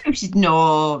is. No, she's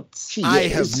not. I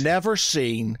have never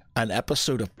seen an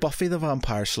episode of Buffy the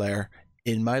Vampire Slayer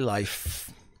in my life.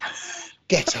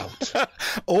 Get out.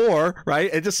 Or,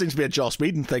 right, it just seems to be a Joss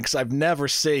Whedon thing, because I've never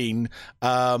seen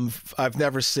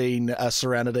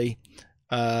Serenity.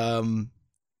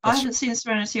 I haven't seen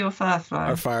Serenity or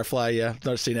Firefly. Or Firefly, yeah.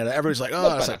 Never seen it. Everybody's like, oh,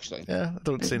 Not that's bad, like, actually. yeah, I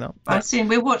don't see that.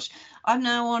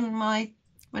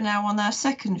 We're now on our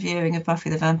second viewing of Buffy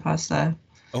the Vampire Slayer.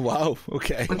 Oh, wow.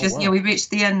 Okay. We reached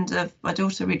the end of, my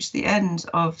daughter reached the end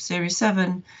of series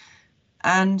 7,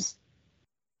 and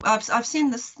I've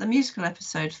seen the musical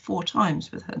episode 4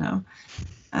 times with her now,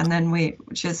 and then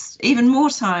which is even more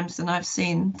times than I've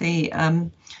seen the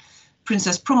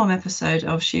Princess Prom episode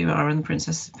of She-Ra and the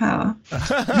Princess of Power.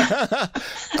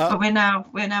 But we're now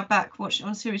back watching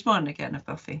on series 1 again of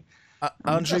Buffy.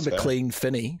 Andrew That's fair. McLean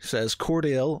Finney says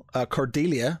Cordelia,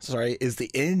 is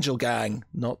the Angel Gang,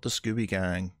 not the Scooby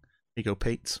Gang. Here you go,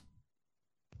 Pete.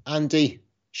 Andy,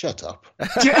 shut up.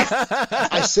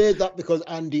 I say that because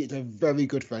Andy is a very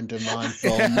good friend of mine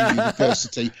from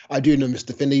university. I do know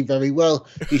Mr. Finney very well.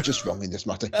 He's just wrong in this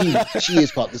matter. She is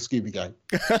part of the Scooby Gang.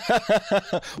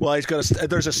 Well,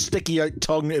 there's a sticky out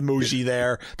tongue emoji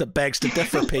there that begs to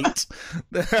differ, Pete.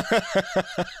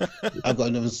 I've got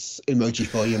another emoji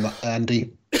for you,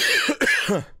 Andy.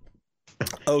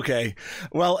 Okay.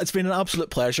 Well, it's been an absolute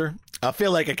pleasure. I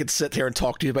feel like I could sit here and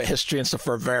talk to you about history and stuff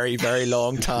for a very, very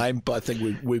long time, but I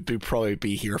think we'd probably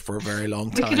be here for a very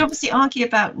long time. We could obviously argue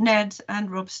about Ned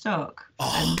and Rob Stark.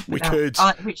 Oh, we could.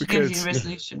 Which gives you a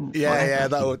resolution. Yeah,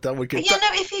 that would good. But,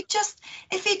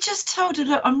 if he just told her,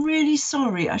 look, I'm really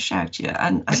sorry I shagged you,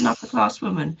 and as an upper class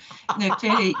woman,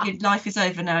 clearly your life is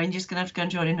over now, and you're just gonna have to go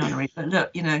and join a nunnery. But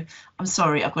look, I'm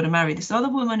sorry, I've got to marry this other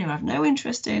woman who I have no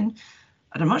interest in.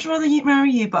 I'd much rather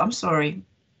marry you, but I'm sorry.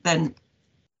 Then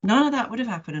none of that would have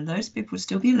happened, and those people would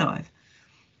still be alive.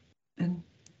 And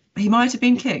he might have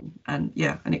been king, and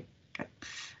it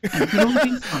could all have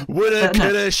been fun. Woulda,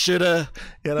 coulda, shoulda,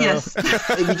 Yes.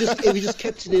 if he just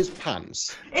kept it in his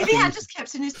pants. If he had just kept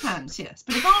it in his pants, yes.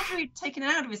 But if after he'd taken it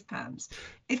out of his pants,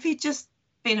 if he'd just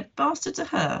been a bastard to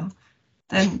her,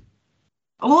 then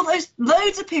all those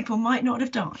loads of people might not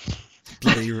have died.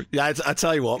 Yeah, I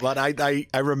tell you what, man.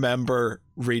 I remember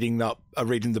reading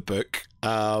the book,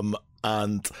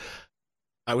 and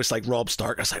I was like, Rob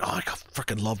Stark. I was like, oh, I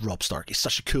freaking love Rob Stark. He's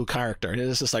such a cool character. And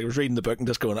it's just like I was reading the book and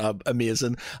just going,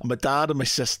 amazing. And my dad and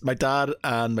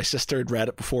my sister had read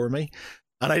it before me.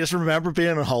 And I just remember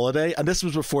being on holiday, and this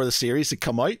was before the series had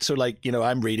come out. So like,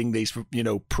 I'm reading these,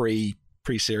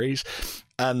 pre-series,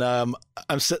 and I'm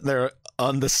sitting there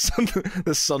on the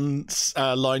sun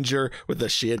lounger with the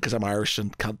shade because I'm Irish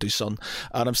and can't do sun,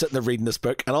 and I'm sitting there reading this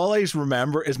book, and all I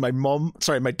remember is my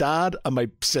dad and my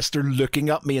sister looking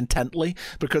at me intently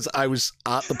because I was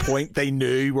at the point they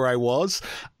knew where I was,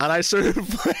 and I sort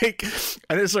of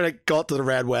got to the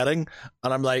Red Wedding,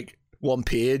 and I'm like one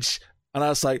page, and I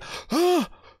was like, oh,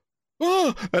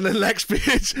 and the next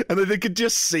page, and then they could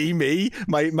just see me,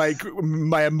 my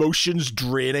emotions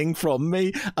draining from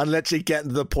me, and literally getting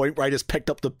to the point where I just picked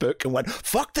up the book and went,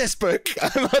 "Fuck this book!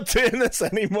 I'm not doing this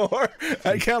anymore.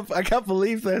 I can't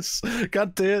believe this.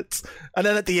 Can't do it." And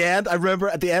then at the end, I remember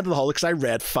at the end of the holiday, because I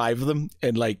read 5 of them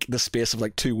in like the space of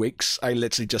like 2 weeks. I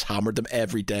literally just hammered them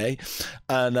every day,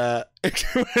 and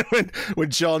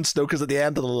when Jon Snow, because at the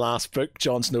end of the last book,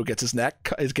 Jon Snow gets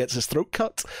his throat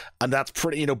cut, and that's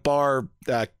pretty, bar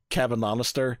Kevin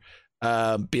Lannister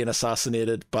being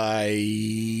assassinated by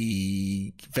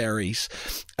Varys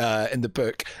in the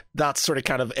book. That's sort of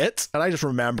kind of it. And I just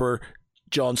remember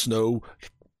Jon Snow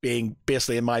being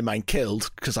basically in my mind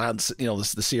killed because I hadn't,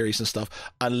 the series and stuff,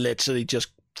 and literally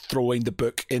just throwing the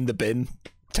book in the bin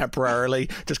temporarily,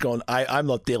 just going, I'm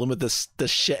not dealing with this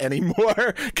shit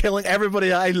anymore. Killing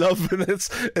everybody I love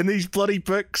in these bloody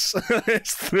books. I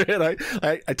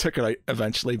took it out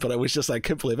eventually, but I was just, I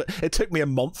couldn't believe it. It took me a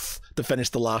month to finish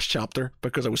the last chapter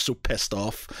because I was so pissed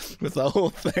off with the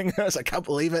whole thing. I was like, I can't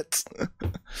believe it.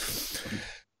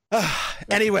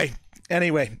 Anyway,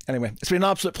 it's been an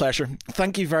absolute pleasure.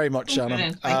 Thank you very much,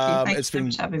 Anna. Thank you. It's been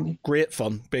having me. Great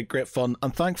fun,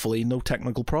 and thankfully no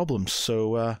technical problems.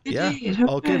 So I'll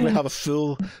give we have a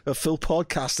full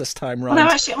podcast this time round. Well,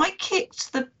 no, actually, I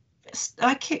kicked the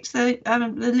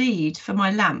lead for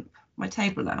my lamp, my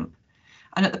table lamp,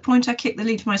 and at the point I kicked the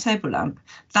lead for my table lamp,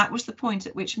 that was the point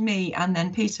at which me and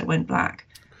then Peter went black.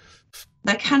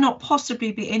 There cannot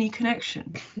possibly be any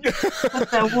connection,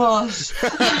 but there was.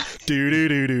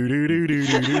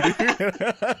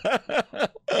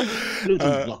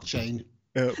 Blockchain.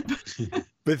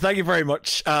 But thank you very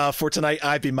much for tonight.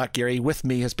 I've been Matt Geary. With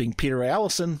me has been Peter Ray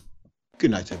Allison. Good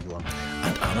night, everyone.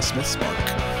 And Anna Smith Spark.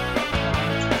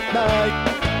 Bye.